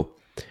like, you know,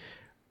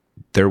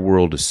 their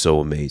world is so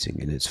amazing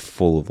and it's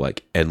full of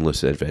like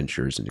endless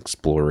adventures and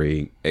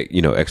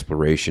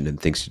exploration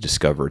and things to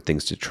discover,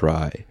 things to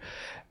try.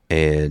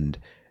 And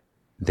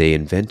they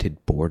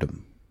invented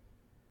boredom,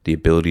 the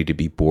ability to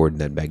be bored in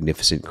that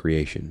magnificent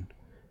creation.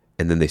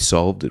 And then they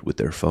solved it with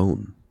their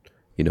phone.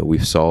 You know,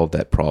 we've solved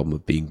that problem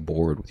of being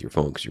bored with your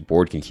phone, because your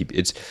board can keep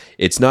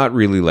it's not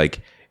really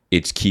like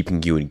it's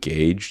keeping you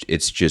engaged.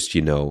 It's just,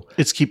 you know,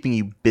 it's keeping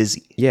you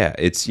busy. Yeah,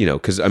 it's, you know,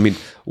 because I mean,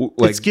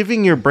 like, it's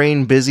giving your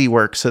brain busy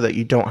work so that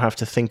you don't have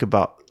to think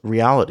about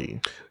reality.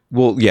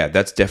 Well, yeah,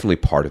 that's definitely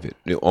part of it.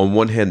 On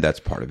one hand, that's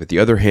part of it. The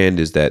other hand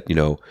is that, you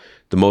know,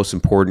 the most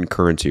important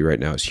currency right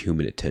now is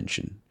human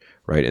attention,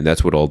 right? And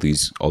that's what all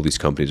these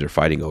companies are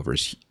fighting over,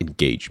 is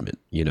engagement,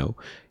 you know.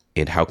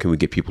 And how can we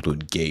get people to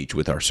engage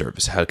with our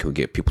service? How can we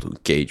get people to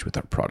engage with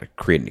our product,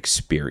 create an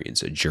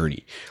experience, a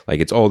journey? Like,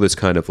 it's all this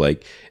kind of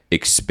like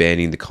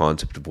expanding the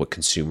concept of what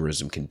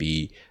consumerism can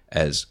be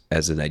as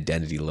an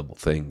identity level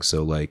thing.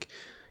 So like,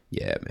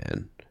 yeah,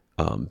 man,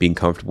 being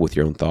comfortable with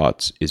your own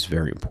thoughts is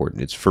very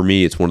important. It's, for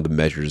me, it's one of the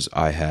measures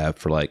I have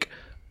for like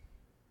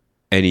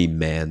any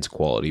man's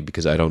quality,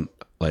 because I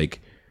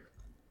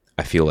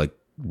feel like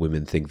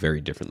women think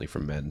very differently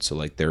from men. So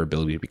like, their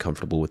ability to be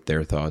comfortable with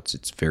their thoughts,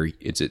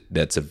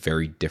 that's a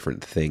very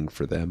different thing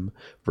for them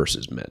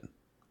versus men.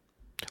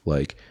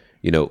 Like,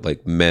 you know,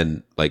 like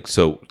men, like,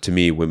 so to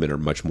me, women are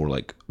much more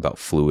like about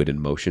fluid and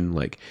motion.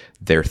 Like,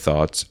 their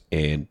thoughts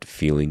and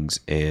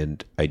feelings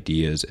and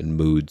ideas and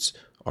moods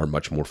are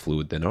much more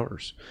fluid than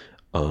ours.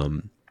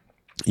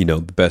 You know,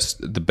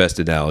 the best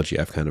analogy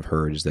I've kind of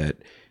heard is that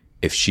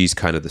if she's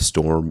kind of the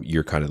storm,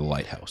 you're kind of the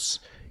lighthouse,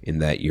 in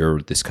that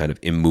you're this kind of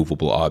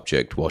immovable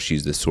object while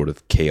she's this sort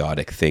of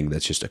chaotic thing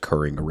that's just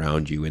occurring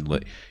around you,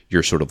 and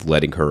you're sort of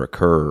letting her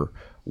occur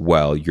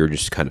while you're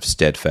just kind of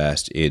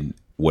steadfast in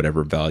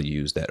whatever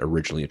values that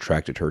originally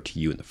attracted her to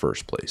you in the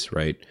first place,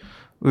 right?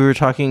 We were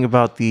talking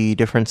about the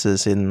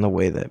differences in the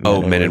way that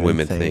men and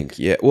women think.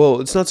 Yeah,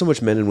 well, it's not so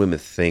much men and women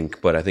think,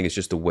 but I think it's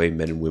just the way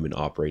men and women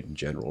operate in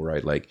general,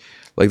 right? Like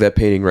that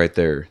painting right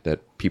there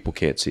that people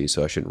can't see,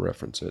 so I shouldn't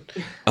reference it.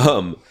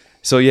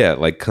 So yeah,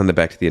 like, kind of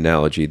back to the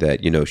analogy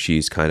that, you know,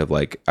 she's kind of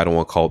like, I don't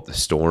want to call it the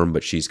storm,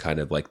 but she's kind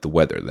of like the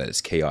weather that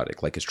is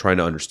chaotic. Like, it's trying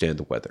to understand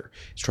the weather.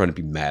 It's trying to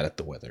be mad at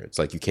the weather. It's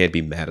like, you can't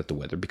be mad at the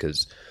weather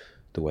because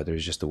the weather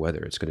is just the weather.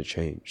 It's going to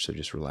change. So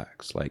just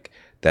relax. Like,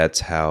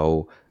 that's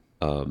how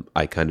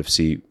I kind of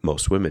see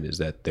most women, is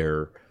that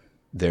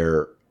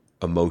their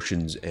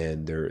emotions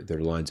and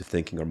their lines of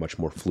thinking are much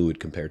more fluid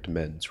compared to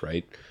men's,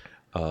 right?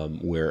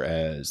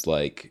 Whereas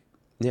like,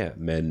 yeah,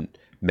 men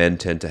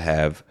tend to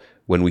have,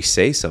 when we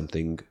say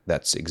something,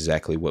 that's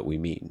exactly what we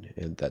mean,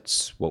 and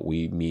that's what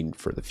we mean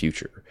for the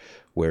future.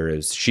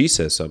 Whereas she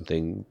says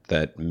something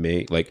that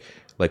may, like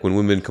when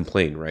women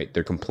complain, right?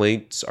 Their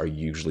complaints are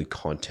usually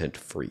content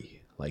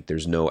free. Like,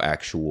 there's no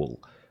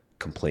actual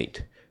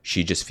complaint.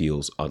 She just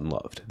feels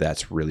unloved.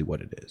 That's really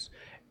what it is.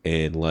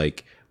 And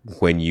like,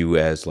 when you,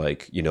 as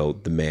like, you know,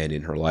 the man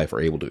in her life,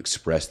 are able to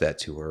express that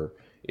to her,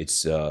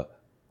 it's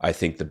I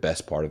think the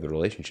best part of the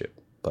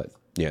relationship. But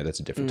yeah, that's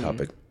a different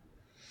topic.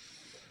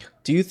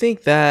 Do you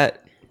think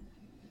that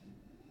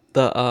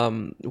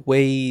the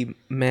way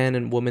man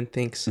and woman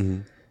thinks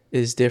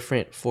is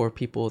different for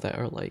people that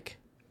are like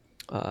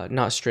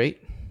not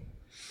straight?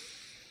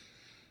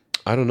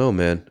 I don't know,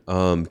 man.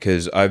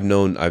 Because I've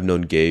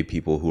known gay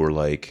people who are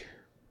like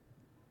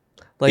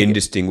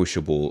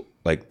indistinguishable,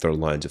 like their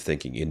lines of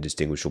thinking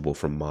indistinguishable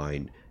from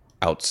mine,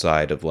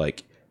 outside of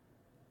like,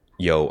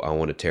 yo, I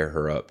want to tear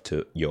her up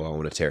to, yo, I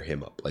want to tear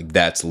him up. Like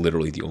that's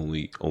literally the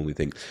only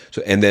thing.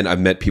 So, and then I've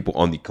met people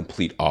on the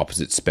complete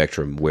opposite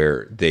spectrum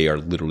where they are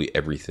literally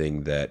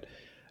everything that,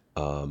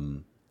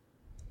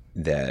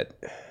 that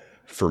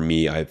for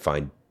me, I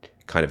find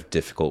kind of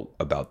difficult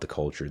about the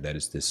culture. That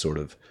is this sort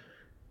of,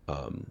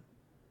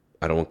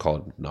 I don't want to call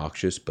it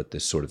obnoxious, but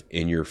this sort of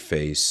in your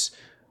face,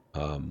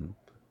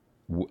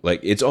 like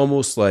it's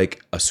almost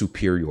like a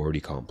superiority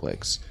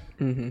complex.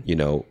 You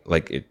know,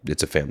 like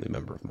it's a family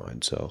member of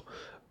mine. So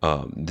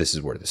this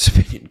is where this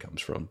opinion comes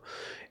from.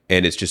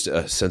 And it's just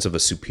a sense of a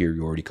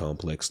superiority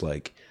complex.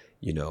 Like,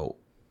 you know,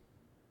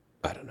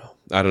 I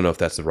don't know if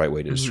that's the right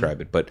way to describe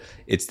it, but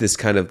it's this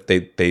kind of,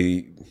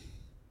 they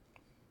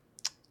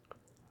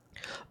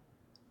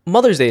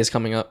Mother's Day is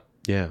coming up.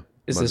 Yeah.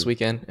 Is this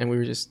weekend. And we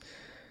were just,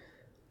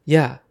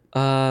 yeah.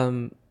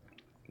 Do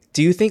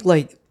you think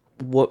like,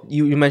 what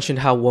you mentioned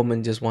how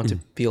women just want to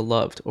feel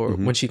loved, or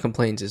when she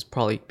complains is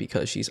probably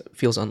because she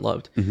feels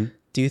unloved.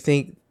 Do you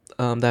think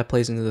that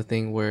plays into the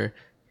thing where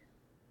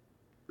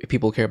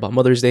people care about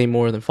Mother's Day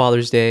more than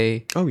Father's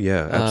Day? Oh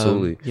yeah,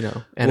 absolutely. You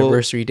know,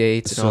 anniversary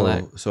dates and all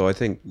that. So I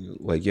think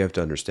like you have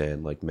to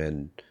understand like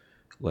men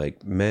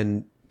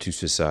to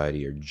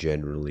society are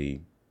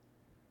generally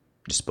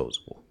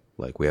disposable.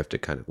 Like we have to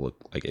kind of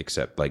look like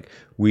accept, like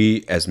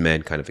we as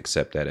men kind of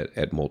accept that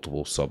at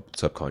multiple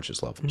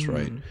subconscious levels,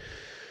 right?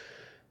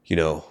 You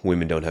know,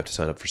 women don't have to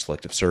sign up for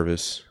selective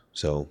service,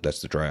 so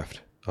that's the draft.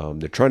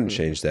 They're trying to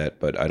change that,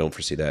 but I don't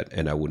foresee that,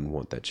 and I wouldn't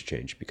want that to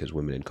change because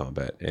women in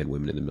combat and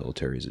women in the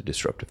military is a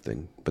disruptive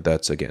thing. But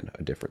that's, again,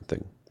 a different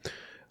thing.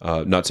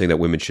 Not saying that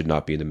women should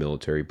not be in the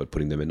military, but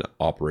putting them in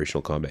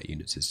operational combat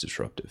units is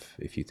disruptive.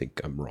 If you think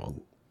I'm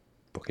wrong,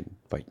 fucking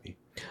fight me.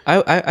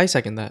 I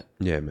second that.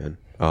 Yeah, man.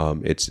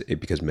 It's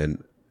because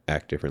men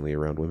act differently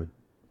around women.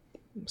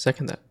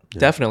 Second that. Yeah.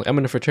 Definitely. I'm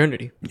in a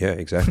fraternity. Yeah,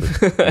 exactly.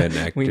 Men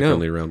act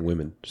differently around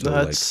women.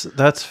 So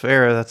that's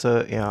fair. That's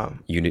a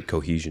unit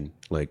cohesion,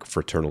 like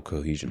fraternal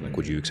cohesion. Like,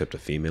 would you accept a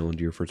female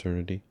into your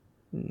fraternity?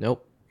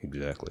 Nope.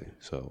 Exactly.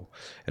 So,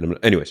 and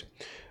anyways,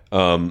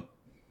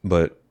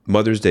 but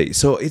Mother's Day.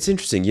 So it's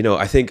interesting. You know,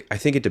 I think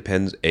it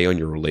depends on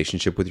your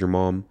relationship with your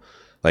mom,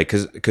 like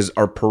because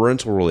our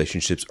parental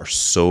relationships are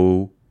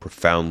so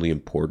profoundly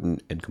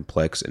important and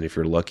complex, and if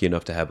you're lucky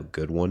enough to have a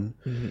good one.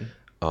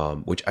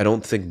 Which I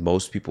don't think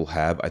most people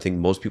have. I think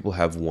most people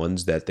have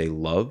ones that they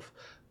love,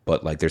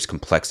 but like there's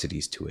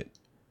complexities to it.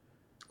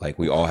 Like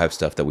we all have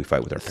stuff that we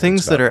fight with our parents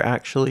things about. That are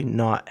actually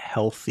not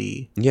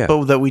healthy. Yeah.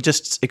 But that we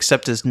just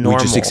accept as normal.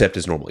 We just accept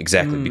as normal.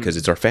 Exactly. Because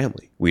it's our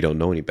family. We don't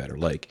know any better.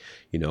 Like,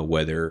 you know,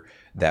 whether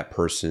that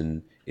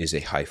person is a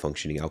high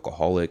functioning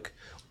alcoholic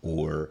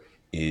or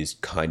is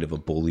kind of a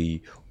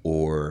bully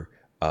or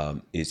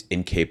is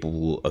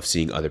incapable of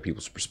seeing other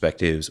people's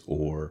perspectives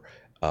or,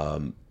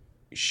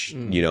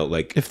 you know,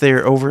 like if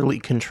they're overly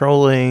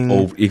controlling,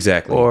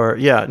 exactly, or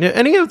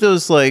any of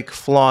those like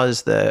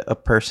flaws that a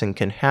person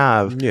can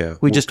have,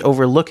 we just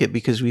overlook it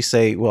because we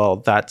say, well,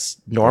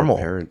 that's normal.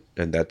 Our parent,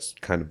 and that's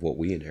kind of what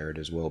we inherit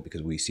as well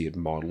because we see it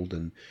modeled,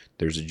 and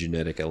there's a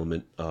genetic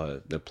element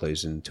that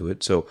plays into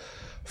it. So,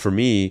 for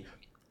me,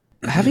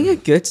 having a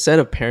good set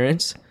of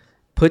parents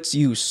puts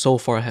you so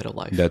far ahead of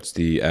life. That's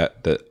the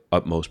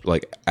utmost.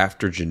 Like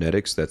after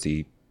genetics, that's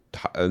the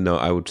no,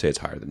 I would say it's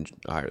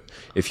higher.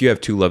 If you have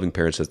two loving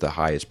parents, that's the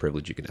highest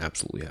privilege you can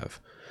absolutely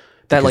have.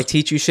 That like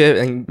teach you shit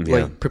and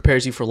like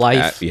prepares you for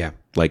life.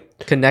 Like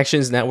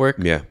connections, network.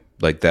 Yeah,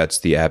 like that's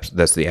the app.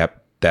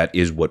 That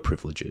is what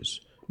privilege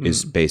is.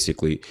 Is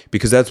basically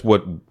because that's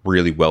what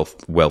really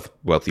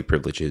wealthy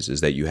privilege is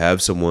that you have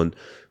someone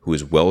who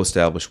is well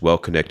established, well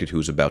connected,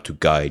 who's about to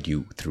guide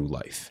you through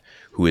life,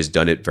 who has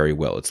done it very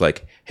well. It's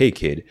like, hey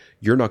kid,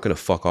 you're not going to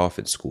fuck off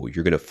in school.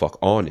 You're going to fuck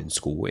on in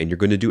school and you're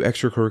going to do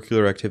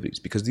extracurricular activities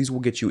because these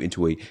will get you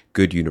into a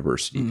good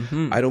university.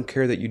 I don't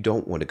care that you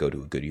don't want to go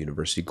to a good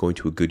university. Going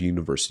to a good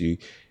university,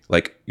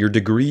 like your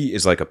degree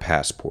is like a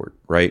passport,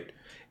 right?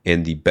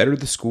 And the better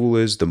the school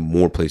is, the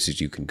more places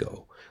you can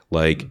go.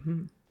 Like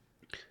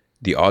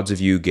the odds of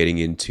you getting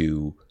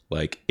into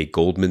like a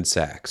Goldman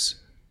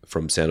Sachs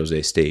from San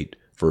Jose State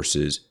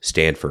versus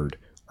Stanford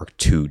are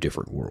two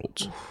different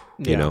worlds.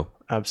 You know?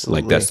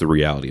 Absolutely. Like that's the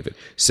reality of it.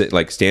 So,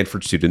 like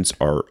Stanford students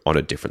are on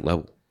a different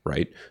level,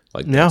 right?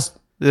 Like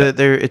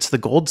it's the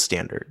gold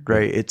standard,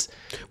 right? It's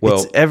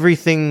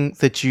everything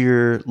that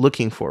you're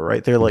looking for,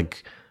 right? They're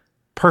like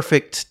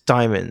perfect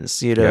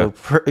diamonds, you know,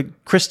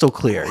 crystal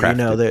clear. Crafted. You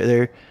know,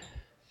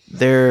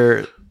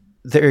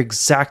 they're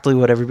exactly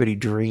what everybody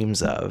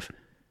dreams of,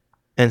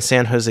 and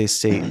San Jose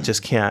State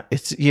just can't.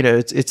 It's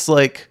it's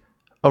like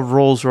a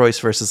Rolls Royce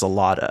versus a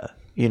Lada.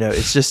 You know,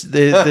 it's just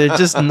they're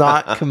just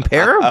not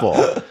comparable.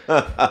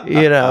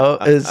 You know,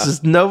 it's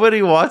just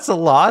nobody wants a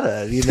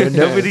Lada. You know,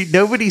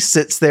 nobody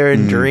sits there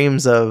and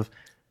dreams of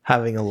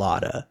having a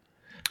Lada.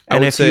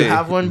 And if you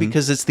have one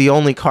because it's the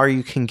only car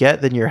you can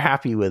get, then you're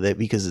happy with it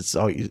because it's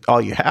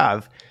all you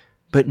have.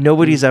 But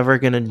nobody's ever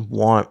going to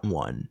want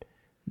one.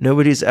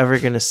 Nobody's ever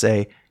going to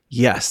say,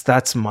 "Yes,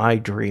 that's my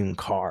dream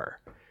car."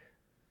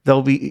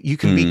 You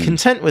can be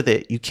content with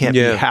it. You can't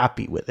be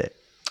happy with it.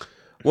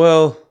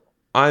 Well,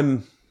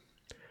 I'm.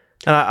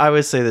 And I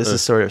would say this is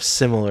sort of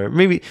similar,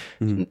 maybe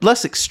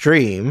less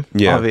extreme,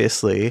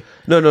 obviously.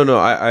 No.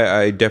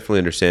 I definitely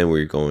understand where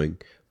you're going.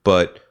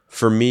 But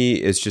for me,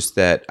 it's just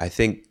that I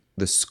think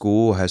the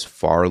school has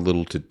far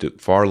less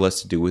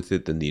to do with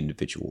it than the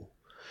individual.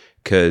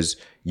 Because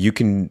you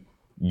can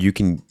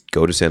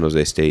go to San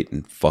Jose State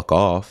and fuck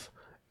off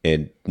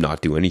and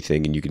not do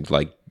anything. And you can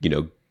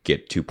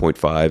get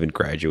 2.5 and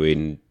graduate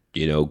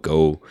and,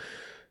 go...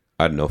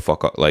 I don't know,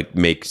 fuck up,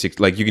 make six,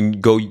 you can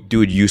go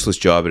do a useless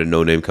job at a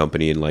no-name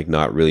company and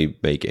not really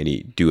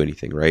do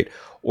anything, right?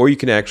 Or you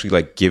can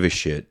actually give a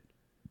shit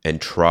and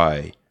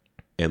try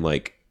and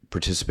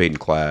participate in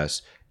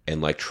class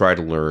and try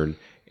to learn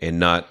and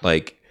not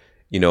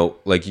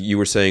you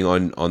were saying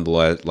on the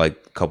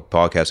last couple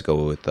podcasts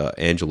ago with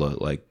Angela,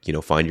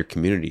 find your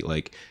community,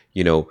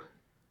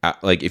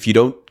 if you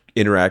don't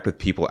interact with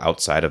people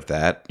outside of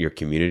your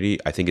community,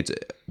 I think it's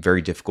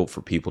very difficult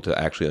for people to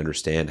actually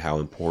understand how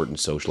important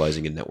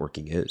socializing and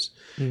networking is.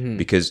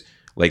 Because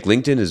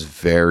LinkedIn is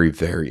very,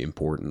 very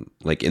important.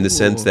 In the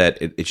sense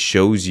that it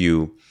shows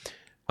you,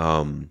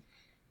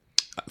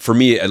 for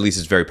me at least,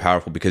 it's very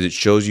powerful because it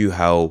shows you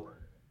how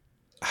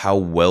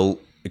well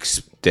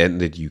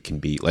extended you can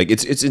be.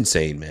 It's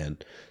insane, man.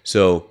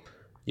 So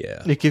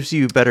yeah, it gives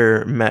you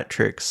better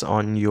metrics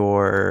on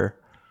your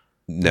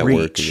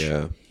network. Reach.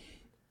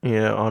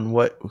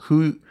 On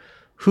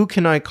who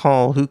can I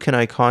call, who can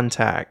I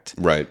contact,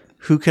 right?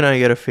 Who can I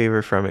get a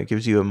favor from? It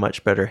gives you a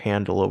much better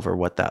handle over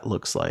what that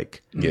looks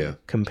like. Yeah,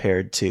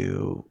 compared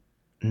to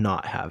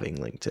not having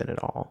LinkedIn at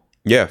all.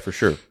 Yeah, for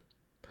sure.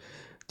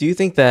 Do you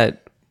think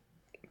that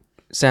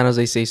San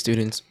Jose State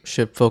students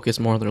should focus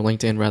more on their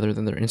LinkedIn rather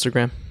than their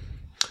Instagram?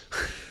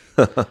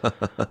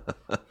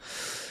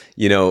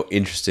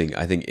 Interesting.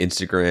 I think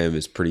Instagram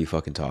is pretty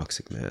fucking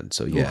toxic, man.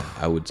 So yeah,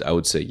 I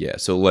would say yeah.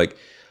 So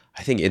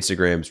I think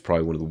Instagram is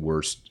probably one of the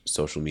worst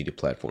social media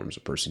platforms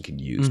a person can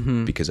use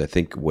because I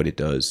think what it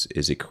does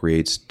is it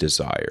creates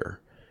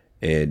desire.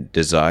 And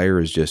desire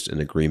is just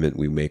an agreement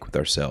we make with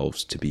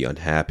ourselves to be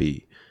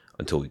unhappy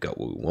until we got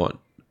what we want,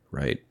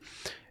 right?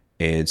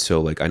 And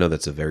so I know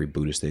that's a very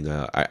Buddhist thing.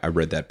 I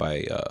read that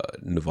by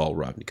Naval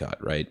Ravikant,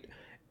 right?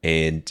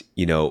 And,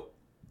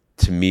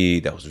 to me,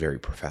 that was very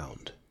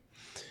profound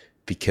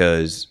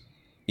because,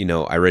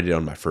 I read it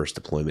on my first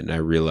deployment and I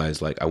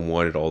realized I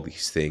wanted all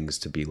these things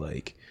to be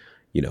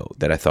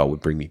that I thought would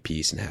bring me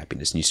peace and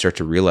happiness. And you start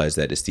to realize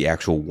that it's the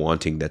actual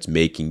wanting that's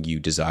making you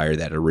desire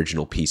that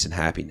original peace and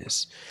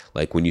happiness.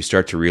 When you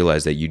start to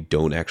realize that you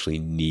don't actually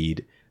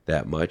need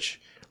that much,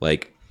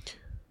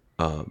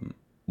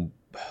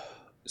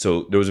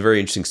 so there was a very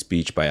interesting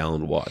speech by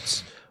Alan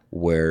Watts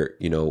where,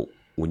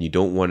 when you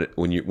don't want it,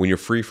 when you're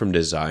free from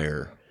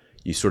desire,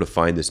 you sort of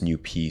find this new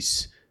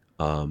peace.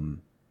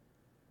 I'm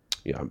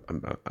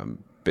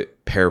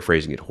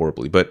paraphrasing it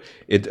horribly, but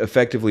it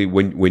effectively,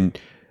 when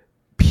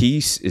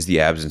peace is the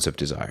absence of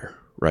desire,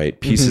 right?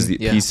 Peace is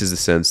peace is the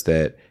sense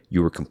that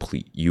you are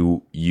complete.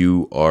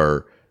 You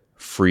are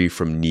free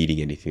from needing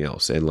anything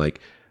else. And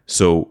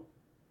so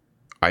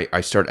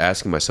I start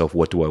asking myself,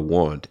 what do I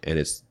want? And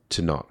it's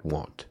to not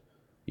want,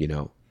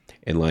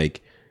 and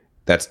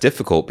that's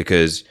difficult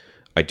because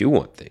I do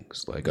want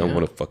things. I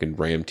want a fucking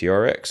Ram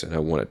TRX and I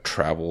want to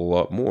travel a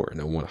lot more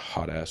and I want a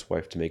hot ass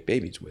wife to make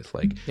babies with.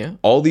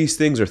 All these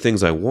things are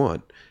things I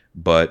want,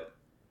 but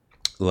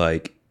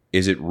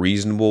is it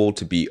reasonable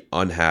to be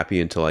unhappy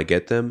until I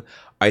get them?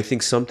 I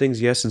think some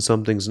things yes and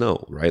some things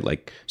no, right?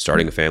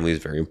 Starting a family is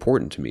very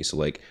important to me.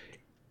 So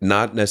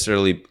not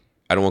necessarily,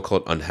 I don't want to call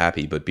it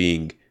unhappy, but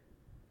being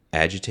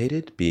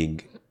agitated,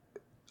 being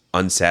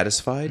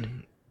unsatisfied.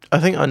 I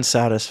think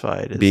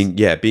unsatisfied is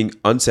being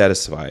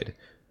unsatisfied.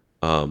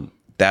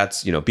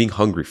 That's, being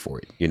hungry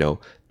for it,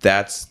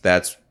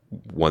 that's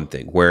one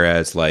thing.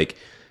 Whereas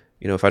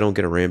if I don't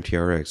get a Ram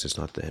TRX, it's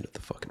not the end of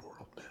the fucking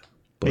world, man.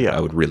 But I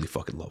would really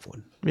fucking love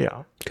one.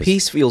 Yeah.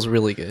 Peace feels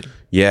really good.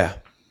 Yeah.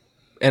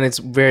 And it's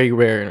very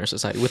rare in our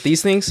society. With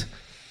these things,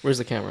 where's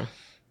the camera?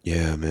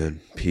 Yeah,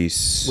 man.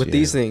 Peace. With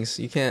these things,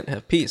 you can't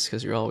have peace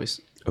because you're always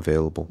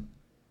available.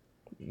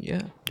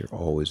 Yeah. You're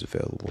always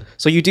available.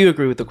 So you do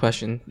agree with the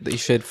question that you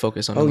should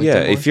focus on LinkedIn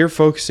more? If you're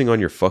focusing on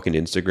your fucking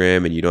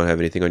Instagram and you don't have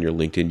anything on your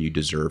LinkedIn, you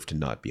deserve to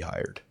not be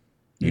hired.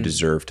 You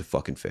deserve to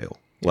fucking fail.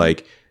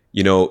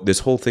 Yeah. This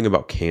whole thing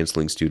about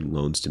canceling student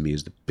loans to me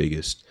is the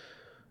biggest...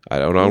 I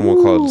don't want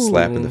to call it a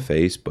slap in the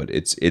face, but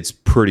it's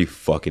pretty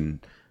fucking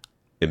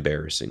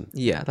embarrassing.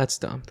 Yeah, that's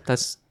dumb.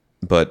 That's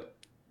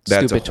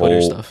stupid a whole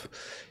Twitter stuff.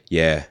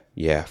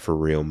 Yeah, for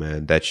real,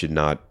 man. That should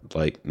not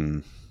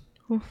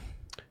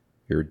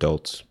you're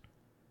adults.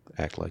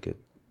 Act like it.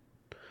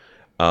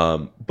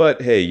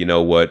 But hey, you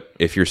know what?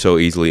 If you're so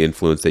easily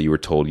influenced that you were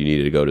told you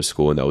needed to go to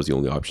school and that was the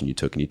only option you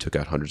took, and you took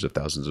out hundreds of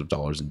thousands of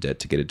dollars in debt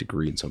to get a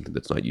degree in something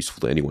that's not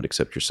useful to anyone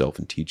except yourself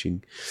in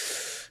teaching,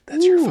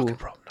 that's your fucking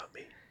problem, not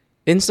me.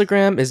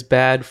 Instagram is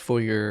bad for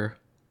your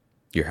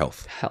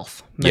health.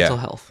 Mental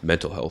health.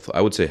 Mental health. I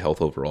would say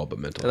health overall, but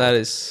mental that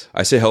health. Is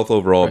I say health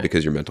overall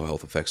because your mental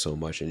health affects so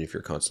much, and if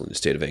you're constantly in a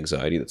state of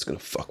anxiety, that's going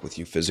to fuck with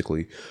you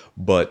physically.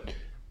 But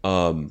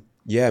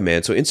Yeah,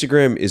 man. So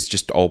Instagram is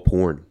just all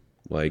porn.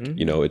 Like,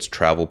 it's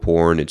travel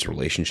porn, it's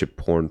relationship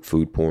porn,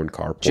 food porn,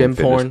 car porn, gym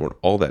fitness porn,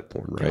 all that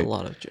porn, right? A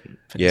lot of gym.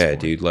 Yeah, porn.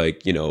 dude.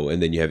 Like,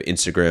 and then you have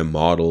Instagram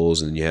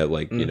models and you have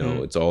like,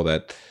 it's all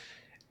that.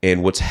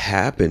 And what's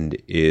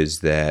happened is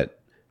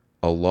that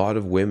a lot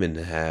of women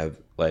have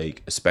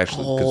like,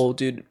 especially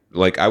dude.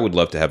 Like, I would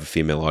love to have a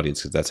female audience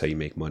because that's how you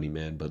make money,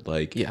 man. But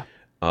like, yeah,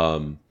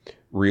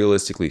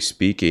 realistically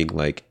speaking,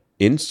 like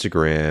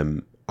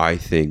Instagram, I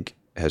think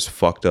has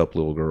fucked up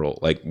little girl,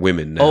 like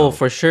women now. Oh,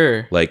 for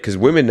sure. Like, because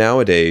women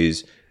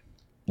nowadays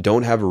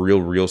don't have a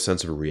real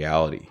sense of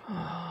reality.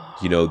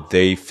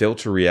 They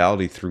filter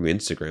reality through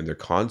Instagram. Their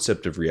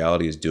concept of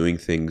reality is doing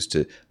things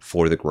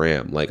for the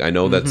gram. Like, I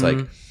know that's like,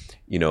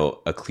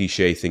 a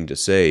cliche thing to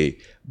say,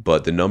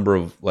 but the number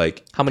of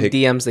like how many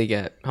DMs they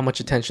get, how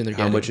much attention they're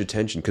getting. How much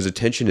attention? Because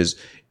attention is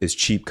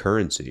cheap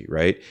currency,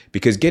 right?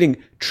 Because getting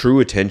true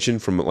attention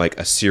from like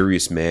a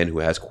serious man who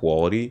has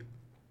quality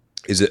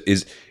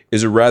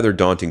is a rather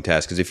daunting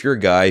task. Because if you're a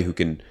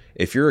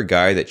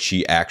guy that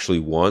she actually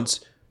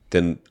wants,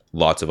 then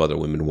lots of other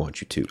women want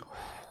you too.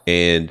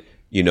 And,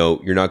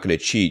 you're not going to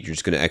cheat. You're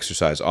just going to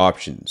exercise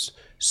options.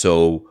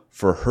 So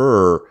for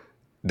her,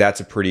 that's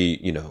a pretty,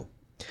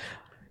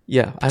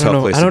 yeah, I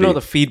don't know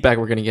the feedback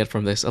we're going to get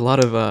from this. A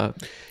lot of,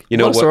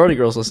 sorority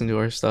girls listen to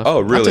our stuff.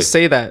 Oh, really? Not to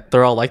say that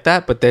they're all like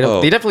that, but they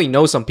definitely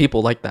know some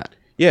people like that.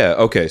 Yeah.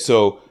 Okay.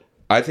 So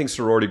I think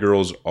sorority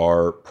girls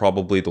are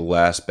probably the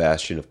last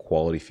bastion of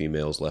quality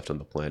females left on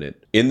the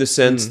planet, in the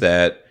sense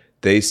that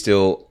they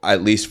still,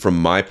 at least from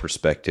my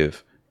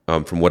perspective,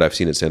 from what I've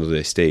seen at San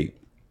Jose State,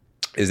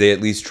 is they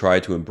at least try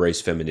to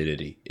embrace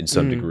femininity in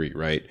some degree,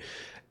 right?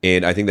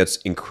 And I think that's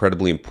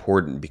incredibly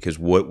important because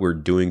what we're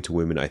doing to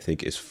women, I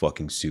think, is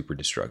fucking super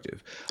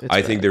destructive.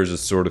 I think there's a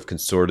sort of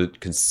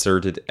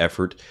concerted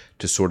effort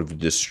to sort of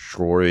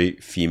destroy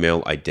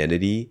female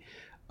identity.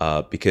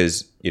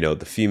 Because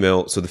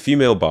the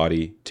female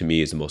body to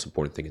me is the most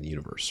important thing in the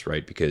universe,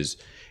 right? Because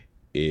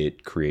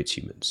it creates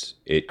humans,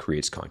 it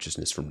creates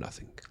consciousness from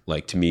nothing.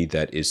 Like, to me,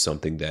 that is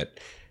something that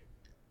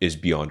is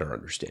beyond our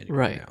understanding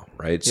right now,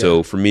 right? Yeah.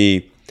 So for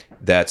me,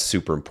 that's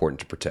super important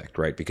to protect,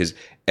 right? Because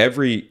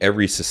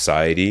every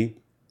society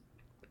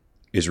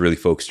is really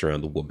focused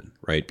around the woman,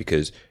 right?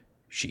 Because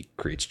she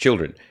creates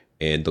children,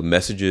 and the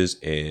messages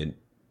and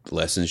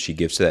lessons she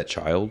gives to that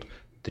child,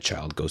 the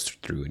child goes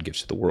through and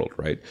gives to the world,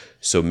 right?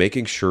 So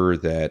making sure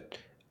that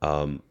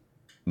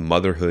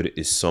motherhood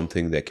is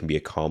something that can be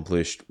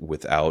accomplished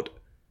without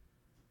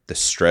the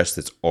stress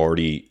that's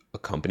already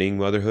accompanying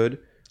motherhood,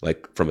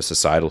 like from a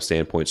societal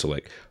standpoint, so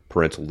like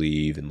parental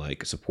leave and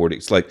like supporting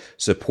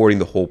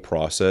the whole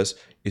process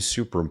is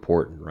super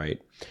important,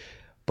 right?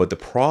 But the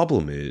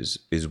problem is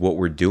what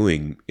we're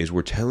doing is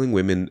we're telling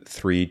women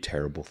three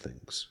terrible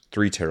things,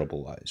 three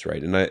terrible lies,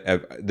 right? And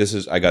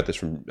I got this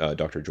from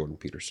Dr. Jordan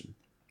Peterson.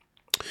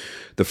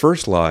 The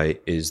first lie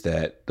is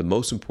that the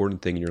most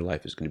important thing in your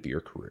life is going to be your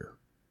career,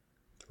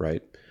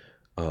 right?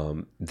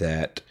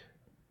 That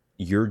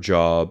your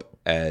job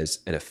as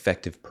an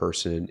effective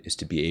person is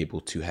to be able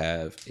to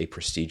have a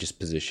prestigious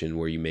position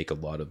where you make a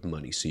lot of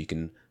money so you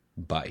can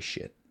buy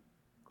shit,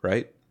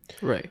 right?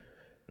 Right.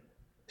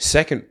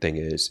 Second thing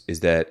is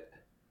that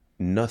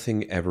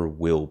nothing ever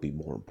will be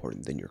more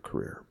important than your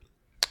career.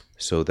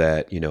 So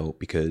that,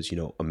 because,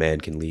 a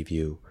man can leave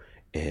you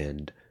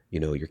and,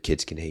 your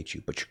kids can hate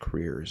you, but your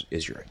career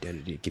is your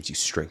identity. It gives you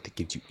strength. It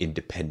gives you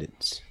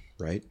independence,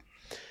 right?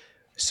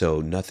 So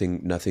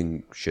nothing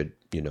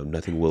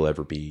will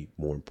ever be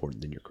more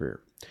important than your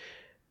career.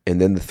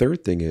 And then the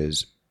third thing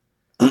is,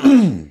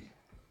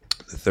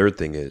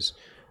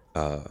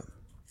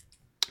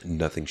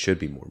 nothing should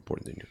be more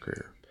important than your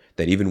career.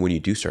 That even when you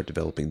do start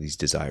developing these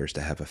desires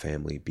to have a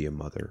family, be a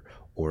mother,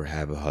 or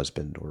have a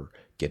husband, or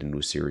get into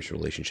a serious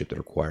relationship that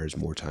requires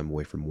more time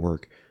away from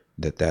work,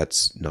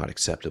 that's not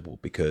acceptable,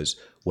 because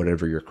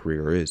whatever your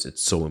career is,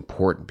 it's so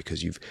important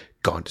because you've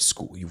gone to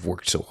school, you've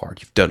worked so hard,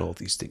 you've done all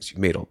these things,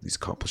 you've made all these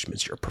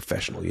accomplishments, you're a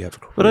professional, you have a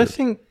career. But I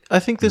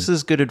think this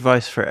is good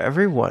advice for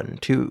everyone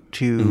to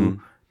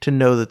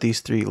know that these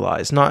three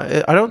lies.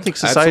 I don't think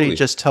society Absolutely.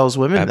 just tells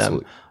women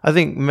them. I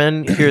think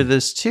men hear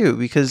this too,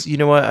 because you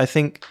know what? I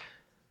think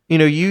you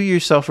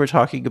yourself were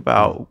talking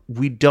about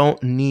we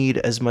don't need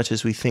as much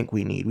as we think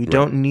we need. We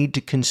don't need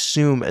to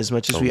consume as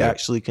much as we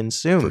actually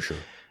consume. For sure.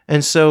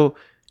 And so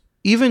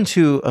even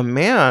to a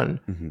man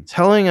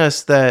telling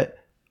us that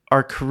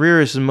our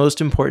career is the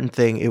most important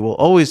thing, it will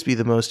always be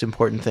the most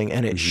important thing,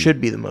 and it should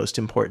be the most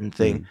important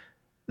thing,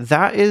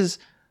 that is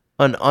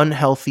an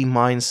unhealthy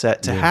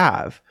mindset to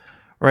have,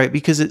 right?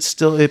 Because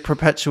it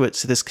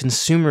perpetuates this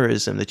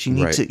consumerism that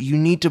you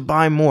need to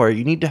buy more,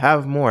 you need to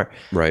have more.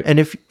 Right. And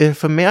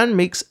if a man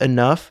makes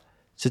enough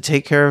to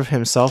take care of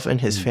himself and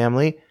his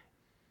family,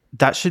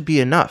 that should be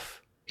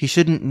enough. He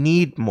shouldn't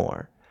need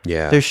more.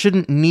 Yeah. There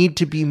shouldn't need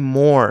to be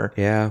more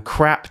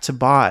crap to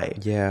buy.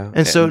 Yeah.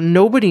 And so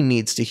nobody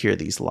needs to hear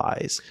these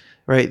lies,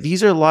 right?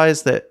 These are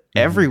lies that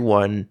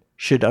everyone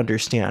should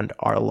understand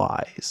are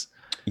lies.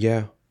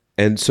 Yeah.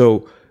 And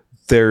so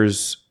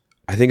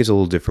I think it's a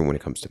little different when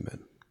it comes to men,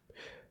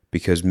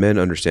 because men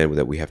understand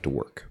that we have to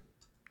work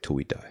till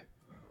we die.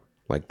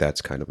 Like,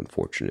 that's kind of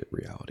unfortunate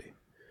reality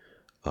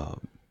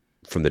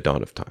from the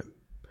dawn of time.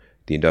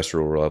 The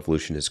Industrial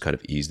Revolution has kind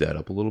of eased that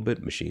up a little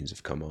bit. Machines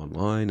have come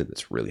online, and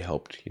that's really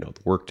helped, the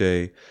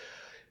workday.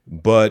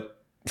 But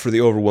for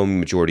the overwhelming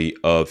majority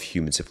of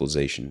human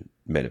civilization,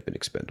 men have been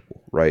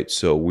expendable, right?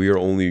 So we are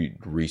only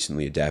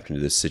recently adapting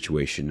to this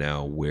situation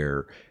now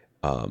where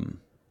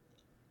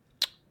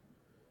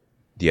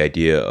the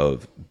idea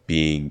of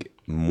being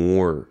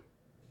more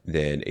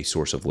than a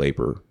source of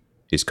labor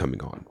is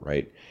coming on,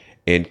 right?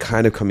 And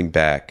kind of coming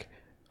back,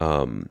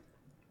 because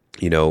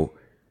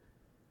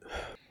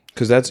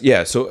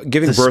so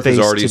giving birth is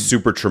already a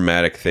super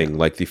traumatic thing.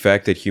 Like, the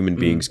fact that human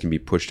beings can be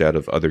pushed out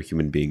of other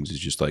human beings is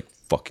just like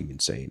fucking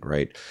insane,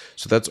 right?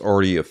 So that's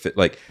already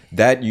like,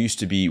 that used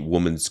to be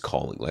woman's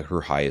calling, like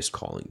her highest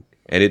calling,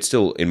 and it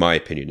still, in my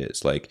opinion,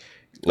 is like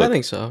I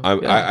think so.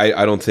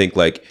 I don't think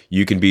like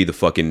you can be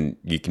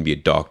a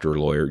doctor, or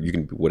lawyer, you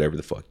can be whatever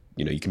the fuck,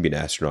 you can be an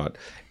astronaut,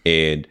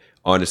 and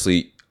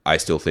honestly, I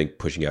still think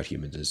pushing out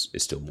humans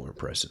is still more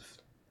impressive.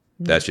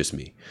 That's just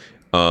me.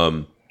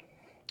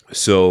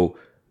 So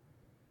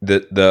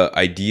the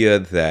idea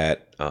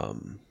that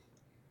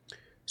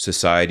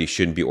society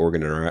shouldn't be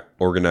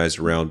organized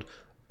around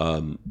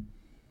a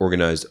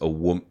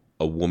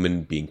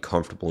woman being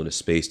comfortable in a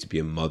space to be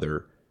a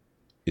mother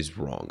is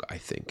wrong, I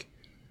think.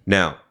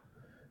 Now,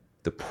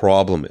 the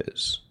problem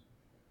is,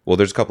 well,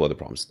 there's a couple other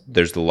problems.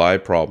 There's the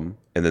live problem,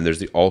 and then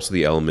there's also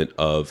the element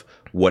of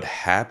what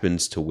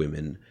happens to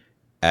women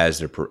as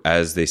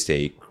they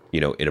stay,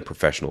 in a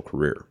professional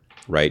career,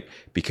 right?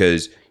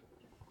 Because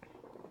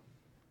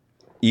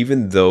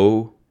even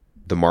though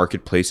the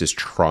marketplace is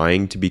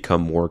trying to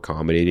become more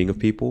accommodating of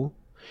people,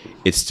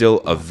 it's still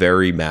a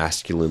very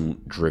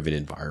masculine-driven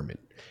environment.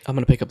 I'm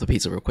going to pick up the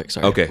pizza real quick.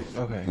 Sorry. Okay.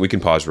 We can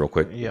pause real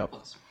quick. Yep.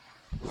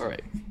 All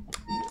right.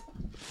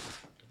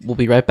 We'll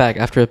be right back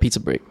after a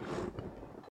pizza break.